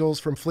Blue Angels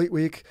from Fleet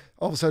Week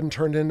all of a sudden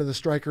turned into the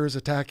Strikers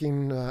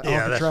attacking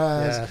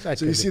Alcatraz.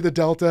 So you see the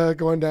Delta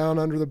going down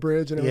under the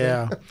bridge and everything.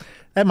 Yeah,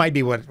 that might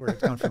be where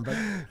it's come from. But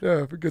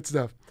yeah, good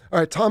stuff. All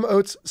right, Tom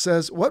Oates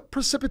says, what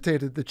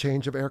precipitated the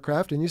change of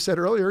aircraft? And you said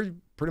earlier you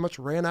pretty much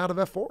ran out of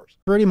F4s.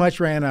 Pretty much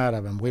ran out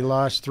of them. We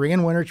lost 3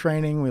 in winter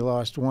training. We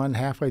lost 1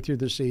 halfway through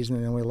the season,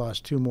 and then we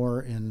lost 2 more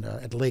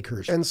at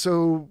Lakehurst. And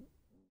so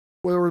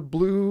were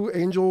Blue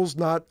Angels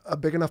not a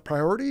big enough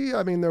priority?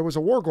 I mean, there was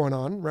a war going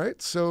on,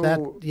 right? So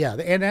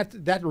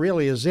that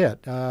really is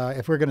it.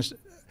 If we're going to,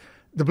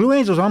 the Blue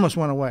Angels almost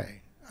went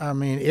away. I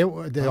mean,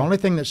 the only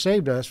thing that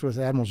saved us was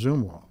Admiral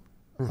Zumwalt.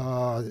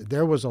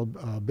 There was a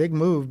big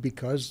move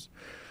because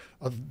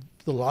of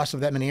the loss of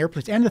that many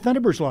airplanes, and the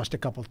Thunderbirds lost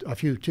a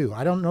few too.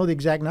 I don't know the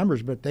exact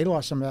numbers, but they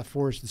lost some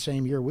F4s the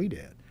same year we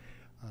did,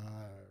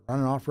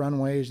 running off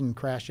runways and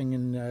crashing,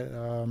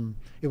 and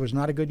it was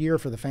not a good year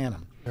for the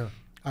Phantom. Yeah.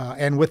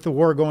 And with the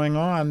war going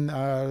on,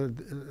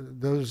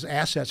 those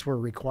assets were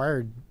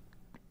required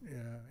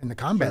in the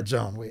combat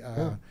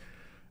zone.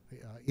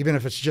 Even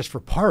if it's just for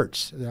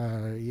parts,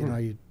 you know,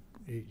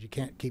 you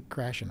can't keep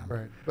crashing them.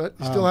 Right, but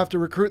you still have to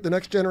recruit the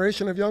next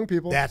generation of young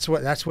people. That's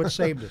what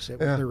saved us. It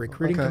was the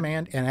recruiting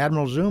command, and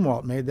Admiral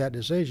Zumwalt made that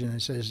decision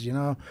and says, you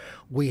know,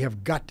 we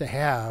have got to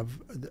have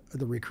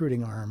the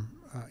recruiting arm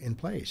in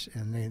place,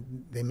 and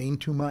they mean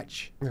too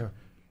much. Yeah.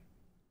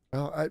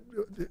 Well,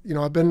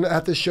 I've been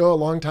at this show a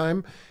long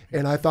time,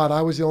 and I thought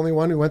I was the only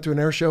one who went to an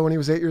air show when he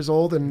was 8 years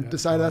old and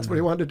decided that's what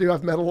he wanted to do.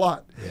 I've met a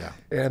lot,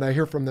 and I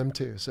hear from them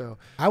too. So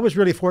I was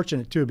really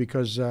fortunate too,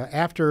 because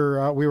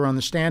after we were on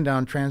the stand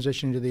down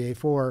transitioning to the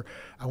A4,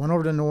 I went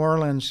over to New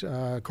Orleans.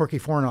 Corky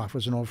Fornoff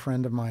was an old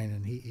friend of mine,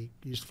 and he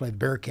used to fly the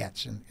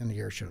Bearcats in the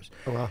air shows.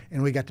 Oh, wow.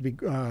 And we got to be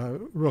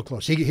real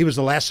close. He was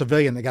the last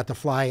civilian that got to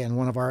fly in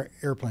one of our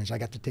airplanes. I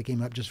got to take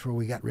him up just before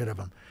we got rid of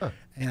him. Huh.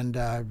 And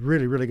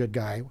really, really good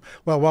guy.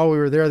 Well, while we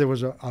were there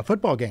was a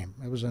football game.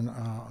 It was an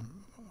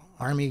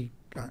Army,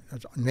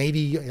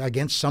 Navy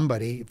against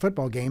somebody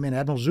football game, and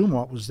Admiral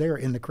Zumwalt was there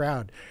in the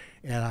crowd.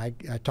 And I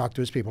talked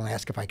to his people and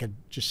asked if I could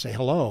just say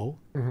hello.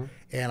 Mm-hmm.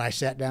 And I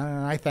sat down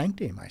and I thanked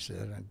him. I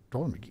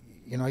told him,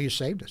 you know, you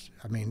saved us.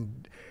 I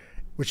mean,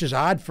 which is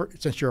odd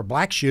since you're a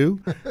black shoe.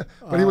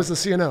 But he was the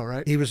CNO,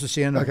 right? He was the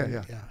CNO. Okay,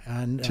 yeah.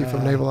 And, Chief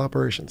of Naval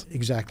Operations.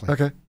 Exactly.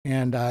 Okay.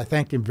 And I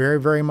thanked him very,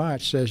 very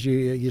much. Says,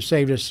 you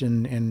saved us,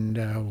 and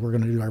we're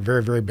going to do our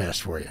very, very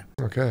best for you.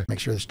 Okay. Make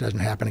sure this doesn't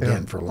happen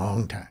again for a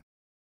long time.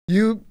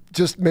 You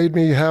just made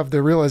me have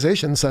the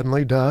realization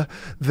suddenly,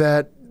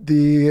 that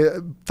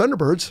the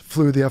Thunderbirds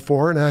flew the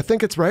F4, and I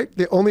think it's right,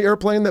 the only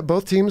airplane that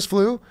both teams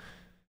flew.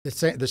 It's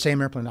the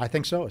same airplane, I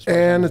think so.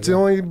 And it's the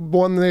only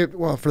one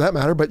well, for that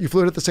matter, but you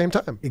flew it at the same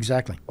time.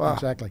 Exactly. Wow.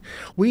 Exactly.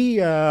 We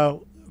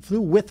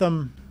flew with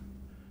them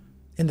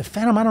in the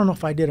Phantom. I don't know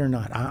if I did or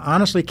not. I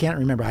honestly can't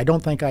remember. I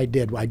don't think I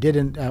did. I did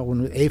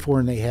when A4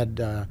 and they had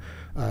the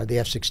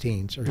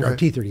F-16s or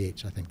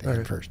T-38s. I think they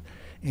had first.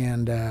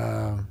 And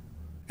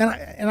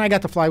I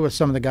got to fly with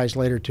some of the guys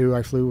later too.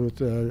 I flew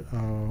with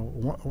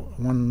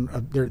one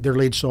of their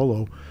lead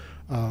solo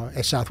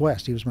at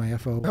Southwest. He was my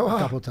FO a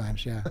couple of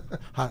times. Yeah,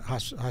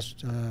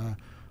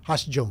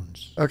 Haas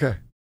Jones. Okay.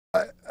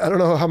 I don't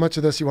know how much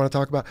of this you want to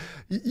talk about.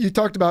 You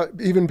talked about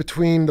even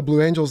between the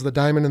Blue Angels, the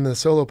Diamond, and the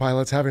solo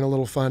pilots having a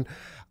little fun.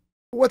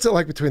 What's it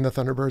like between the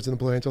Thunderbirds and the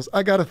Blue Angels?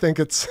 I got to think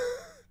it's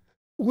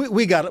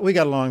we got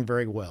along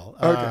very well.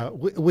 Okay.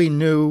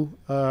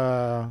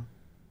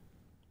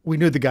 We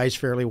knew the guys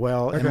fairly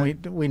well,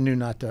 and we knew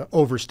not to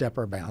overstep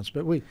our bounds,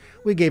 but we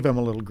gave them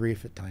a little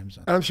grief at times.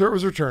 I'm sure it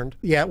was returned.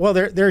 Yeah, well,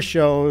 their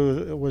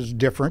show was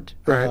different.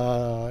 Right.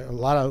 A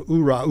lot of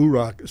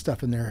oorah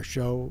stuff in their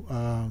show.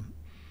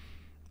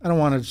 I don't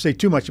want to say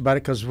too much about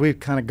it because we've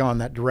kind of gone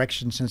that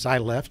direction since I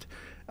left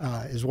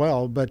as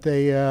well. But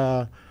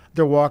their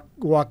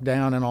walk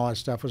down and all that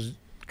stuff was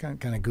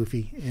kind of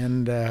goofy,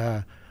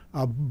 and.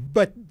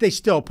 But they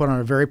still put on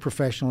a very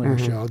professional air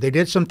show. They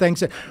did some things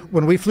that,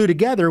 when we flew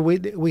together,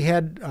 we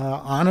had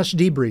honest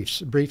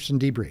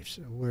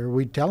debriefs, where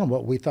we'd tell them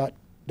what we thought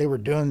they were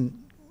doing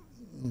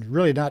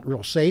really not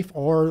real safe,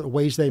 or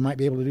ways they might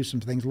be able to do some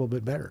things a little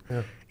bit better.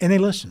 Yeah. And they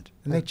listened,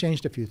 and they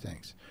changed a few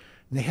things.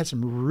 And they had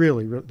some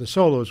really the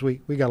solos, we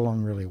got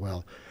along really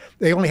well.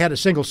 They only had a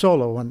single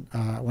solo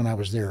when I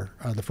was there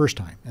the first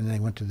time, and then they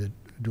went to the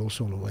dual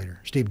solo later.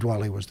 Steve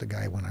Dwally was the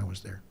guy when I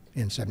was there.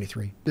 In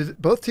 '73.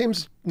 Did both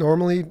teams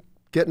normally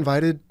get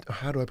invited,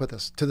 how do I put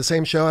this, to the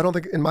same show? I don't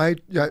think in my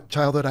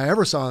childhood I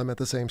ever saw them at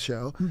the same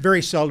show.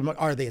 Very seldom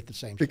are they at the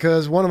same show.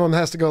 Because one of them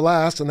has to go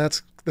last, and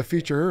that's the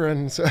feature.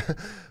 And so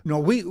no,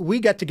 we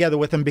got together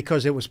with them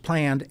because it was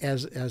planned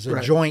as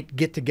a joint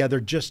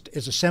get-together, just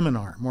as a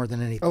seminar more than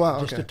anything,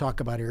 just to talk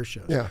about air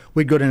shows. Yeah.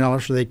 We'd go to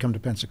Nellis, or they'd come to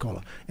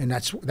Pensacola. And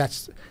that's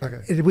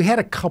we had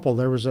a couple.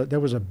 There was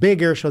a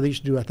big air show they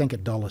used to do, I think,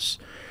 at Dulles.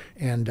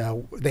 And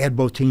they had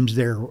both teams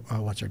there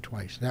once or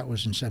twice. That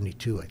was in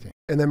 '72, I think.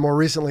 And then more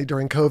recently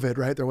during COVID,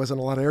 right, there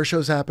wasn't a lot of air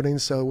shows happening,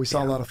 so we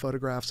saw a lot of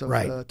photographs of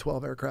Right. the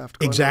 12 aircraft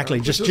going Exactly,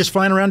 around, just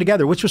flying around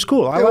together, which was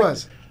cool. I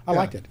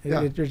liked it.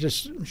 Yeah. It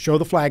just show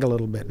the flag a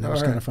little bit, and it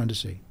was kind of fun to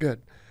see.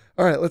 Good.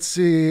 All right, let's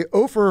see.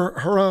 Ofer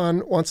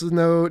Haran wants to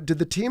know, did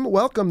the team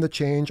welcome the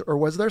change, or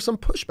was there some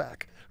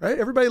pushback? Right?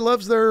 Everybody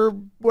loves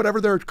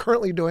whatever they're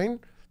currently doing.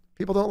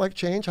 People don't like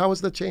change. How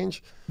was the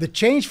change? The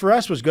change for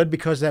us was good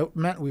because that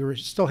meant we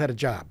still had a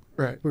job.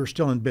 Right. We were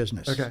still in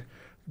business. Okay.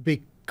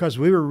 Because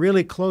we were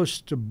really close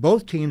to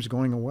both teams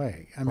going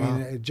away. I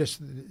mean, just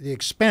the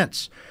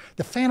expense.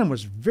 The Phantom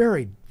was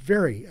very,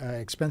 very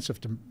expensive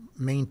to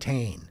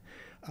maintain.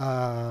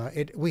 Our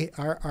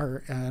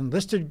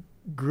enlisted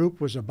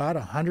group was about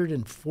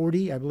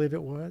 140, I believe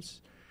it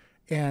was,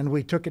 and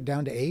we took it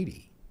down to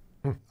 80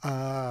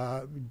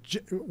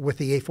 with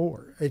the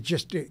A-4.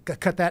 It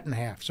cut that in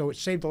half, so it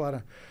saved a lot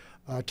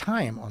of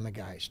time on the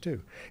guys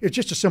too. It's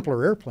just a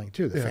simpler airplane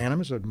too. The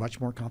Phantom is a much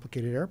more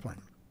complicated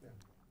airplane.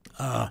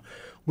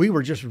 We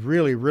were just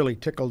really, really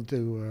tickled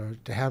to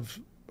have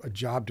a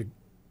job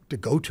to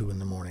go to in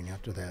the morning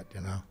after that,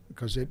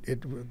 because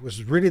it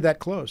was really that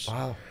close.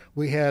 Wow.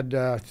 We had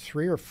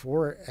 3 or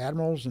 4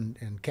 admirals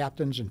and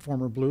captains and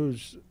former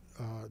Blues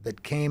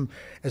that came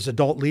as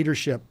adult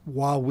leadership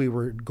while we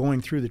were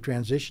going through the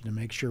transition to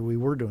make sure we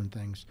were doing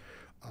things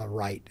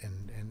right,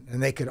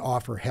 and they could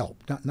offer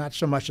help. Not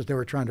so much that they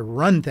were trying to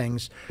run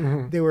things,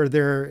 they were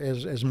there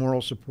as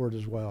moral support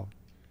as well.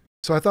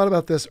 So I thought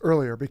about this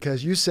earlier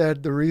because you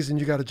said the reason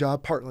you got a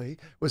job partly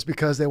was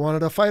because they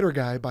wanted a fighter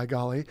guy, by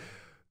golly.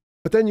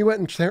 But then you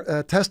went and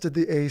tested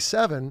the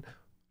A7.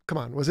 Come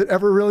on, was it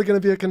ever really going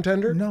to be a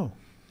contender? No.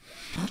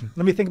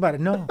 Let me think about it.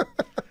 No.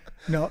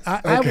 No.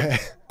 Okay.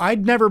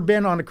 I'd never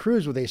been on a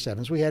cruise with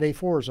A7s. We had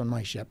A4s on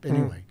my ship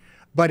anyway.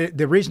 But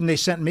the reason they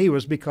sent me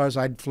was because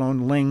I'd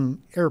flown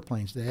Ling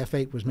airplanes. The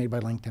F8 was made by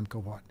Ling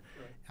Temco Vought.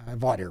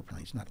 Vought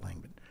airplanes, not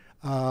Ling.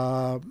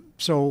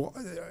 So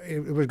it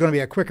was going to be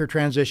a quicker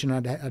transition.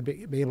 I'd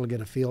be able to get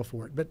a feel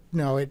for it. But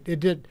no, it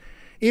did.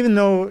 Even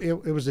though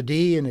it was a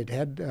D and it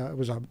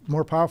was a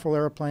more powerful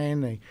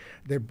airplane,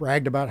 they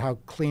bragged about how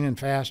clean and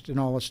fast and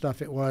all the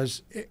stuff it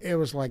was. It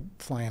was like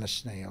flying a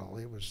snail.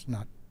 It was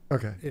not.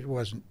 Okay. It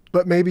wasn't.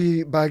 But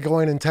maybe by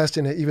going and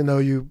testing it, even though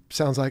you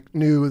sounds like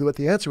knew what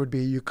the answer would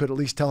be, you could at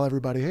least tell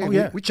everybody,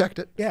 hey, we checked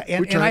it. Yeah,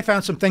 and I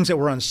found some things that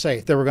were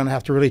unsafe. They were going to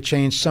have to really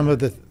change some of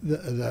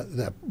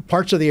the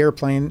parts of the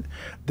airplane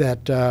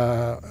that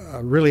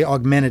really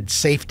augmented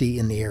safety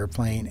in the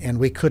airplane, and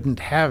we couldn't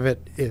have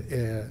it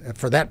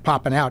for that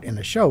popping out in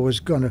the show.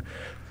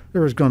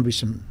 There was going to be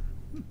some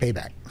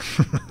payback.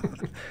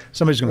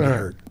 Somebody's going to get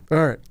hurt.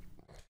 All right.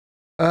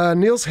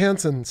 Niels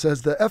Hansen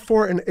says the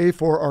F4 and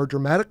A4 are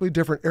dramatically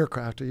different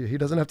aircraft. He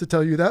doesn't have to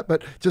tell you that,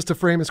 but just to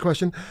frame his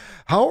question,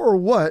 how or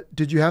what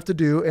did you have to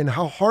do, and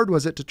how hard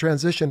was it to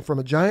transition from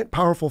a giant,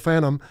 powerful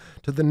Phantom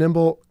to the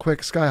nimble,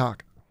 quick Skyhawk?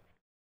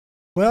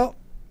 Well,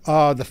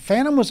 the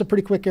Phantom was a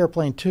pretty quick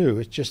airplane too.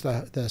 It's just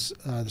the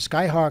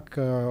Skyhawk,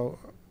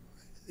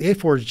 the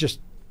A4 is just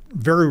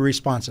very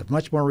responsive,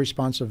 much more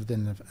responsive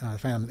than the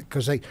Phantom,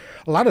 because a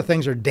lot of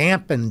things are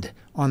dampened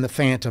on the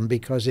Phantom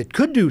because it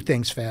could do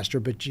things faster,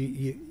 but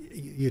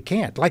you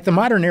can't. Like the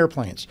modern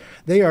airplanes,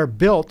 they are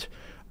built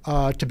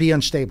to be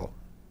unstable,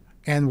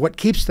 and what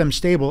keeps them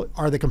stable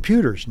are the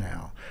computers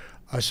now.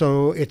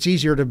 So it's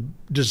easier to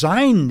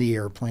design the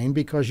airplane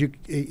because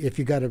if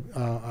you got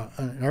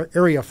an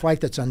area of flight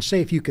that's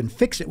unsafe, you can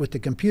fix it with the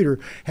computer,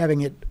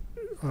 having it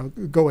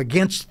go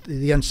against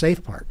the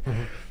unsafe part.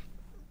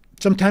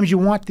 Sometimes you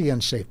want the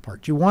unsafe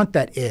part. You want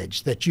that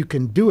edge that you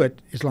can do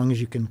it as long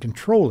as you can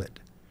control it.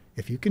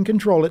 If you can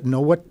control it and know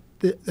what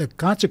the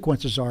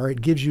consequences are, it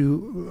gives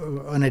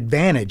you an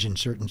advantage in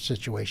certain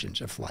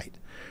situations of flight,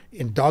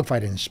 in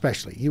dogfighting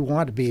especially. You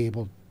want to be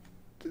able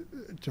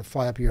to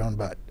fly up your own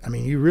butt. I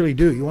mean, you really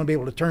do. You want to be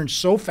able to turn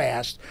so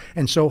fast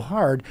and so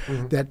hard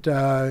that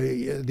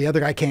the other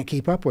guy can't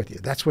keep up with you.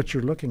 That's what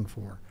you're looking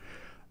for.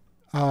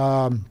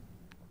 A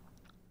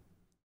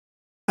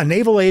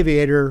naval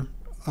aviator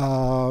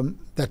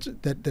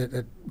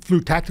that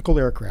flew tactical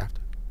aircraft.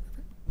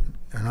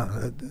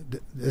 And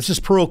this is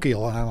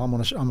parochial. I'm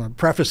going to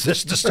preface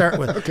this to start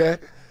with. Okay.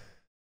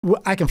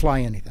 I can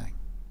fly anything.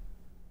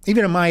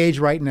 Even at my age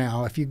right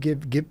now, if you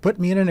put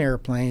me in an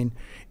airplane,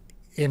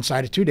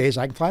 inside of 2 days,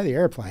 I can fly the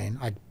airplane.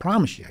 I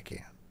promise you I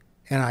can.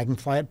 And I can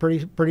fly it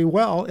pretty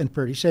well and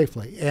pretty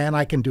safely. And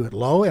I can do it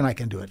low, and I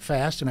can do it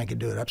fast, and I can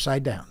do it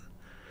upside down.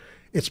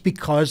 It's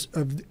because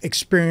of the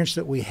experience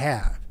that we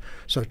have.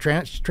 So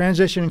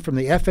transitioning from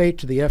the F8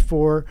 to the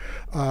F4,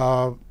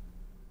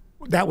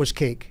 that was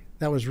cake.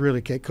 That was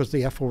really cake because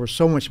the F4 was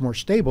so much more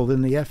stable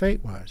than the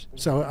F8 was.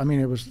 So, I mean,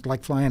 it was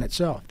like flying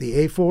itself.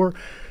 The A4,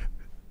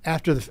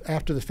 after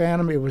the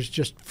Phantom, it was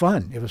just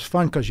fun. It was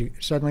fun because you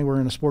suddenly were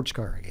in a sports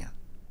car again,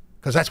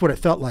 because that's what it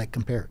felt like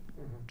compared.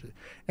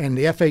 And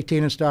the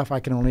F-18 and stuff, I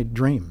can only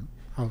dream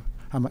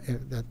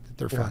that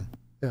they're fun.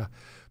 Yeah.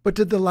 But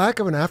did the lack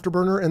of an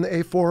afterburner in the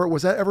A4,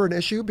 was that ever an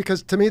issue?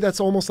 Because to me, that's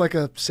almost like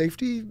a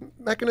safety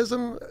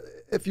mechanism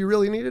if you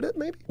really needed it,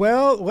 maybe?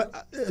 Well,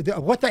 what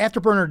the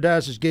afterburner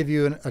does is give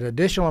you an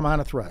additional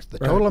amount of thrust. The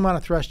total amount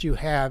of thrust you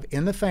have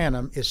in the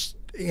Phantom is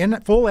in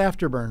full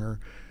afterburner.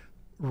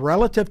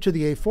 Relative to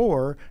the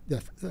A4, the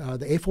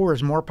A4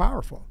 is more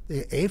powerful.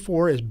 The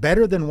A4 is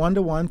better than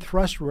 1-to-1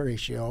 thrust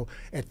ratio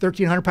at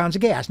 1,300 pounds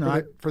of gas.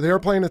 Now, for the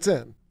airplane it's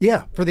in.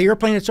 Yeah, for the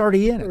airplane it's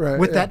already in it.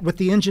 Right, with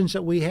the engines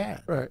that we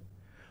had. Right.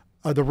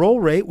 The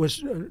roll rate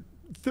was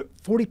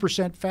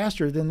 40%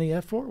 faster than the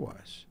F4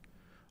 was.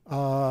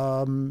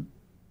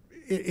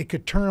 It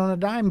could turn on a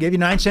dime, give you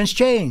 9 cents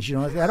change. You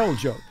know, that old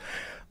joke.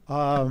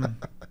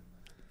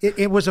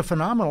 It was a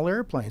phenomenal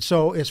airplane.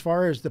 So as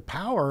far as the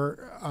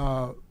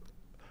power.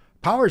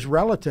 Power is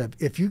relative.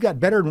 If you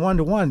got better than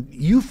 1-to-1,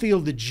 you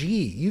feel the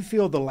G. You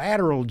feel the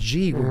lateral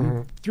G when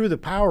you threw the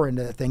power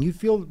into that thing. You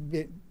feel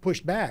it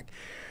pushed back.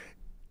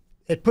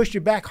 It pushed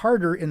you back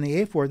harder in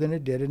the A4 than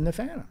it did in the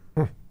Phantom.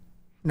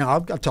 Now,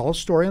 I'll tell a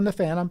story on the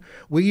Phantom.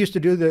 We used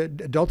to do the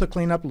Delta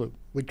cleanup loop.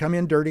 We'd come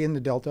in dirty in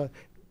the Delta,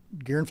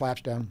 gear and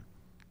flaps down.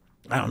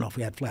 I don't know if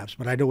we had flaps,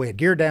 but I know we had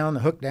gear down, the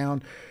hook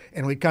down,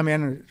 and we'd come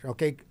in and,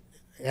 okay,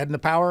 adding the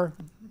power,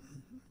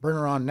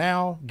 burner on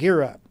now,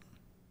 gear up.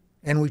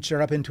 And we'd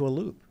start up into a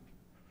loop.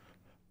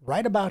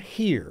 Right about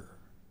here,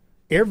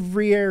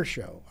 every air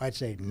show, I'd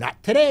say,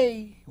 not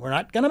today, we're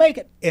not going to make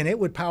it. And it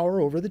would power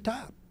over the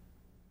top.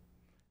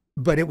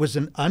 But it was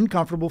an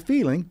uncomfortable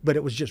feeling, but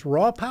it was just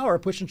raw power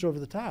pushing us over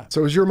the top. So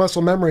it was your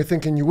muscle memory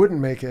thinking you wouldn't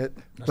make it,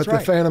 but the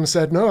Phantom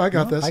said, no, I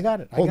got this. I got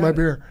it. Hold my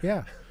beer.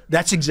 Yeah.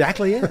 That's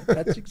exactly it.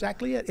 That's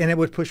exactly it. And it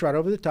would push right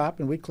over the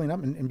top, and we'd clean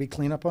up and be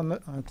clean on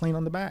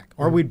the back,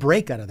 or we'd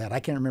break out of that. I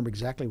can't remember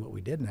exactly what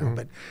we did now,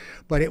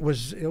 but it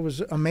was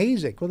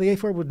amazing. Well, the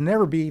A4 would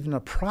never be even a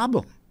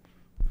problem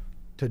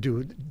to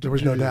do. There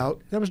was no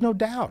doubt. There was no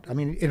doubt. I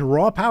mean, in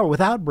raw power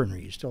without burner,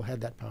 you still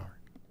had that power.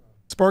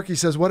 Sparky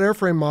says, what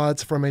airframe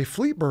mods from a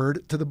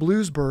Fleetbird to the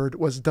Bluesbird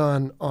was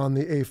done on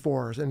the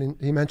A4s? And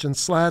he mentioned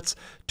slats,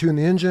 tune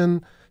the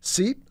engine,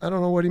 seat. I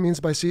don't know what he means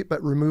by seat,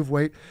 but remove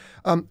weight.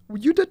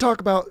 You did talk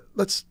about,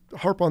 let's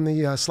harp on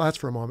the slats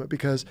for a moment,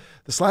 because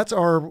the slats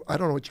are, I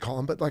don't know what you call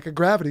them, but like a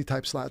gravity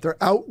type slat. They're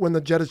out when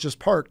the jet is just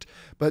parked,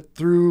 but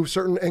through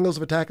certain angles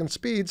of attack and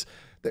speeds,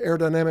 the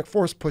aerodynamic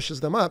force pushes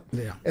them up.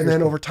 Yeah, and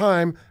then over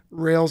time,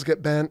 rails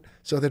get bent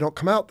so they don't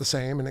come out the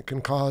same, and it can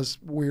cause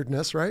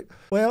weirdness, right?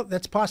 Well,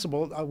 that's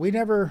possible.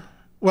 To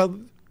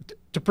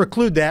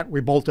preclude that, we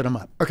bolted them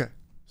up. Okay.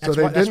 So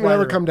they didn't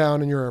ever come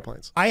down in your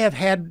airplanes? I have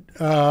had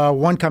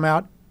one come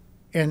out,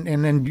 and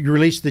then you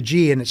release the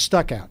G and it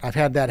stuck out. I've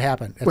had that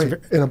happen. Wait,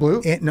 in a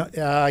blue?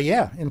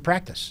 Yeah, in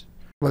practice.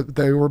 But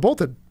they were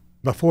bolted?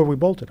 Before we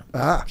bolted them.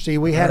 Ah. See,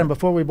 we had them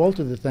before we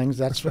bolted the things.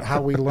 That's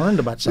how we learned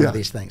about some of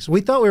these things. We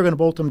thought we were going to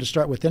bolt them to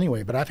start with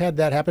anyway, but I've had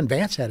that happen.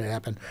 Vance had it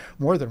happen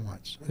more than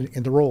once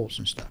in the rolls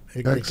and stuff.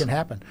 It can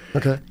happen.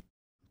 Okay.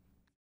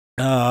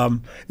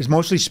 It's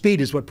mostly speed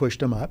is what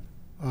pushed them up.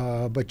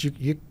 But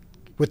you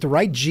with the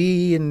right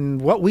G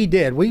and what we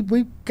did,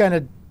 we kind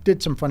of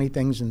did some funny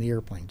things in the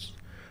airplanes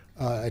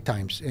at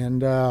times.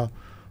 And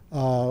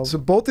so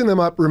bolting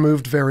them up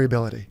removed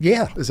variability.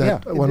 Yeah. Is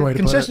that one way to put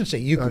it? Consistency.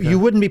 You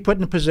wouldn't be put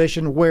in a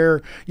position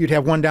where you'd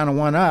have one down and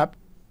one up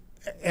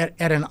at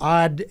an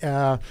odd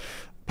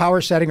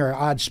power setting or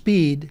odd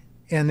speed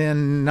and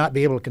then not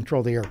be able to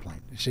control the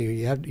airplane. So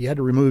you had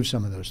to remove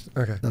some of those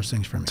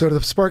things from it. So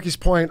to Sparky's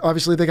point,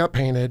 obviously they got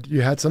painted.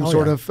 You had some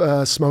sort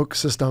of smoke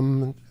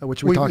system,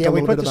 which we talked a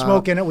little bit about. Yeah, we put the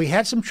smoke in it. We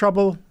had some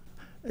trouble.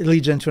 It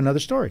leads into another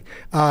story.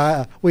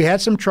 We had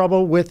some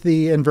trouble with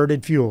the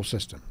inverted fuel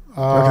system.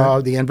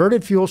 The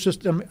inverted fuel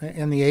system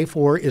in the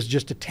A4 is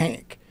just a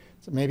tank.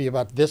 It's maybe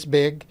about this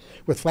big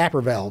with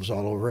flapper valves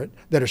all over it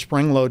that are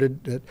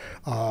spring-loaded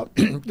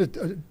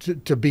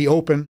to be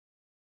open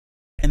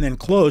and then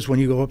close when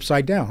you go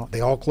upside down.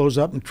 They all close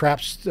up and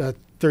traps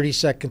 30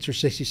 seconds or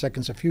 60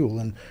 seconds of fuel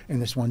in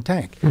this one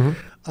tank.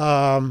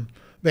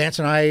 Vance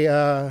and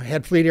I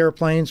had fleet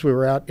airplanes. We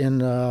were out in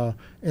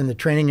the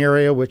training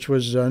area, which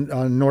was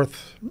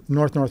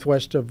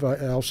northwest of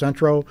El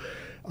Centro.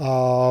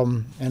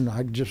 And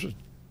I just was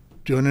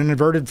doing an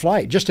inverted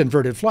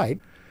flight.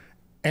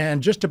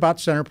 And just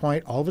about center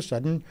point, all of a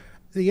sudden,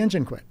 the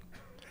engine quit.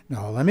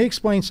 Now, let me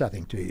explain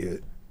something to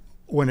you.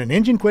 When an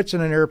engine quits in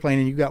an airplane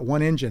and you've got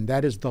one engine,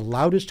 that is the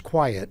loudest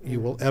quiet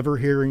you will ever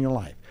hear in your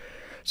life.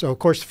 So, of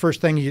course, the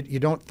first thing, you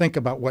don't think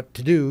about what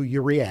to do,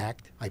 you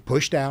react. I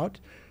pushed up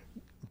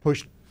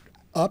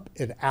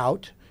and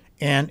out,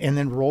 and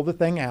then rolled the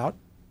thing out,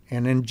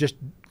 and then just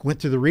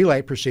went through the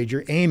relay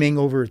procedure, aiming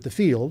over at the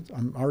field.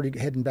 I'm already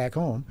heading back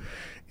home,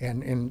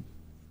 and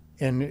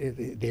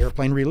the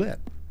airplane relit.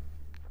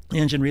 The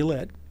engine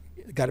relit,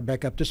 got it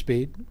back up to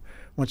speed.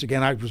 Once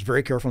again, I was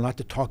very careful not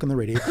to talk on the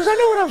radio because I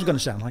know what I was going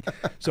to sound like.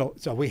 So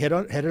we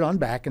headed on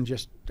back and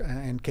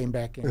came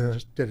back and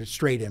just did it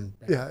straight in.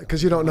 Yeah,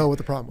 because you don't know what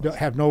the problem was.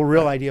 Have no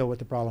real idea what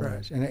the problem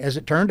was. And as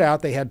it turned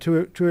out, they had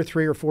two or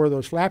three or four of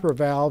those flapper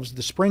valves.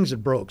 The springs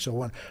had broke,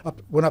 so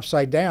when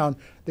upside down,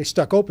 they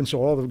stuck open,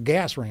 so all the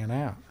gas ran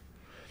out.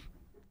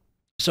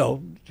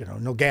 So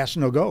no gas,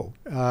 no go.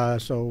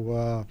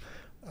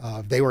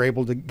 They were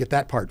able to get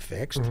that part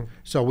fixed.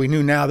 So we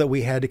knew now that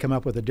we had to come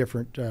up with a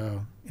different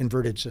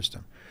inverted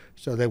system.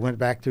 So they went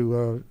back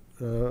to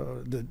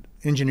the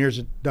engineers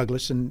at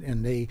Douglas,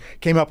 and they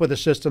came up with a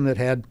system that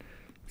had,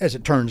 as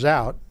it turns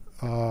out,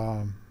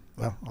 well,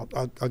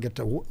 I'll get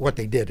to what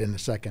they did in a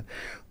second.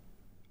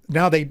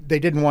 Now they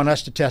didn't want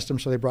us to test them,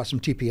 so they brought some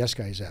TPS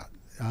guys out.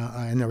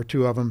 And there were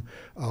two of them.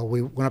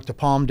 We went up to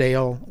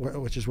Palmdale,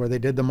 which is where they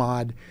did the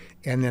mod,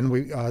 and then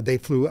they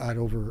flew out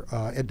over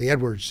at the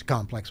Edwards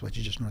complex, which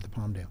is just north of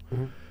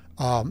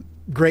Palmdale.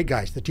 Great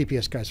guys. The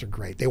TPS guys are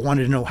great. They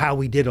wanted to know how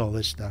we did all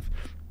this stuff.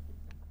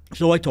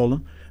 So I told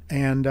them,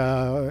 and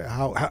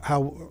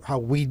how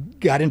we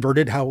got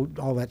inverted, how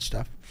all that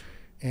stuff.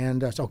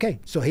 And so, okay,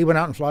 so he went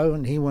out and flew,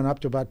 and he went up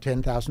to about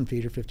 10,000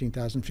 feet or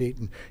 15,000 feet,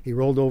 and he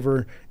rolled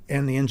over,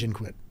 and the engine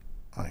quit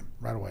on him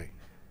right away.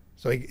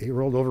 So he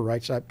rolled over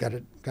right side, got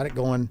it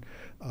going.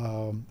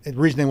 The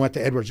reason they went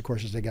to Edwards, of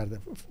course, is they got a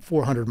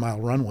 400-mile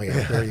runway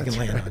out there you can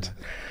land on.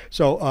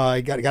 So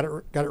he got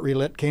it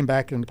relit, came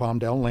back into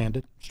Palmdale,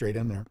 landed straight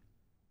in there.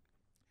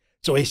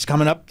 So he's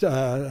coming up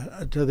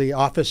to the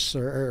office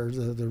or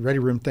the ready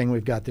room thing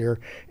we've got there,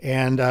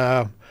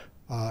 and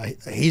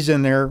he's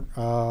in there.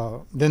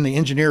 Then the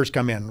engineers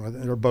come in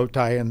with their bow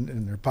tie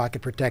and their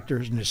pocket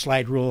protectors and the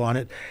slide rule on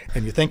it.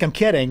 And you think I'm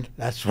kidding?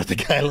 That's what the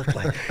guy looked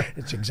like.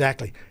 It's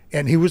exactly.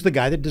 And he was the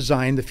guy that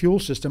designed the fuel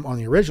system on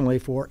the original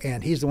A4,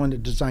 and he's the one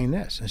that designed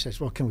this. And I says,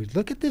 well, can we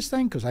look at this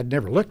thing? Because I'd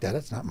never looked at it.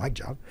 It's not my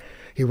job.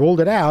 He rolled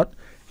it out,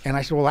 and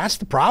I said, well, that's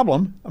the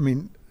problem. I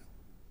mean,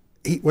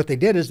 what they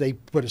did is they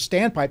put a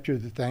standpipe through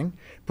the thing,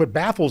 put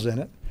baffles in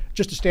it,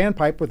 just a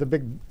standpipe with a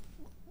big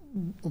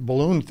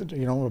balloon,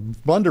 a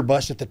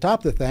blunderbuss at the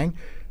top of the thing.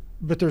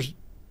 But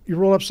you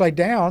roll upside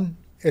down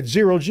at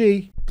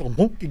 0G,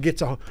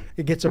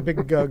 it gets a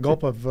big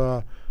gulp of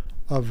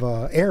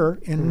air,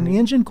 and the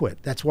engine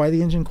quit. That's why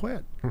the engine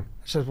quit. I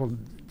said, well,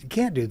 you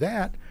can't do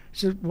that. I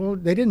said, well,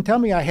 they didn't tell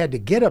me I had to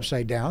get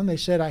upside down. They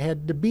said I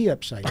had to be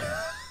upside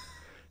down.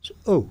 So,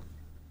 oh,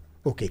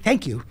 okay,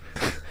 thank you.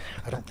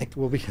 I don't think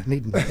we'll be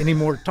needing any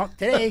more talk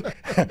today.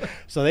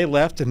 So they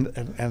left, and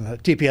the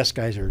TPS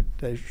guys are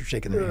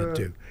shaking their head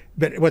too.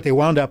 But what they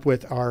wound up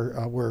with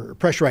were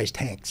pressurized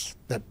tanks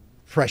that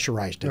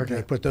pressurized it. Okay.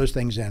 They put those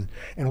things in.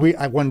 And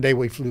one day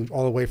we flew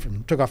all the way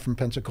took off from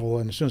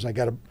Pensacola, and as soon as I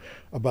got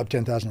above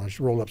 10,000, I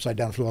just rolled upside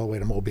down, flew all the way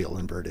to Mobile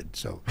inverted.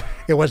 So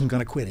it wasn't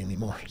going to quit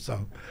anymore.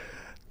 So,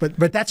 but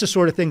that's the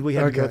sort of thing we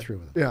had to go through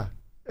with it. Yeah.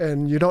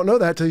 And you don't know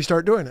that till you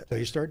start doing it. So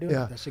you start doing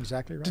it. That's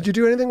exactly right. Did you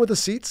do anything with the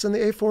seats in the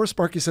A4?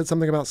 Sparky said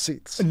something about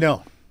seats.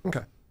 No.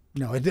 Okay.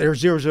 No, there's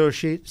 0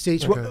 seats.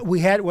 Okay. What we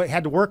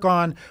had to work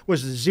on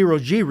was the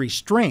 0G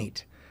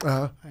restraint.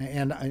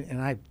 And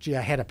I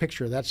had a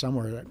picture of that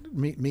somewhere.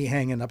 Me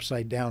hanging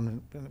upside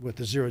down with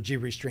the 0G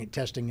restraint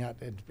testing out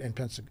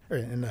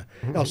in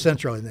El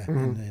Centro.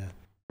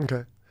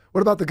 Okay.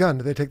 What about the gun?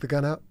 Did they take the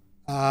gun out?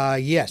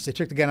 Yes, they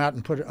took the gun out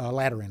and put a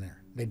ladder in there.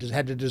 They just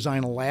had to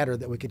design a ladder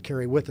that we could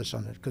carry with us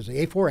on it, because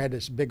the A4 had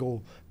this big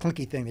old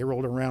clunky thing they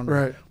rolled around,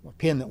 a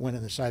pin that went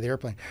in the side of the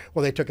airplane.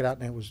 Well, they took it out,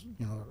 and it was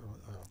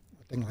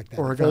a thing like that.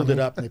 Origami. Folded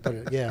up, and they put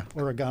it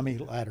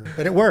origami ladder.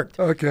 But it worked.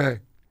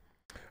 Okay.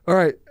 All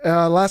right.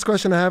 Last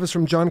question I have is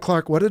from John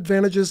Clark. What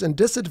advantages and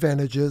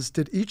disadvantages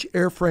did each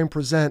airframe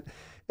present,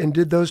 and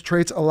did those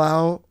traits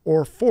allow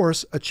or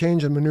force a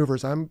change in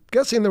maneuvers? I'm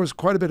guessing there was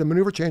quite a bit of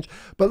maneuver change,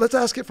 but let's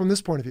ask it from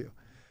this point of view,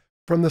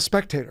 from the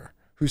spectator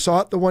who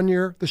saw it the one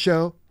year, the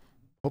show,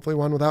 hopefully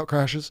one without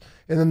crashes,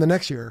 and then the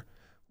next year.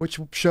 Which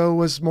show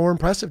was more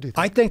impressive, do you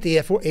think? I think the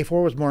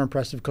A4 was more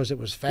impressive because it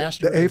was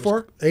faster. The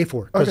A4?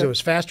 A4, because it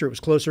was faster, it was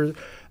closer,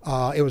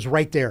 it was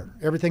right there.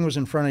 Everything was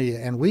in front of you.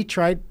 And we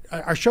tried,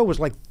 our show was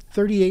like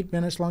 38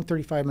 minutes long,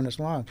 35 minutes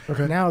long.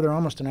 Okay. Now they're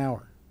almost an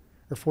hour,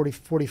 or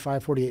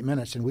 45, 48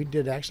 minutes, and we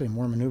did actually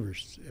more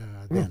maneuvers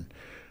then.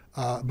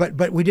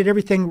 But we did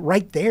everything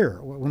right there.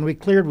 When we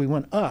cleared, we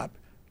went up.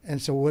 And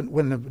so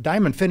when the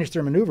Diamond finished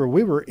their maneuver,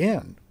 we were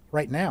in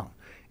right now.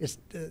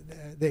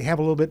 They have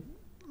a little bit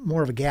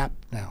more of a gap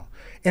now.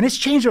 And it's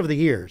changed over the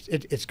years.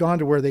 It's gone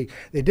to where they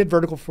did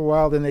vertical for a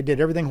while, then they did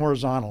everything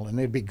horizontal, and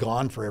they'd be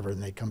gone forever,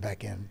 and they'd come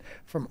back in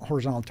from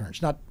horizontal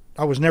turns.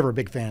 I was never a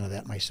big fan of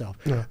that myself.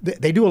 Yeah.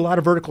 They do a lot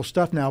of vertical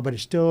stuff now, but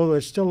it's still a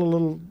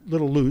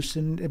little loose,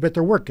 but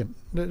they're working.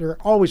 They're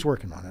always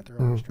working on it.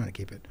 They're always trying to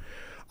keep it.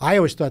 I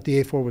always thought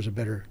the A4 was a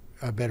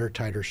better,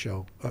 tighter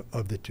show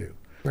of the two.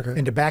 Okay.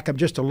 And to back up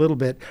just a little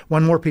bit,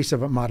 one more piece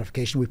of a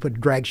modification, we put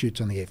drag chutes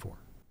on the A4.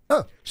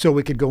 Oh. So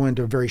we could go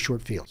into very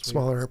short fields.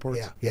 Smaller airports?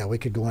 Yeah, we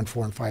could go in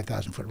 4,000 and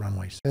 5,000 foot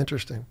runways.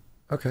 Interesting.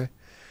 Okay.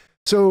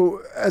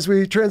 So as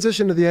we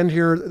transition to the end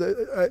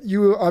here,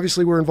 you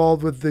obviously were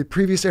involved with the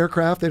previous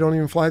aircraft. They don't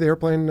even fly the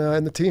airplane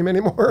in the team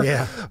anymore.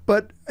 Yeah.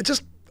 But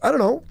just, I don't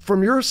know,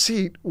 from your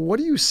seat, what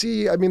do you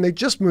see? I mean, they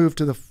just moved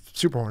to the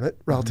Super Hornet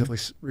relatively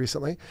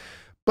recently.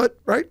 But,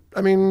 right,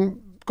 I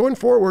mean, going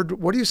forward,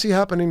 what do you see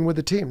happening with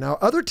the team? Now,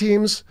 other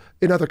teams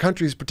in other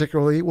countries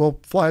particularly will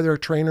fly their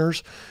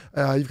trainers.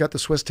 You've got the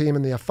Swiss team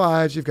and the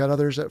F5s. You've got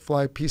others that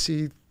fly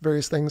PC,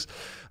 various things.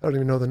 I don't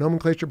even know the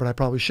nomenclature, but I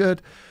probably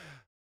should.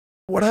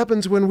 What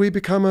happens when we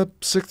become a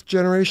 6th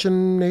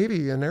generation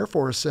Navy and Air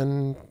Force?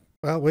 And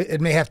well, it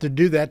may have to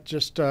do that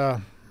just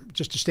to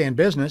stay in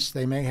business.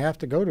 They may have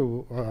to go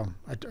to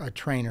a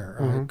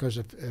trainer because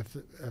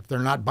if they're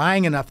not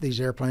buying enough of these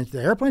airplanes,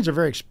 the airplanes are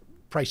very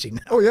pricey now.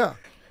 Oh yeah,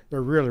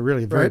 they're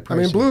really very pricey. I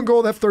mean, blue and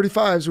gold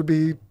F-35s would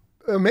be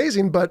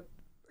amazing, but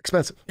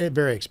expensive.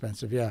 Very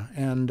expensive, yeah.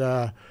 And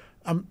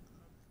I'm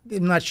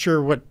not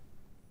sure what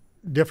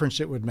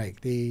difference it would make.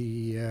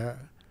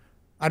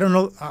 I don't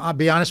know. I'll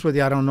be honest with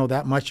you. I don't know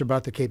that much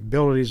about the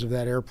capabilities of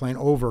that airplane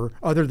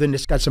other than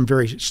it's got some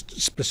very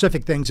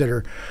specific things that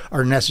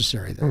are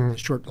necessary, the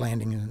short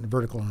landing and the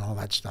vertical and all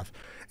that stuff.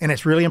 And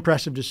it's really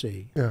impressive to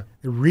see. Yeah.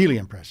 Really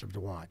impressive to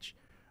watch.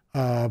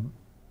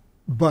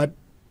 But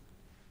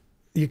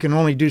you can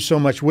only do so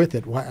much with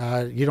it.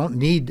 You don't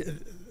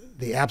need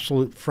the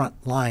absolute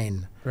front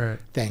line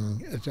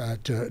thing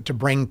to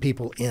bring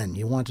people in.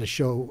 You want to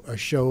show a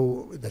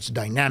show that's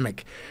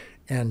dynamic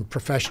and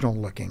professional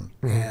looking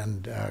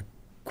and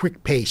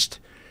quick paced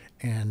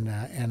and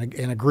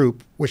a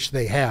group which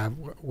they have,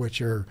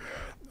 which are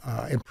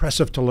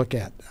impressive to look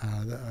at.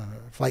 The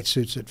flight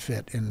suits that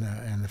fit and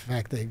the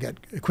fact they get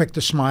quick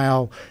to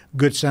smile,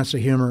 good sense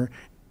of humor,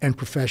 and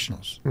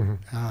professionals.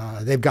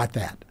 They've got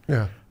that.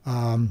 Yeah.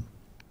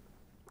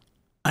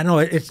 I know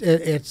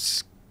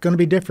it's going to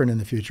be different in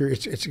the future.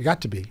 It's got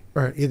to be.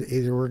 Right.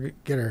 Either we're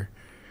get our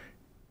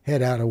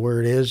head out of where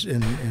it is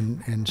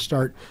and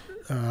start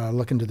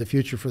looking to the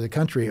future for the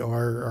country,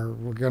 or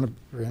we're going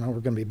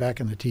to be back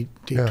in the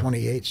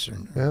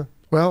T-28s. Yeah.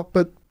 Well,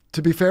 but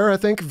to be fair, I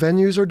think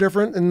venues are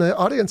different and the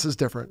audience is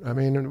different. I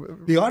mean,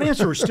 the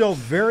audience were still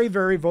very,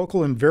 very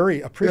vocal and very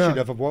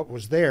appreciative of what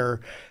was there.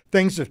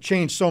 Things have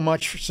changed so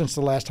much since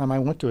the last time I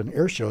went to an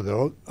air show,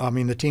 though. I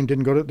mean, the team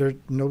didn't go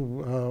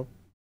to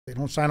they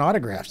don't sign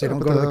autographs. They don't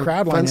go to the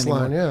crowd line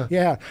anymore.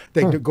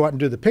 They do go out and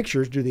do the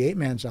pictures, do the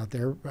 8-mans out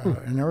there,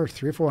 and there were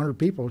 300 or 400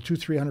 people,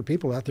 300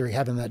 people out there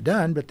having that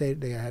done, but they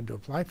had to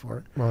apply for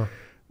it. Wow.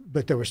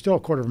 But there was still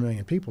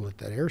 250,000 people at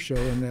that air show,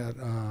 and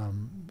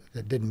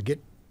that didn't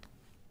get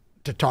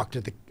to talk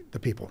to the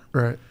people.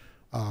 Right.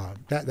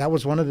 That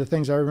was one of the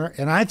things I remember,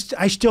 and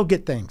I still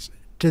get things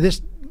to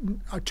this.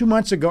 2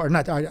 months ago, or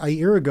not a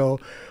year ago,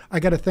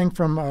 I got a thing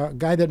from a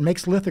guy that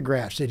makes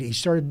lithographs. He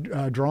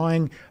started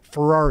drawing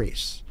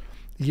Ferraris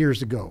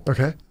years ago.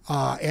 Okay.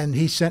 And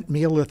he sent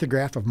me a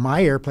lithograph of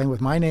my airplane with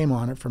my name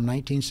on it from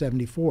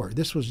 1974.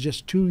 This was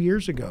just 2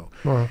 years ago.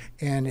 Wow.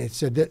 And it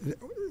said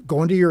that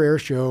going to your air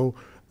show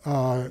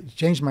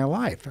changed my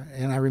life.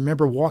 And I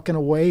remember walking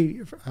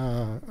away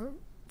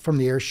from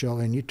the air show,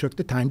 and you took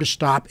the time to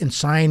stop and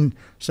sign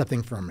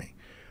something for me.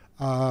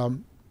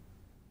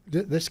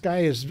 This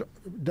guy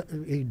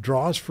he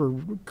draws for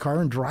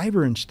Car and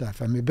Driver and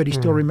stuff. I mean, but he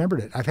still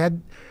remembered it. I've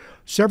had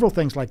several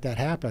things like that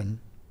happen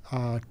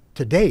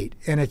to date,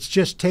 and it's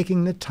just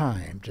taking the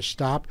time to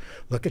stop,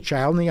 look a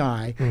child in the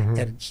eye,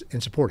 and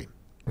support him,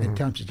 and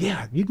tell him,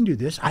 "Yeah, you can do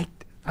this. I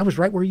was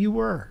right where you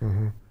were.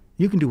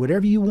 You can do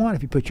whatever you want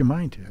if you put your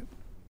mind to it."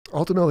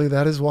 Ultimately,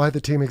 that is why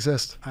the team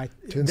exists,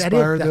 to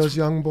inspire those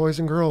young boys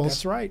and girls.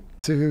 That's right.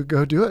 To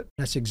go do it.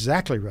 That's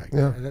exactly right.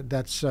 Yeah.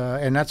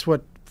 And that's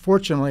what,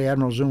 fortunately,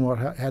 Admiral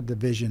Zumwalt had the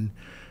vision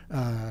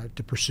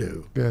to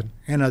pursue. Good.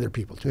 And other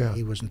people, too. Yeah.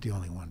 He wasn't the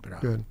only one. But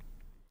good.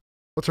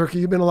 Well, Turkey,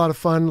 you've been a lot of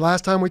fun.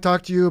 Last time we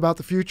talked to you about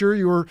the future,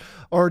 you were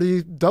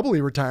already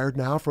doubly retired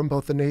now from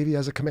both the Navy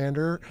as a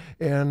commander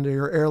and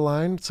your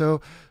airline.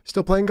 So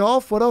still playing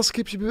golf? What else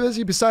keeps you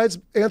busy besides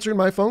answering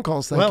my phone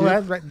calls? Thank you.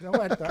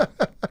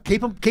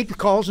 Keep the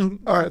calls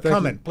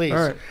coming, please.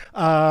 All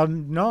right.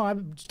 No, I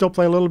still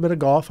play a little bit of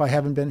golf. I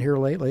haven't been here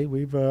lately.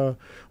 We've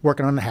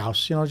working on the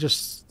house,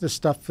 just the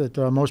stuff that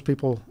most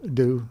people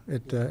do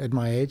at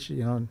my age,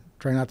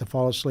 try not to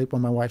fall asleep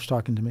when my wife's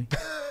talking to me.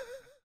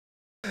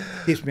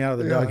 Keeps me out of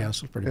the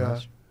doghouse pretty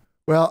much.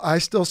 Well, I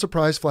still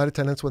surprise flight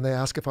attendants when they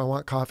ask if I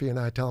want coffee, and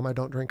I tell them I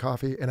don't drink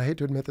coffee. And I hate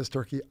to admit this,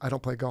 Turkey, I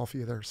don't play golf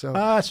either. So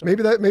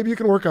maybe you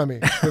can work on me.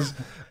 Because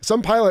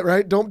some pilot,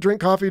 right? Don't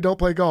drink coffee, don't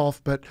play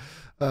golf. But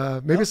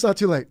maybe it's not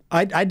too late.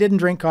 I didn't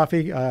drink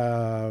coffee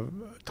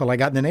till I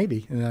got in the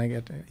Navy, and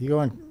then you go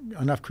on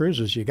enough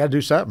cruises, you got to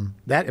do something.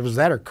 It was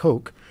that or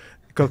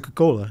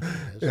Coca-Cola.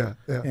 Yeah.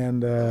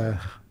 And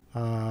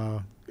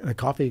the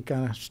coffee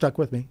kind of stuck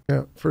with me.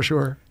 Yeah, for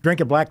sure.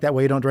 Drink it black. That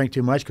way you don't drink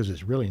too much because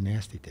it's really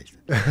nasty tasting.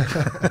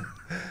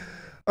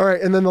 All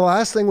right. And then the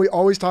last thing we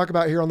always talk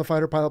about here on the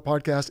Fighter Pilot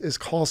Podcast is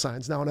call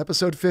signs. Now, in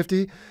episode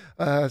 50,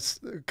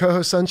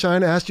 co-host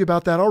Sunshine asked you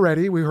about that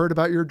already. We heard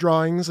about your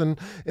drawings and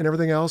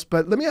everything else.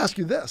 But let me ask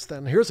you this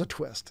then. Here's a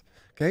twist.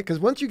 Okay? Because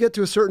once you get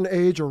to a certain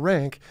age or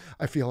rank,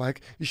 I feel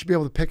like you should be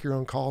able to pick your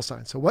own call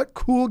sign. So what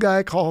cool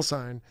guy call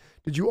sign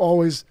did you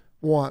always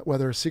want,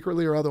 whether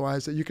secretly or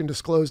otherwise, that you can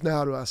disclose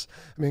now to us?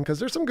 I mean, because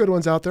there's some good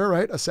ones out there,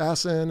 right?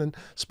 Assassin and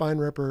Spine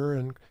Ripper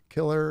and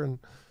Killer. And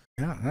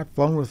yeah, I've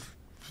flown with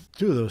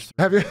two of those.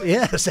 Have you?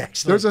 Yes,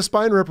 actually. There's a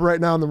spine ripper right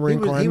now in the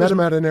Marine Corps. I met him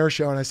at an air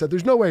show, and I said,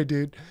 "There's no way,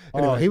 dude."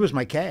 Anyway. Oh, he was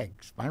my CAG.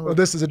 Spine ripper. Well,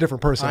 this is a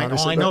different person,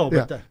 obviously. I know,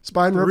 but the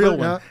spine ripper, real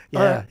one.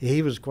 Yeah, right.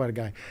 he was quite a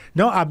guy.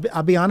 No,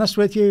 I'll be honest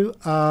with you.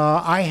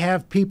 I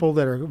have people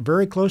that are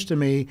very close to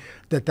me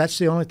that's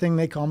the only thing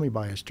they call me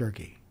by is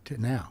Turkey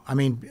now. I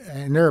mean,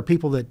 and there are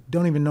people that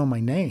don't even know my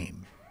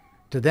name.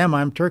 To them,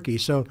 I'm Turkey.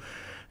 So,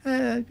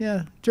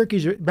 yeah,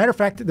 turkeys. Matter of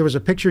fact, there was a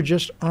picture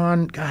just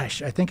on,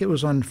 gosh, I think it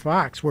was on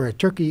Fox, where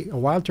a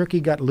wild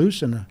turkey got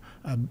loose in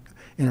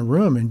a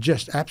room and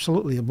just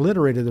absolutely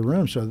obliterated the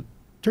room. So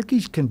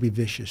turkeys can be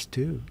vicious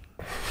too.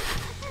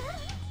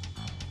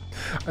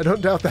 I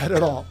don't doubt that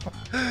at all.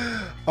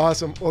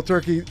 Awesome. Well,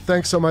 Turkey,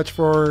 thanks so much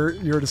for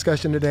your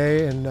discussion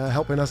today and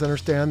helping us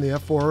understand the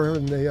F4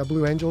 and the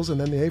Blue Angels and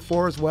then the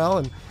A4 as well.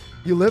 And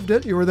you lived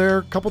it. You were there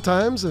a couple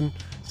times, and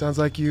sounds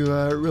like you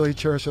really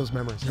cherish those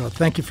memories.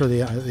 Thank you for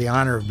the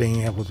honor of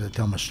being able to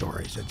tell my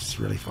stories. It's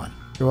really fun.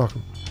 You're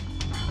welcome.